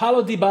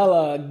 Paulo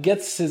Dybala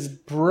gets his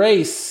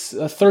brace,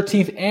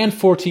 13th and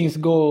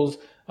 14th goals,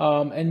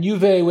 and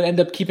Juve would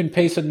end up keeping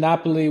pace with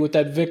Napoli with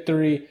that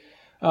victory.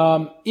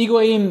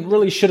 Higuain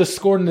really should have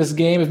scored in this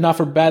game if not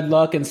for bad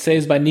luck and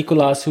saves by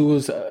Nicolas, who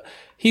was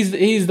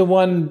he's the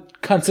one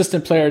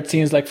consistent player it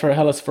seems like for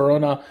Hellas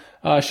Verona.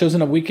 Shows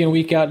in a week in,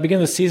 week out.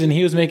 Beginning of the season,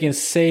 he was making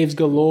saves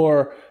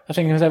galore. I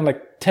think he was having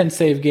like 10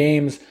 save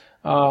games.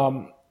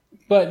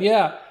 But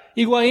yeah,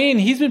 Higuain,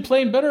 he's been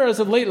playing better as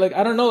of late. Like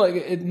I don't know,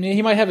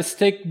 he might have a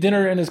steak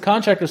dinner in his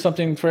contract or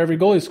something for every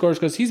goal he scores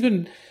because he's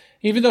been,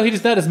 even though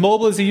he's not as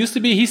mobile as he used to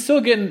be, he's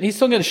still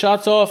getting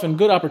shots off and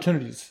good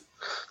opportunities.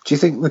 Do you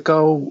think the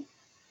goal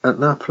at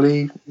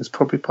Napoli is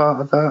probably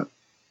part of that?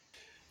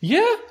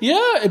 Yeah,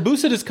 it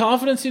boosted his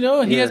confidence. He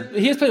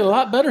has played a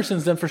lot better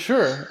since then for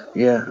sure.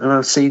 Yeah, and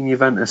I've seen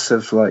Juventus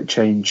have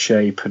changed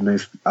shape and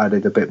they've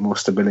added a bit more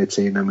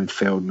stability in their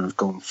midfield and have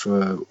gone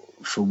for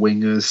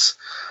wingers.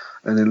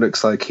 And it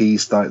looks like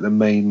he's like the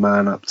main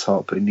man up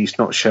top, and he's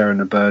not sharing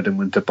the burden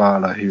with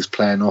Dybala, who's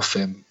playing off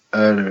him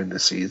earlier in the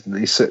season.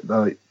 He's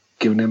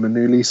giving him a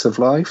new lease of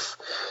life.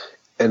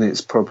 And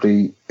it's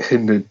probably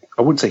hindered.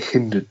 I wouldn't say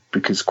hindered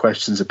because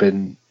questions have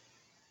been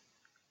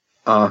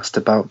asked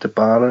about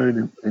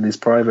Dybala in his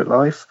private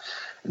life,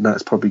 and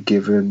that's probably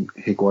given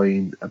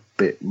Higuain a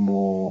bit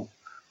more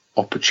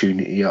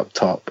opportunity up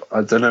top.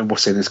 I don't know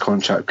what's in his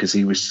contract because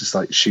he was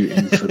just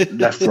shooting for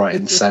left, right,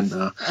 and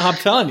centre. I'm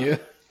telling you.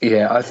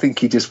 Yeah, I think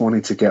he just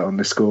wanted to get on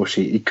the score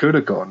sheet. He could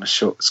have got on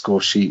the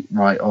score sheet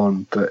right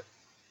on, but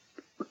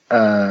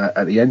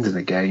at the end of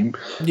the game,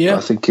 I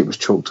think it was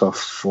chalked off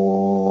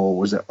for,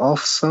 was it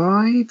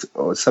offside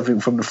or something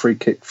from the free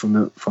kick from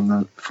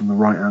the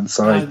right hand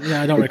side?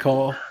 I don't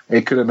recall.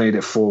 It could have made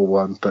it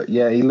 4-1, but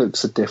yeah, he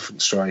looks a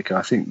different striker.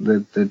 I think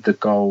the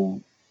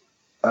goal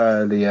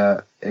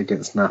earlier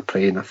against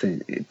Napoli, and I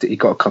think he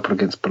got a couple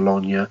against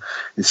Bologna.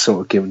 It's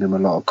sort of given him a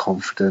lot of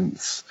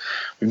confidence.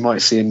 We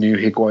might see a new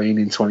Higuain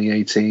in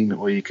 2018,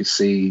 or you could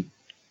see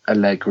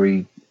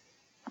Allegri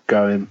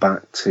going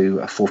back to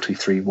a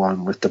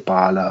 4-2-3-1 with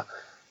Dybala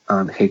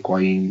and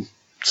Higuain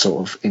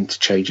sort of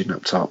interchanging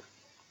up top.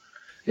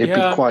 It'd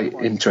be quite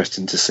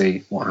interesting to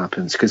see what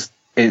happens, because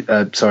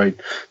sorry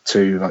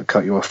to like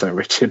cut you off there,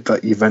 Richard,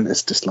 but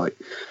Juventus just like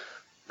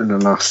in the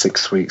last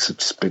 6 weeks have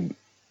just been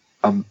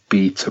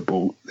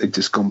unbeatable. They've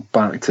just gone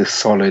back to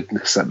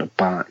solidness at the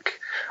back,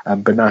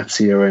 and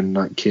Benatia and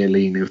like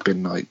Chiellini have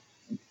been like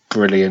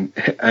brilliant,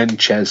 and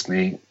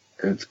Chesney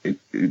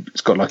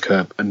it's got like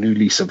a new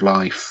lease of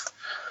life.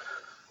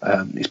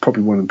 He's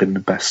probably been the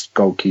best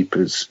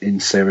goalkeepers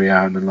in Serie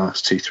A in the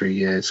last 2-3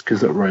 years,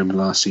 because at Roma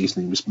last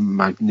season he was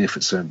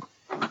magnificent,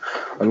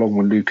 along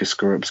with Lucas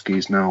Skorupski,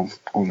 who's now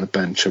on the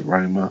bench at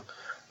Roma.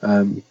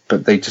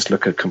 But they just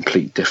look a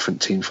complete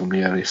different team from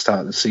the early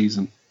start of the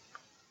season.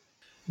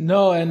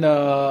 No, and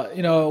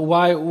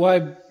why?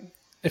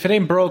 If it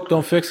ain't broke,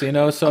 don't fix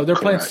it. So they're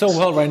playing so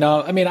well right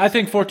now. I mean, I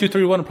think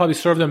 4-2-3-1 will probably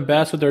serve them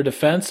best with their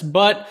defense,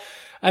 but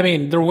I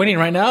mean, they're winning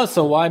right now,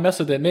 so why mess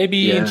with it?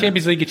 Maybe in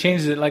Champions League it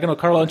changes it. Like,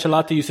 Carlo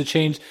Ancelotti used to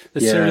change the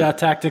Serie A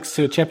tactics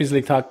to Champions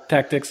League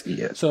tactics.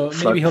 Yeah. So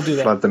maybe he'll do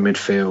that. Flood the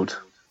midfield.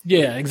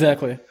 Yeah,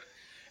 exactly.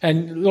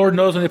 And Lord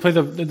knows when they play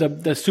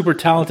the super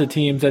talented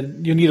teams that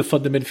you need to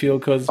flood the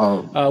midfield, because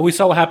we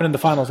saw what happened in the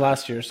finals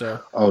last year.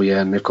 So. Oh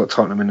yeah, and they've got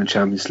Tottenham in the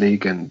Champions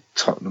League, and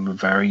Tottenham are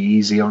very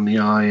easy on the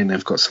eye, and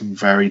they've got some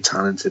very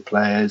talented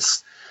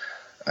players,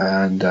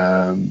 and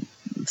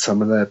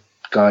some of their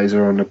guys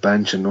are on the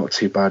bench and not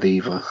too bad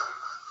either.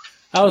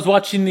 I was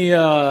watching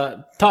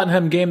the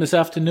Tottenham game this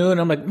afternoon,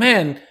 and I'm like,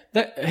 man,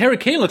 that Harry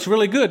Kane looks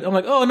really good. I'm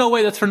like, oh no,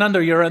 wait, that's Fernando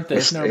Llorente.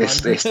 It's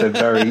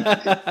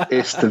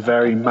the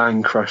very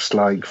man crush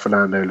like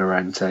Fernando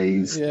Llorente.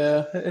 His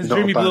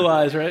dreamy blue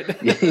eyes, right?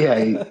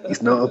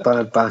 He's not a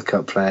bad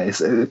backup player.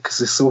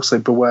 Because it's also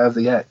Beware of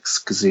the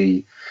X, because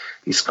he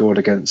scored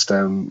against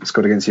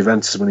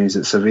Juventus when he was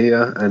at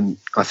Sevilla, and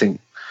I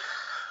think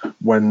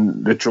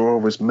when the draw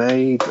was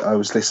made, I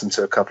was listening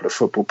to a couple of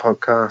football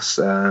podcasts,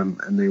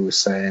 and they were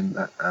saying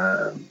that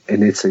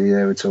in Italy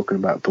they were talking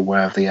about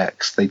Beware of the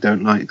X. They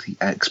don't like the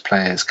X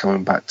players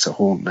coming back to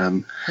haunt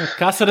them.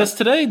 Cáceres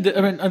today,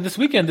 this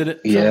weekend did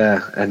it. So.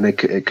 Yeah, and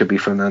it could be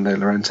Fernando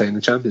Llorente in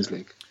the Champions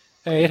League.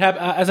 Hey,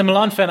 as a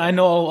Milan fan, I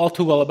know all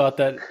too well about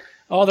that.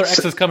 All their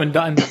exes come and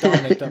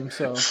dominate them.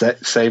 So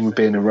same with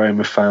being a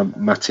Roma fan,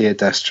 Mattia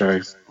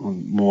Destro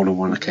on more than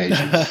one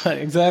occasion.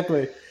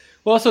 Exactly.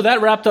 Well, so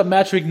that wrapped up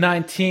match week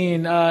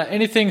 19.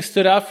 Anything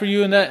stood out for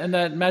you in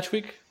that match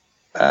week?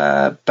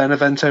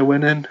 Benevento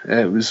winning.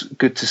 It was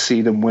good to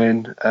see them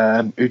win.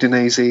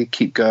 Udinese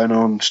keep going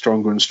on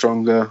stronger and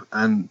stronger,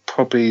 and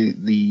probably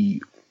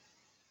the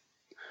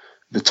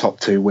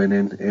top two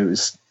winning. It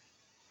was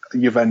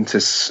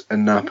Juventus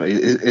and Napoli.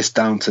 It's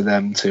down to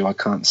them two. I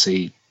can't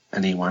see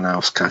anyone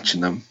else catching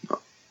them,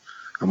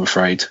 I'm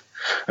afraid.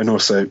 And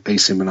also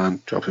AC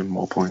Milan dropping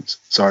more points.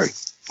 Sorry.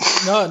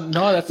 No,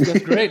 that's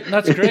great.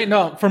 That's great.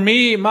 No, for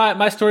me,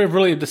 my story of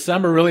really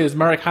December really is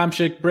Marek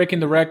Hamšík breaking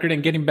the record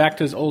and getting back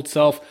to his old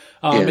self.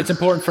 It's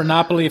important for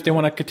Napoli if they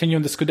want to continue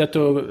in the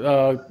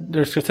Scudetto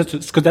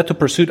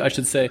pursuit, I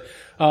should say.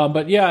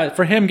 But yeah,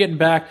 for him getting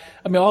back,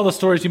 I mean, all the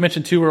stories you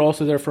mentioned too were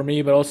also there for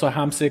me, but also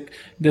Hamšík,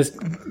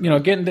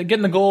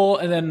 getting the goal,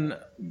 and then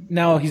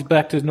now he's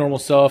back to his normal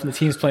self, and the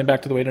team's playing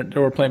back to the way they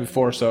were playing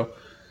before. So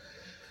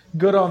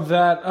good on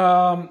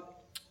that.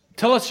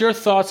 Tell us your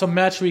thoughts on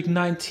match week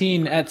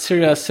 19 at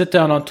Serie A Sit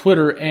Down on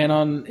Twitter and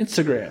on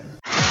Instagram.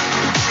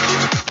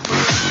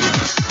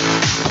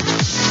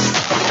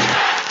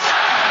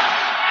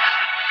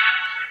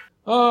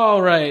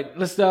 All right,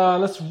 let's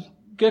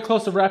get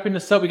close to wrapping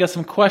this up. We got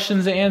some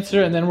questions to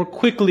answer, and then we'll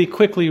quickly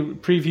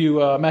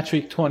preview match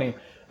week 20,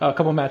 a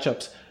couple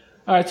matchups.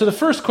 All right, so the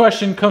first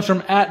question comes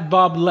from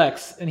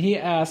 @BobLex, and he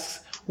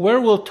asks, where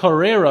will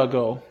Torreira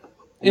go,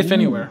 if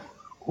anywhere?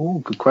 Oh,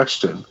 good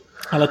question.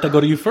 I'll let that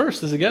go to you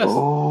first as a guest.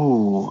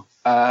 Oh,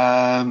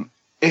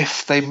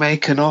 if they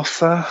make an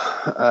offer,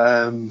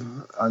 I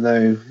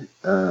know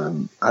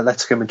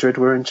Atletico Madrid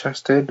were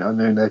interested. I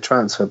know their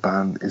transfer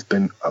ban has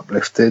been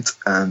uplifted,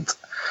 and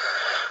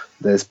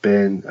there's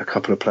been a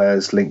couple of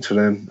players linked to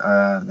them.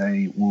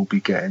 They will be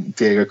getting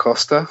Diego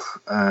Costa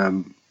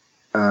and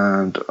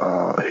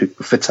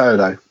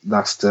Vitolo.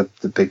 That's the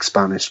big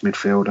Spanish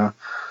midfielder.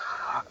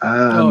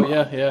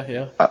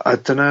 Yeah. I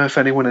don't know if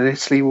anyone in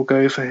Italy will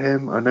go for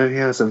him. I know he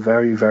has a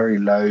very, very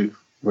low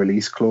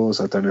release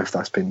clause. I don't know if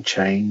that's been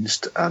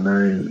changed. I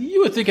know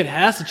you would think it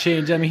has to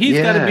change. I mean,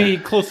 he's got to be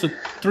close to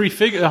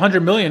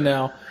 100 million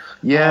now.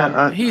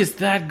 Yeah, he is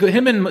that good.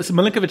 Him and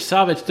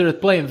Milinkovic-Savic, they're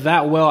playing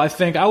that well. I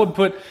think I would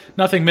put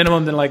nothing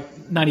minimum than like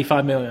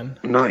 95 million.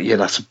 No, yeah,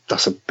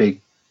 that's a big.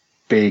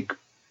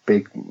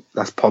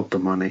 That's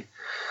Pogba money.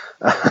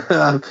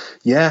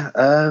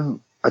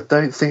 I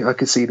don't think I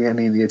could see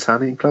any of the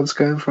Italian clubs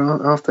going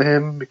after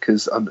him,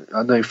 because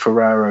I know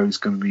Ferraro is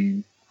going to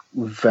be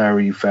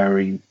very,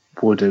 very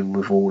wooden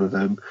with all of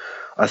them.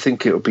 I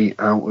think it'll be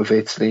out of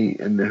Italy,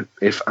 and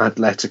if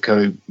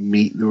Atletico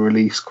meet the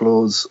release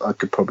clause, I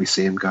could probably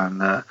see him going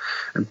there.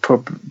 And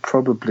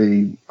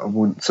probably, I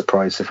wouldn't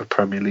surprise if a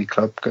Premier League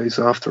club goes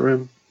after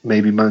him.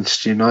 Maybe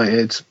Manchester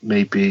United,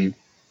 maybe...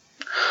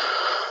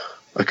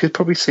 I could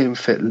probably see him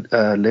fit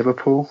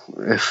Liverpool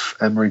if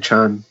Emery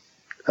Can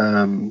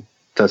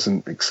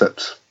doesn't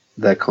accept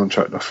their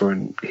contract offer,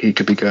 and he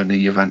could be going to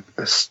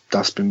Juventus.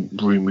 That's been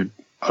rumoured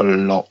a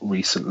lot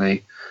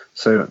recently.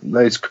 So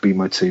those could be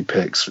my two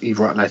picks,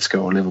 either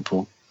Atletico or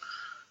Liverpool.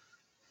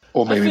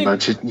 Or maybe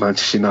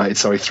Manchester United.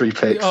 Sorry, 3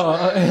 picks.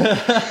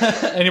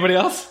 Anybody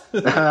else?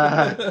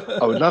 I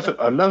would love it.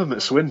 I'd love him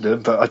at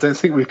Swindon, but I don't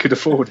think we could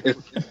afford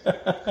him.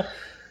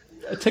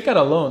 Take out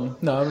a loan.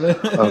 No.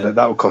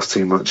 That would cost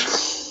too much.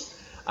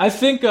 I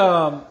think...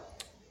 I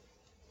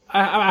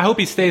hope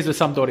he stays with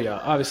Sampdoria,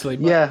 obviously.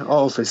 But... Yeah,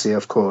 obviously,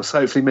 of course.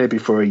 Hopefully, maybe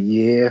for a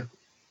year,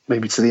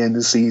 maybe to the end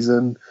of the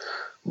season.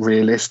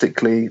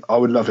 Realistically, I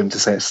would love him to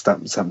stay at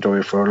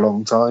Sampdoria for a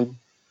long time.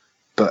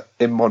 But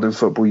in modern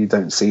football, you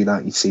don't see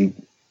that. You see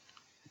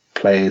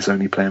players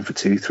only playing for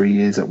 2-3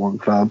 years at one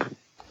club.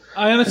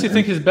 I honestly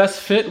think his best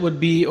fit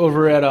would be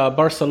over at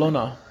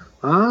Barcelona.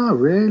 Ah,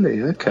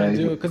 really?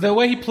 Okay. Because the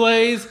way he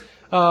plays,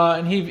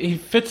 and he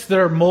fits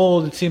their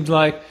mold, it seems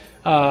like.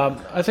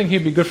 I think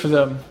he'd be good for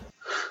them.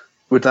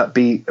 Would that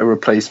be a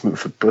replacement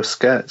for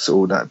Busquets,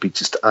 or would that be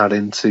just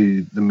adding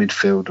to the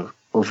midfield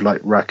of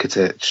like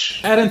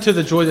Rakitic? Adding to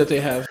the joy that they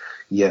have.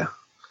 Yeah.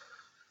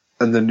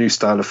 And the new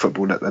style of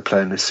football that they're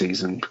playing this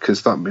season,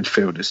 because that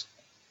midfield is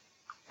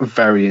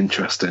very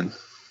interesting.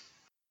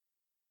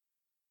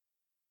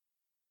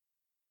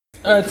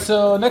 All right,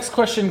 so next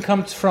question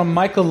comes from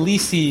Michael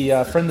Lisi,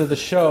 a friend of the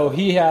show.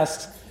 He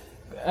asked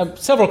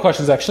several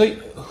questions, actually.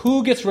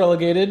 Who gets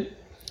relegated?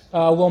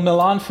 Will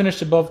Milan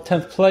finish above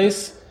 10th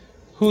place?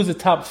 Who's the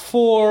top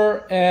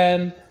 4?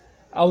 And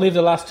I'll leave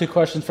the last 2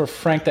 questions for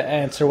Frank to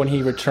answer when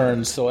he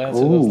returns. So answer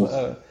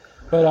those.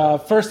 But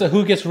first,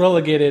 who gets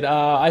relegated?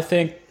 I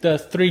think the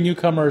 3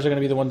 newcomers are going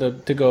to be the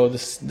one to go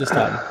this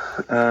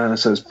time.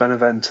 So it's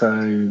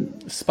Benevento,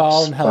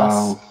 Spal, and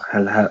Hellas.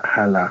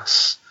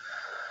 Hellas.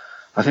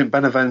 I think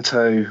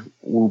Benevento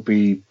will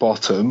be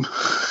bottom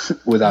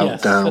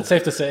without doubt. That's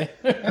safe to say.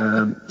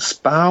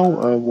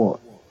 Spal are what,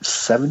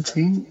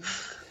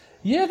 17th?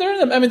 Yeah,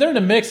 they're in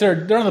the mix.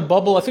 They're on the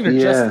bubble. I think they're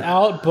just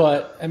out,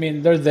 but I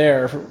mean they're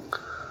there.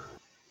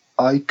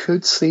 I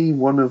could see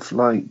one of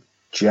like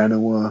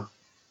Genoa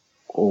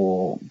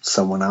or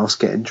someone else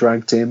getting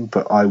dragged in,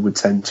 but I would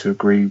tend to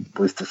agree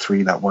with the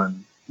 3 that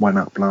went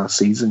up last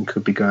season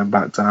could be going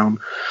back down.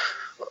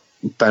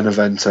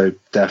 Benevento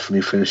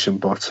definitely finishing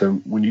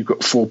bottom. When you've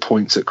got 4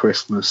 points at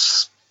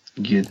Christmas,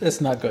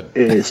 it's not good.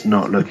 It's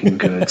not looking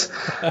good.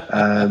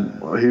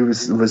 Who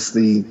was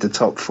the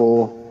top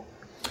 4?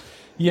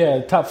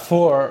 Yeah, top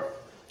 4.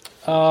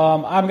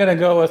 I'm gonna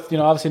go with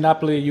obviously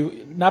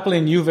Napoli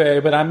and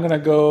Juve, but I'm gonna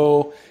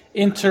go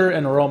Inter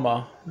and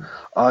Roma.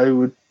 I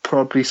would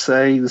probably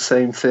say the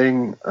same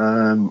thing.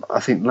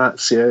 I think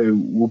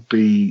Lazio will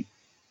be.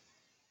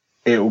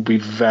 It will be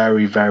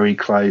very, very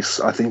close.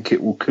 I think it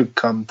could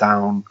come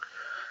down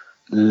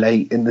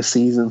late in the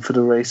season for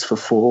the race for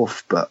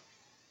 4th, but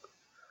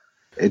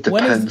it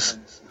depends.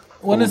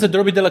 When is the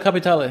Derby della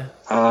Capitale?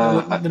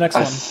 The next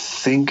one? I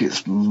think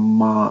it's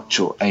March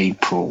or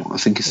April. I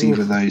think it's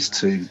either those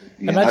 2.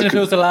 Yeah, imagine if it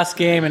was the last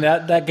game and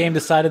that game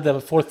decided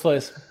the 4th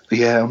place.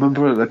 Yeah, I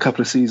remember a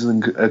couple of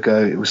seasons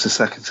ago, it was the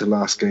second to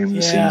last game of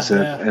the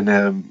season, and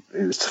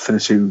it was to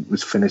finish who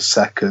was finished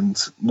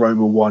second.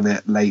 Roma won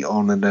it late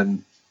on, and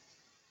then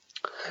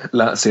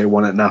Lazio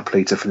won at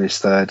Napoli to finish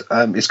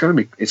 3rd. It's going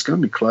to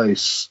be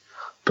close,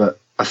 but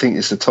I think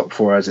it's the top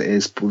 4 as it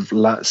is, with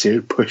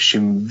Lazio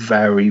pushing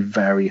very,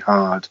 very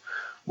hard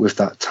with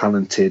that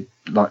talented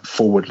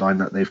forward line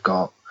that they've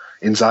got.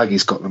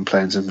 Inzaghi's got them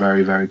playing some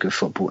very, very good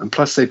football, and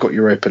plus they've got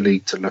Europa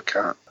League to look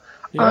at,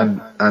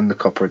 and the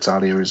Coppa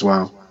Italia as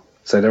well.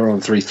 So they're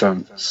on 3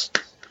 fronts.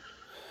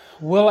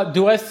 Well,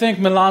 do I think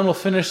Milan will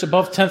finish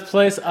above 10th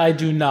place? I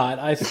do not.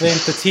 I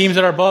think the teams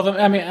that are above them,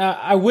 I mean,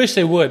 I wish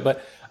they would,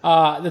 but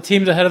the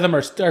teams ahead of them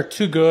are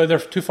too good. They're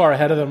too far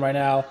ahead of them right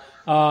now.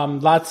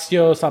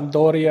 Lazio,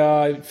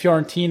 Sampdoria,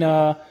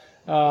 Fiorentina.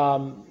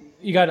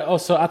 You got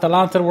also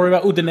Atalanta to worry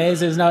about.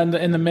 Udinese is now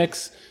in the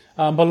mix.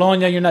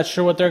 Bologna, you're not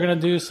sure what they're going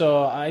to do,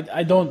 so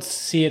I don't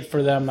see it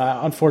for them,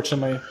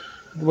 unfortunately.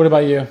 What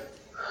about you?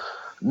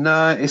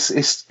 No,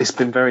 it's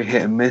been very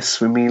hit and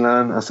miss with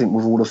Milan. I think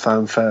with all the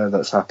fanfare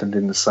that's happened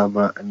in the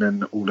summer, and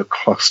then all the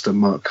cluster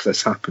muck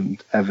that's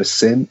happened ever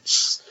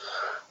since,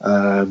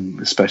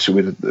 especially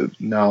with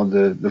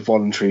the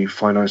voluntary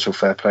financial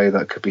fair play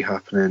that could be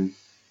happening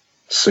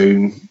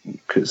soon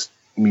because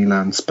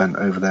Milan spent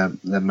over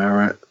their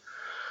merit.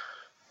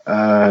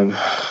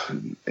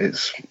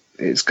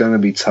 It's going to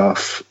be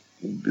tough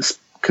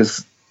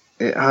because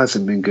it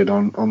hasn't been good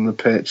on the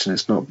pitch, and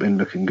it's not been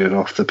looking good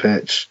off the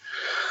pitch,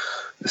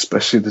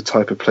 especially the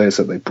type of players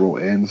that they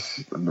brought in.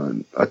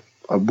 And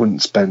I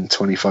wouldn't spend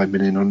 25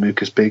 million on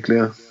Lucas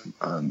Biglia.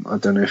 I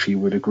don't know if you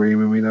would agree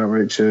with me there,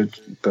 Richard,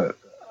 but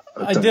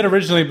I did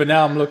originally, but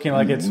now I'm looking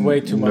like it's way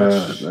too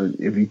much.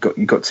 If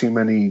you got too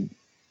many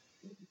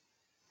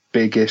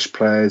big-ish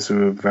players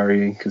who are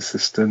very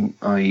inconsistent,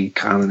 i.e.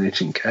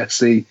 Kalinic and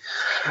Kessie.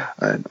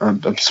 And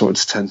I'm sort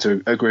of tend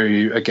to agree with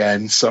you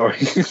again. Sorry,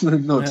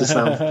 not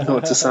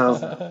to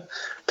sound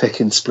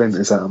picking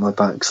splinters out of my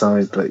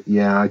backside, but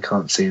yeah, I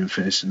can't see him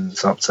finishing in the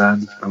top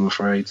 10. I'm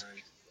afraid.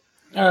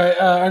 All right,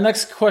 our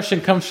next question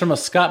comes from a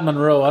Scott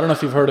Monroe. I don't know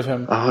if you've heard of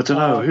him. Oh, I don't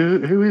know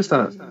who is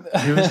that.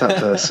 Who is that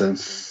person?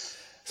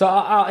 So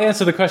I'll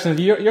answer the question.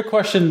 Your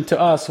question to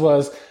us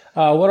was,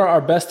 what are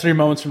our best 3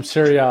 moments from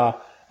Serie A?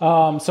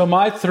 So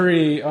my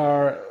 3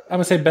 are, I'm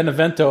gonna say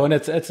Benevento, and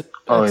it's a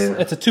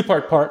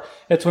 2-part part.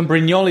 It's when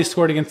Brignoli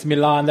scored against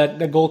Milan, that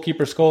the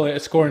goalkeeper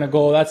scoring a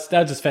goal. That's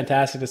just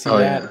fantastic to see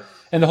that,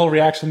 and the whole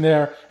reaction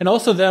there, and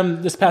also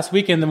them this past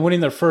weekend, them winning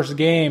their first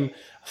game,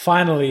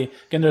 finally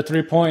getting their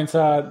 3 points.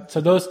 So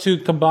those 2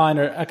 combined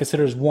I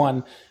consider as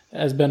 1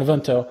 as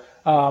Benevento.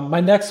 My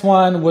next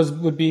one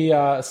would be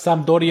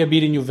Sampdoria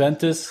beating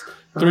Juventus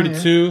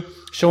 3-2.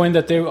 Showing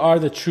that they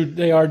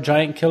are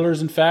giant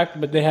killers, in fact,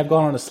 but they have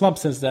gone on a slump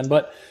since then.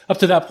 But up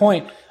to that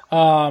point,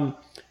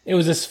 it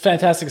was just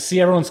fantastic to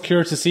see. Everyone's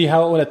curious to see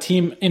how a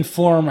team in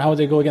form, how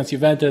they go against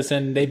Juventus,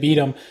 and they beat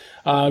them.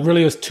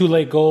 Really, it was 2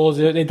 late goals.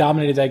 They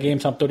dominated that game.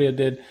 Sampdoria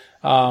did.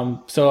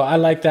 So I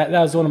like that.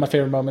 That was one of my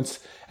favorite moments.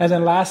 And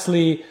then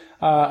lastly,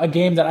 a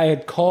game that I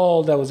had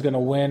called that was going to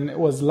win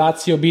was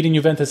Lazio beating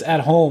Juventus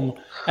at home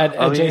at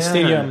J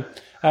Stadium.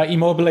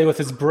 Immobile with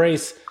his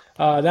brace.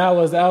 That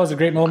was a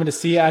great moment to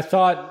see. I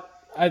thought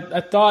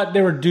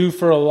they were due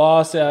for a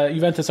loss.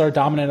 Juventus are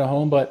dominant at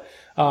home, but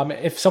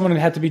if someone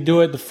had to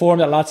do it, the form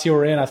that Lazio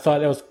were in, I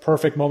thought that was a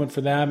perfect moment for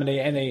them,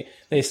 and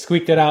they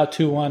squeaked it out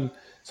 2-1.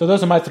 So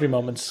those are my 3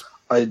 moments.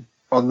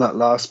 On that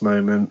last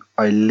moment,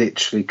 I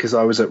literally, because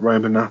I was at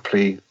Roma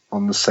Napoli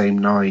on the same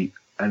night,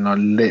 and I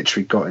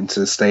literally got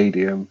into the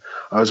stadium.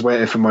 I was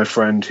waiting for my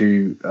friend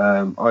who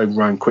I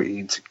ran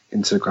quickly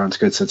into the ground to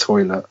go to the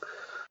toilet.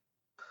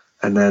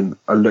 And then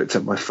I looked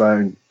at my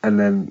phone, and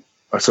then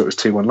I saw it was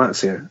 2-1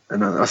 Lazio.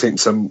 And I think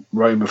some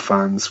Roma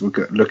fans were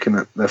looking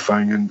at their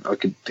phone, and I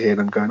could hear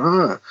them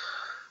going,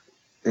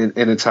 in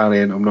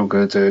Italian. I'm not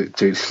going to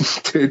do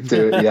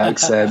the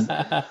accent.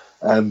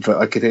 But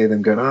I could hear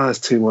them going, it's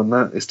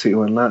 2-1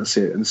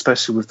 Lazio. And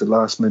especially with the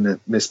last minute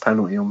missed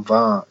penalty on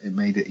VAR, it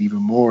made it even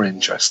more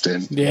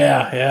interesting.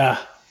 Yeah.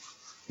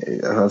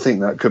 I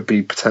think that could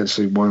be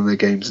potentially one of the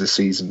games this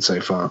season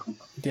so far.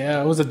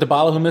 Yeah, was it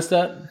Dybala who missed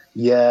that?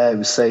 Yeah, it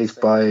was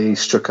saved by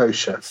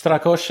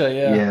Strakosha.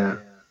 Yeah.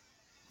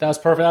 That was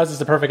perfect. That was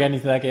just a perfect ending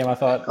to that game, I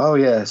thought. Oh,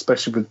 yeah,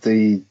 especially with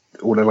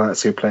all the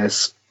Lazio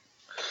players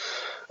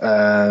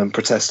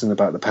protesting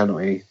about the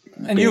penalty.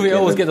 And you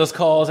always get those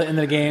calls at the end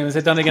of the games.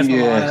 They've done it against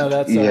Milan. I know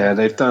that. Yeah,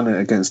 they've done it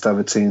against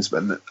other teams,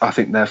 but I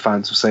think their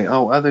fans will say,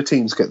 other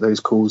teams get those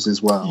calls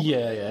as well.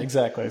 Yeah,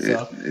 exactly.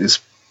 So.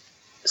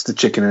 It's the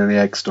chicken and the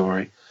egg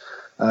story.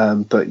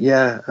 But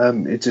yeah,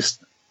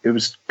 it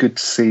was good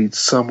to see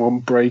someone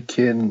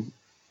breaking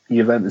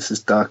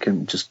Juventus' duck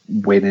and just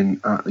winning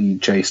at the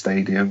J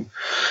Stadium.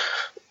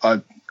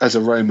 As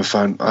a Roma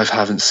fan, I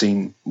haven't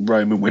seen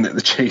Roma win at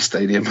the J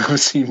Stadium. I've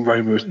seen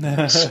Roma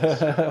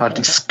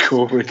hardly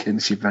score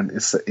against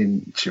Juventus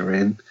in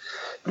Turin.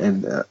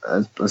 And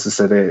as I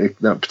said,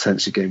 that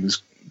potentially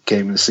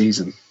game of the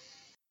season.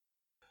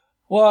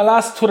 Well, our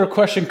last Twitter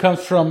question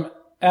comes from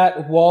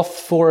at Walth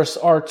Forest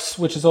Arts,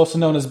 which is also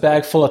known as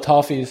Bag Full of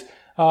Toffees.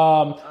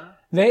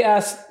 They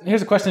asked,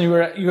 here's a question you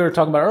were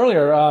talking about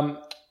earlier.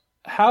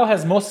 How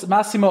has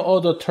Massimo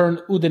Odo turned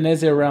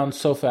Udinese around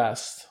so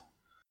fast?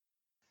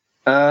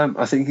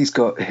 I think he's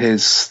got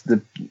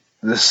the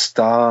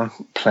star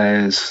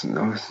players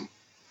in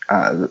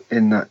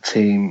that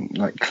team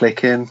like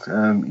clicking.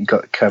 You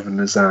got Kevin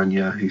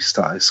Lasagna, who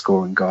started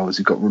scoring goals.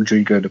 You've got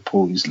Rodrigo De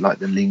Paul, who's like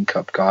the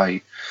link-up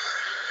guy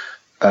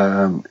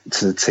to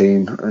the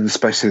team, and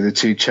especially the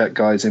 2 Czech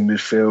guys in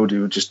midfield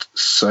who were just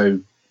so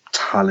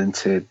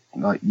talented,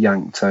 like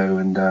Yankto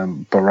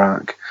and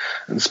Barak,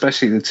 and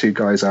especially the 2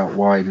 guys out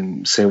wide,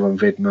 and Silvan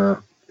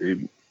Vidma,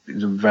 who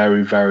is a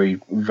very, very,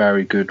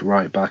 very good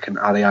right back, and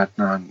Ali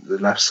Adnan, the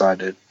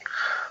left-sided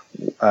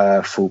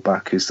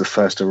fullback, who's the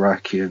first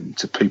Iraqian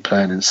to be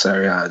playing in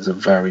Serie A, is a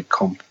very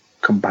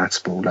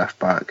compatible left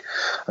back.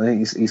 I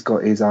think he's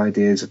got his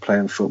ideas of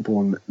playing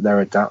football, and they're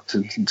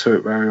adapting to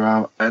it very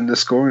well, and they're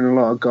scoring a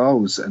lot of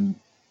goals, and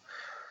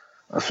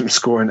I think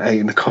scoring 8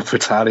 in the Coppa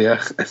Italia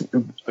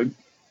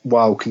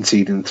while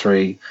conceding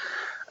 3.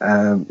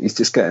 He's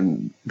just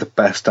getting the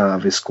best out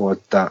of his squad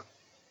that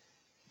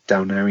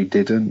Del Neri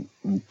didn't.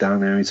 Del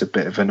Neri's a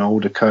bit of an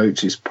older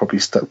coach. He's probably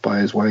stuck by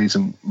his ways,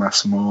 and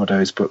Massimo Odo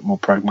is a bit more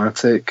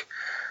pragmatic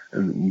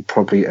and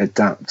probably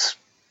adapt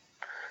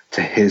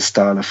to his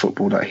style of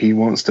football that he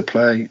wants to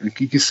play. And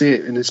you can see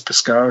it in his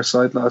Pescara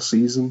side last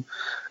season,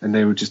 and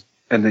they were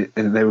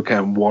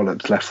getting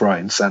walloped left, right,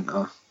 and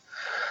centre.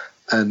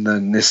 And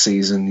then this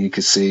season, you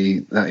could see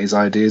that his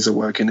ideas are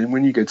working. And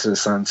when you go to the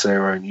San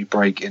Siro and you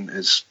break in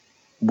his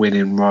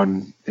winning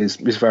run is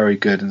very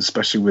good, and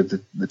especially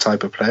with the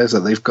type of players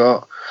that they've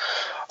got.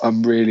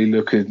 I'm really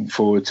looking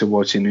forward to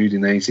watching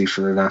Udinese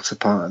for the latter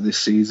part of this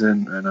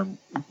season, and I'm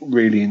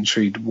really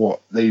intrigued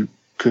what they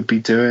could be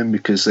doing,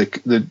 because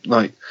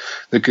the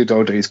good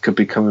old days could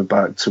be coming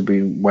back to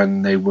be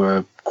when they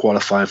were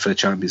qualifying for the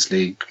Champions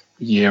League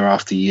year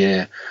after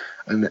year,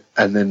 and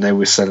then they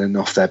were selling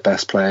off their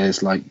best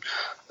players. Like,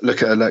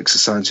 look at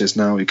Alexis Sanchez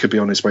now; he could be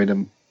on his way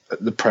to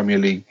the Premier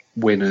League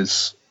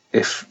winners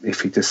if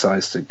he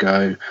decides to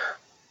go.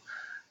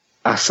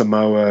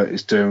 Asamoah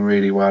is doing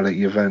really well at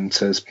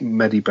Juventus.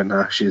 Mehdi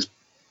Benash is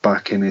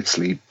back in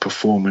Italy,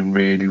 performing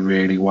really,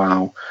 really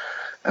well.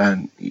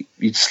 And you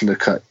just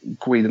look at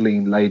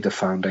Guidolin laid the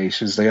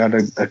foundations. They had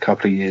a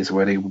couple of years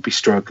where they would be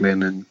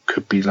struggling and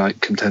could be like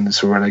contenders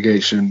for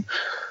relegation.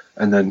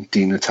 And then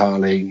Di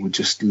Natale would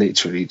just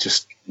literally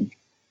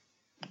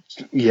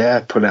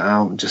pull it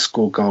out and just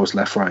score goals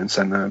left, right, and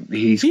centre.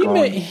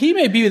 He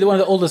may be one of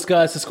the oldest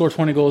guys to score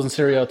 20 goals in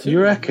Serie A too. You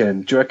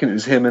reckon? Do you reckon it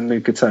was him and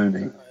Luca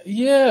Toni?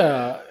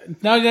 Yeah.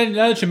 Now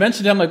that you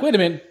mentioned it, I'm like, wait a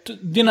minute.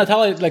 Di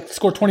Natale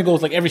scored 20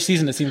 goals every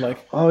season, it seemed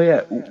like. Oh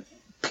yeah.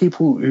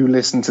 People who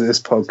listen to this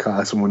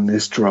podcast and when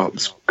this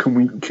drops,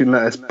 can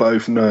let us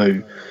both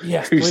know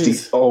who's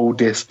please. the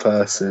oldest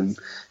person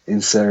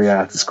in Serie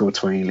A to score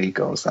 20 league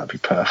goals? That'd be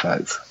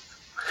perfect.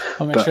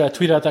 I'll make sure I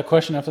tweet out that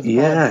question after the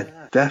pod.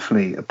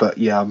 Definitely. But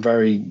yeah, I'm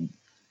very,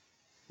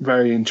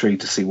 very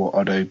intrigued to see what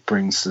Odo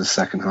brings to the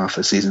second half of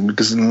the season,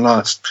 because in the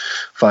last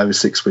 5 or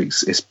 6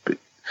 weeks,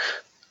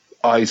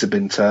 eyes have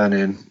been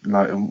turning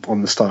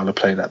on the style of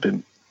play that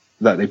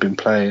they've been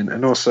playing,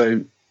 and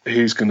also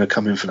who's going to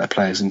come in for their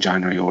players in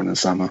January or in the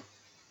summer.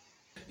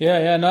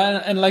 Yeah, no,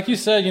 and like you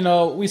said,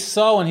 we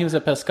saw when he was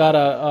at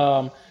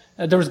Pescara,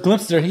 there was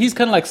glimpses there. He's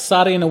kind of like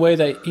Sarri in a way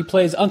that he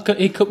plays.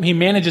 He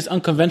manages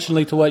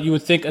unconventionally to what you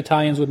would think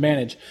Italians would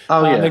manage.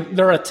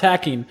 They're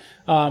attacking.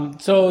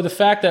 So the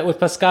fact that with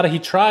Pescara he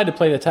tried to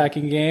play the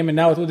attacking game, and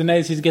now with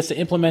Udinese he gets to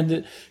implement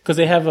it because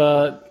they have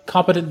a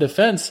competent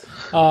defense.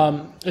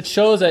 It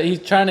shows that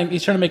he's trying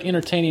to make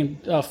entertaining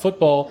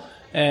football,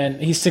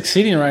 and he's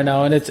succeeding right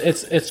now, and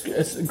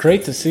it's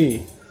great to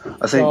see.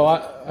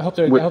 I hope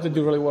they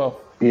do really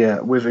well.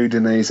 Yeah, with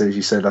Udinese, as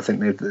you said, I think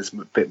there's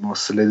a bit more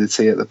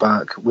solidity at the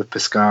back. With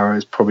Pescara,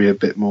 it's probably a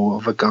bit more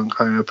of a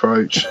gung-ho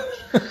approach.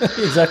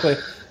 Exactly.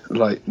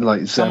 Like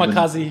Zeman.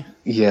 Kamikaze.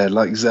 Yeah,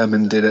 like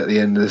Zeman did at the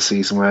end of the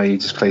season, where he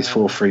just plays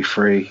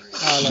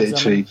 4-3-3.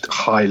 Literally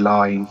high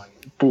line,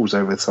 balls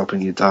over the top,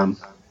 and you're done.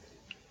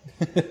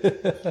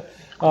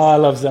 I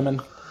love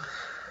Zeman.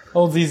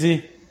 Old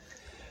ZZ.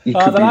 You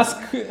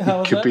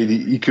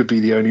could be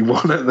the only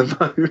one at the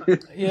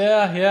moment.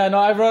 Yeah. No,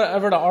 I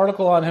wrote an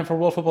article on him for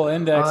World Football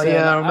Index. Oh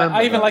yeah, I remember.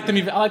 I even liked him.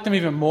 I liked him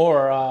even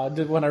more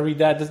when I read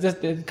that.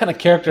 This kind of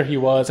character he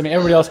was. I mean,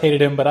 everybody else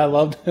hated him, but I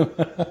loved him.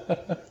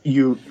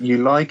 You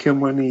like him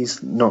when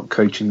he's not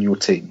coaching your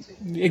team.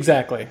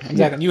 Exactly.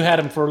 Yeah. You had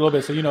him for a little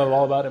bit, so you know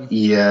all about him.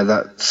 Yeah,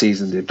 that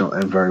season did not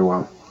end very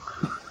well.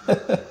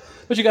 But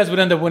you guys would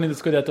end up winning the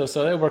Scudetto,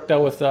 so it worked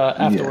out with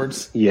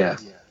afterwards. Yeah.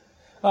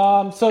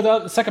 So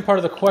the second part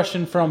of the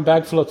question from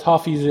Bagful of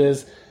Toffees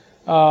is,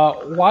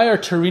 why are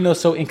Torino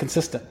so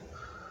inconsistent?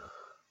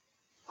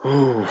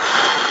 Oh,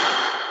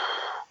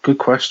 good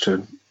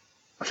question.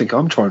 I think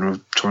I'm trying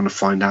to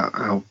find out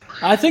how.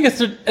 I think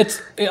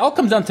it all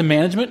comes down to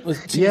management with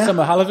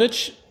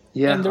Mihajlovic.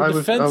 Yeah, and I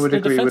would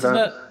agree with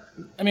that.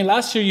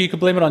 Last year you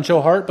could blame it on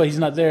Joe Hart, but he's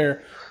not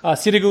there.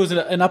 Sirigu is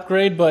an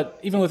upgrade, but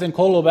even with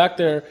N'Kolo back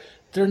there,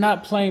 they're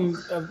not playing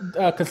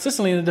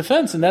consistently in the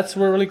defense, and that's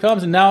where it really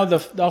comes. And now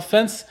the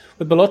offense,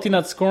 with Belotti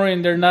not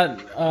scoring, they're not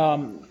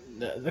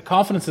the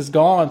confidence is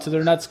gone, so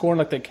they're not scoring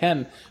like they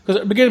can. Because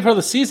at the beginning part of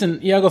the season,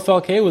 Iago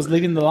Falque was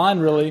leading the line,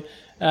 really,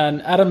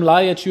 and Adam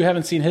Ljajic, you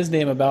haven't seen his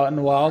name about in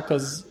a while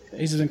because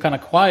he's been kind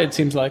of quiet, it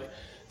seems like.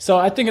 So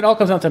I think it all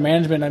comes down to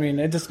management. I mean,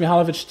 this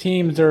Mihajlovic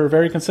teams are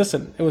very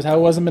consistent. It was how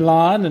it was in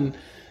Milan, and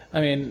I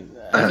think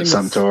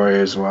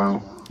Sampdoria as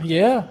well.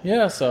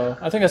 Yeah. So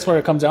I think that's where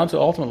it comes down to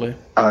ultimately.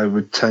 I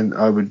tend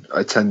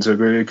to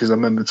agree, because I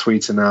remember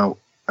tweeting out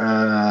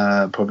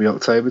probably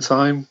October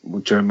time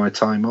during my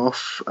time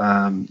off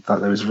that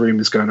there was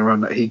rumours going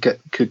around that he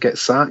could get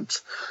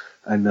sacked,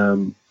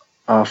 and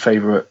our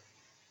favourite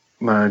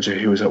manager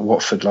who was at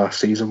Watford last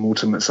season,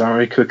 Walter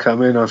Mazzarri, could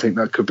come in. I think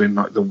that could have been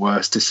like the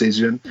worst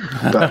decision,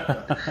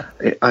 but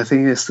I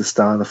think it's the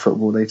style of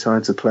football they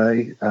try to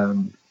play.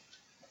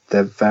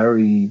 They're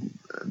very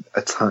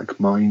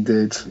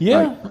attack-minded.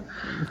 Yeah,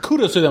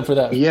 kudos to them for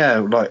that. Yeah,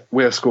 like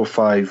we'll score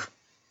 5.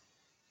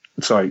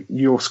 Sorry,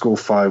 you'll score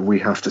 5. We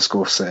have to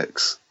score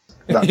 6.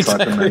 That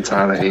type of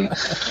mentality,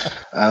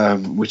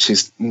 which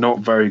is not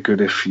very good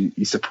if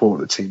you support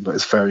the team, but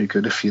it's very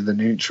good if you're the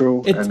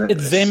neutral. It's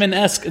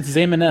Zeman-esque.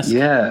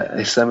 Yeah,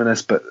 it's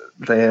Zeman-esque, but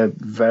they're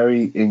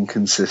very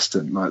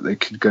inconsistent. Like they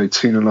could go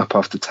 2-0 up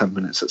after 10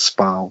 minutes at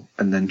Spal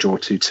and then draw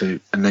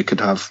 2-2, and they could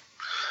have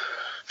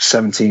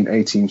 17,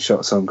 18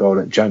 shots on goal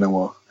at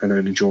Genoa and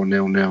only draw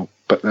 0-0.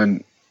 But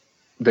then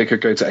they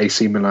could go to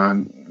AC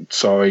Milan,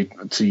 sorry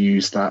to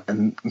use that,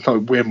 and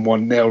win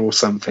 1-0 or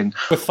something.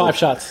 With 5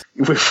 shots.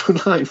 With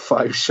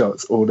 5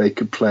 shots, or they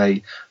could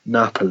play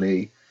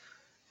Napoli,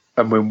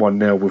 and win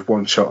 1-0 with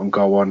one shot on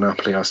goal on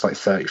Napoli. I was like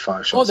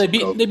 35 shots. Oh, they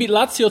beat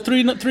Lazio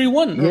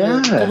 3-1. Yeah,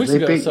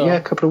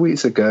 a couple of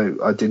weeks ago.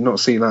 I did not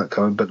see that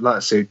coming, but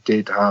Lazio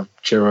did have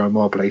Ciro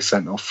Immobile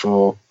sent off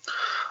for,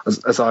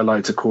 as I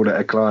like to call it,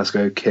 a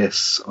Glasgow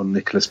kiss on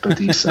Nicolas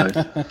Badiso.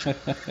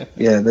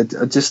 Yeah,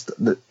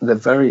 they're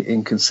very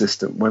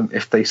inconsistent.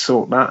 If they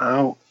sort that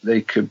out,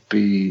 they could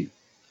be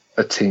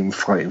a team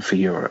fighting for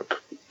Europe,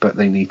 but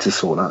they need to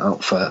sort that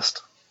out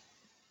first.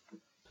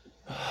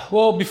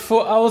 Well,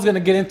 before I was going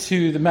to get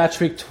into the match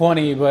week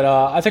 20, but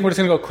I think we're just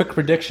going to go quick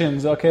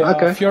predictions. Okay.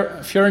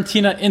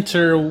 Fiorentina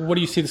Inter. What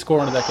do you see the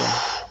score into that game?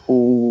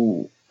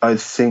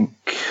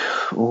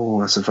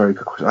 That's a very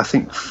good question. I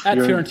think at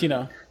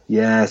Fiorentina.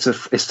 Yeah, it's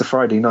the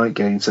Friday night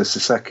game, so it's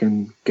the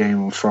second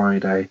game on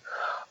Friday.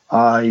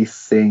 I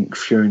think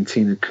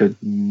Fiorentina could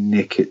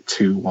nick it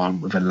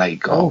 2-1 with a late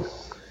goal.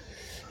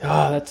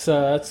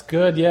 That's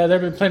good. Yeah,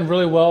 they've been playing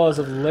really well as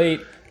of late.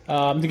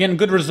 They're getting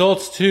good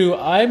results too.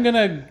 I'm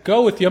gonna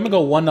go with you. I'm gonna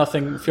go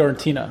 1-0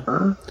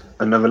 Fiorentina.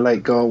 Another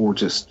late goal, or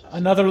just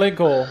another late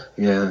goal?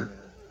 Yeah,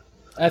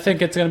 I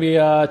think it's gonna be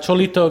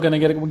Cholito gonna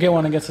get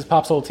one against his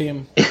Pop's old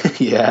team.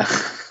 Yeah,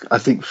 I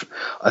think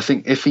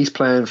if he's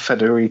playing,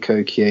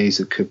 Federico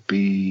Chiesa could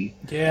be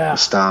a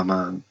star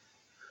man.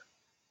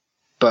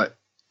 But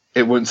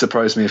it wouldn't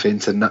surprise me if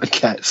Inter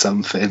get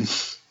something.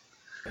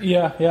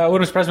 Yeah, it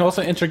wouldn't surprise me.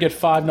 Also, Inter get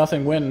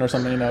 5-0 win or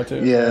something,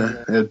 too.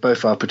 Yeah,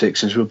 both our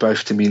predictions were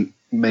both to me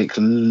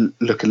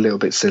look a little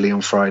bit silly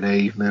on Friday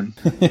evening.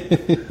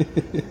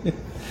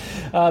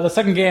 The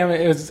second game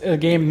is a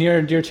game near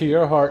and dear to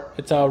your heart.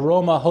 It's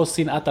Roma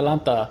hosting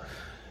Atalanta.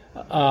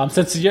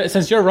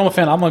 Since you're a Roma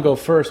fan, I'm gonna go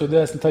first with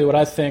this and tell you what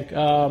I think.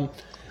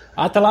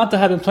 Atalanta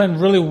have been playing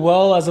really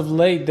well as of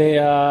late. They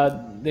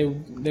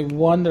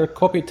won their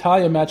Coppa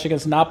Italia match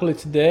against Napoli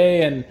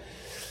today, and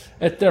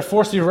they're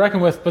forced to be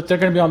reckoned with, but they're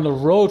going to be on the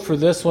road for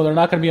this one. They're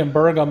not going to be in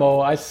Bergamo.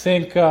 I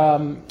think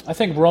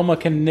Roma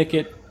can nick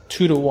it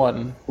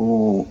 2-1.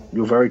 Oh,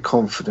 you're very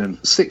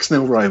confident.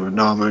 6-0 Roma.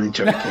 No, I'm only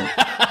joking.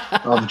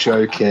 I'm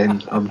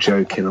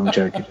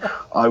joking.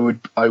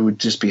 I would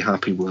just be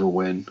happy with a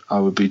win. I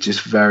would be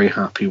just very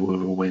happy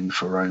with a win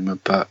for Roma,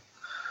 but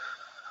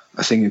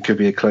I think it could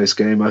be a close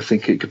game. I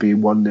think it could be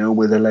 1-0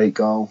 with a late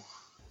goal.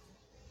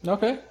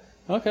 Okay.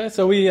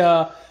 So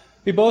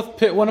we both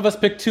picked, one of us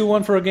picked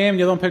 2-1 for a game,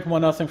 the other one picked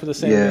 1-0 for the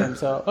same game.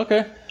 So,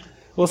 okay.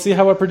 We'll see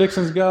how our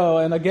predictions go.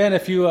 And again,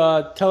 if you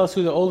tell us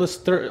who the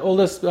oldest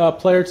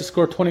player to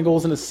score 20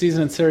 goals in a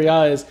season in Serie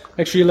A is,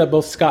 make sure you let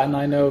both Scott and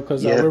I know,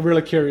 because we're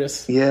really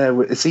curious. Yeah,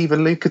 it's either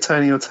Luca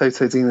Toni or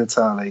Toto Di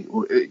Natale.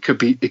 It could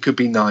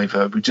be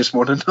neither. We just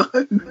want to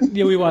know.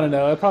 Yeah, we want to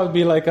know. It'll probably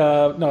be like,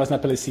 no, it's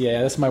not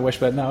Pellissier. That's my wish,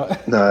 but no.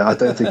 No, I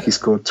don't think he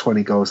scored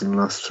 20 goals in the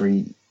last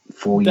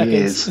 3-4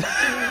 years.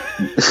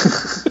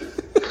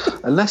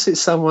 Unless it's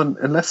someone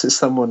in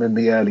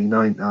the early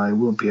 90s. No, it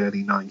wouldn't be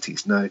early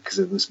 90s, no, because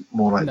it was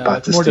more like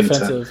Batistuta. More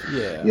defensive,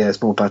 yeah,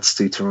 it's more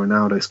Batistuta and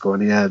Ronaldo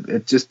scoring. Yeah,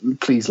 just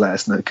please let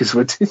us know, because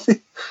we're doing.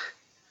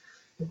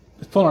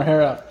 Let's pull our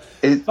hair out.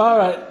 All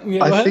right,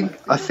 yeah,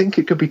 I think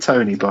it could be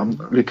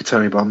Luca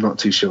Toni, but I'm not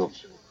too sure.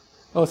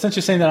 Oh, since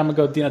you're saying that, I'm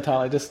gonna go Di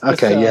Natale.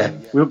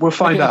 We'll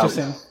find out.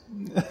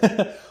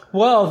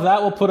 Well,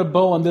 that will put a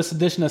bow on this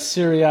edition of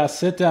Serie A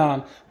Sit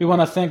Down. We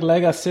want to thank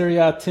Lega Serie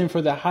A Tim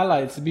for the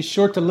highlights. Be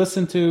sure to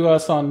listen to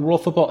us on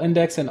World Football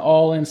Index and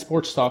All In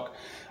Sports Talk.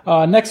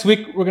 Next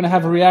week, we're going to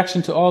have a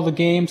reaction to all the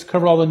games,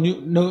 cover all the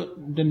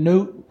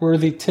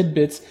noteworthy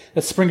tidbits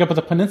that spring up at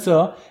the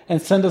peninsula,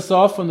 and send us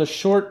off on the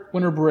short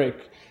winter break.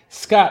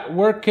 Scott,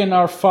 where can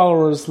our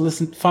followers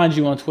find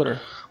you on Twitter?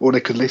 Or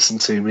they could listen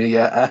to me,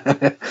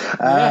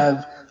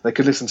 They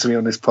could listen to me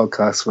on this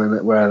podcast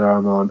wherever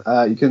I'm on.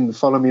 You can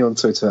follow me on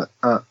Twitter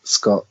at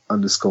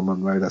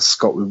Scott_Munroe. That's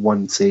Scott with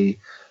 1 T,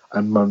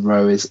 and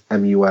Munroe is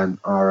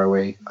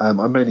MUNROE. I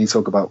mainly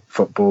talk about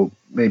football,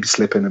 maybe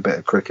slip in a bit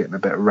of cricket and a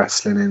bit of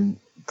wrestling in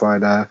by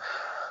there.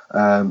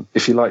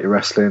 If you like your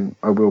wrestling,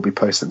 I will be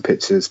posting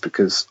pictures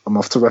because I'm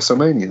off to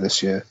WrestleMania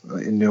this year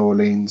in New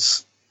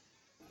Orleans.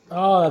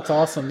 Oh, that's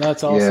awesome. Yeah,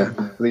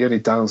 the only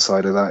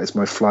downside of that is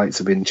my flights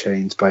have been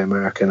changed by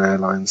American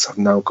Airlines. I've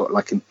now got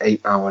like an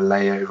 8-hour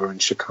layover in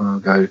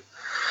Chicago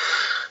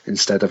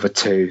instead of a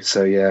 2.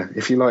 So yeah,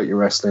 if you like your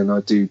wrestling, I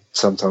do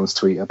sometimes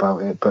tweet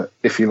about it. But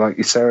if you like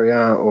your Serie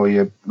A or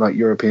you like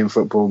European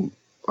football,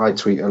 I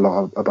tweet a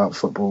lot about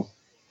football.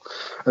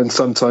 And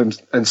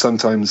sometimes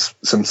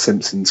some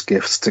Simpsons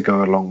gifts to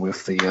go along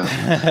with the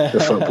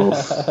football.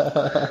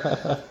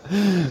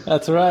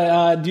 That's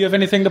right. Do you have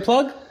anything to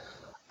plug?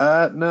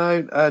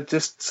 No,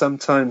 just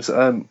sometimes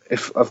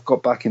if I've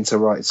got back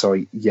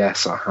into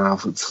yes, I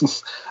have.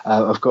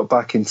 I've got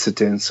back into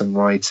doing some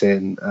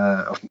writing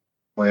of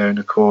my own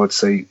accord.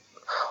 So,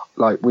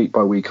 like week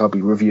by week, I'll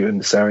be reviewing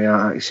the Serie A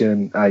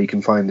action. You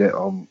can find it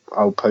on.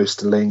 I'll post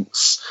the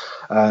links.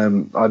 I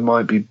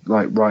might be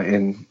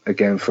writing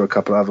again for a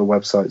couple of other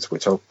websites,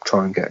 which I'll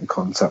try and get in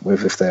contact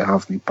with if they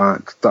have me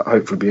back. That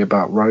hopefully be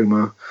about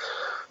Roma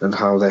and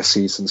how their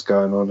season's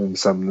going on and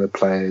some of the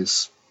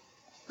players.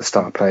 The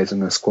star players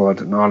in the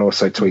squad, and I'll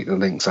also tweet the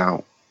links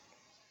out.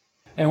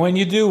 And when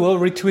you do, we'll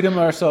retweet them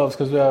ourselves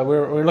because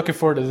we're looking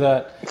forward to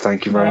that.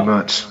 Thank you very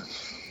much.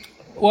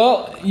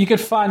 Well, you can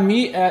find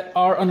me at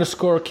R_KHARMAN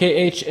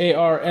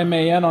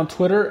on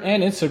Twitter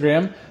and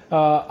Instagram.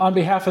 On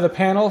behalf of the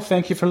panel,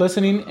 thank you for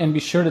listening, and be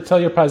sure to tell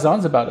your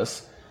paisans about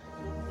us.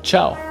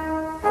 Ciao.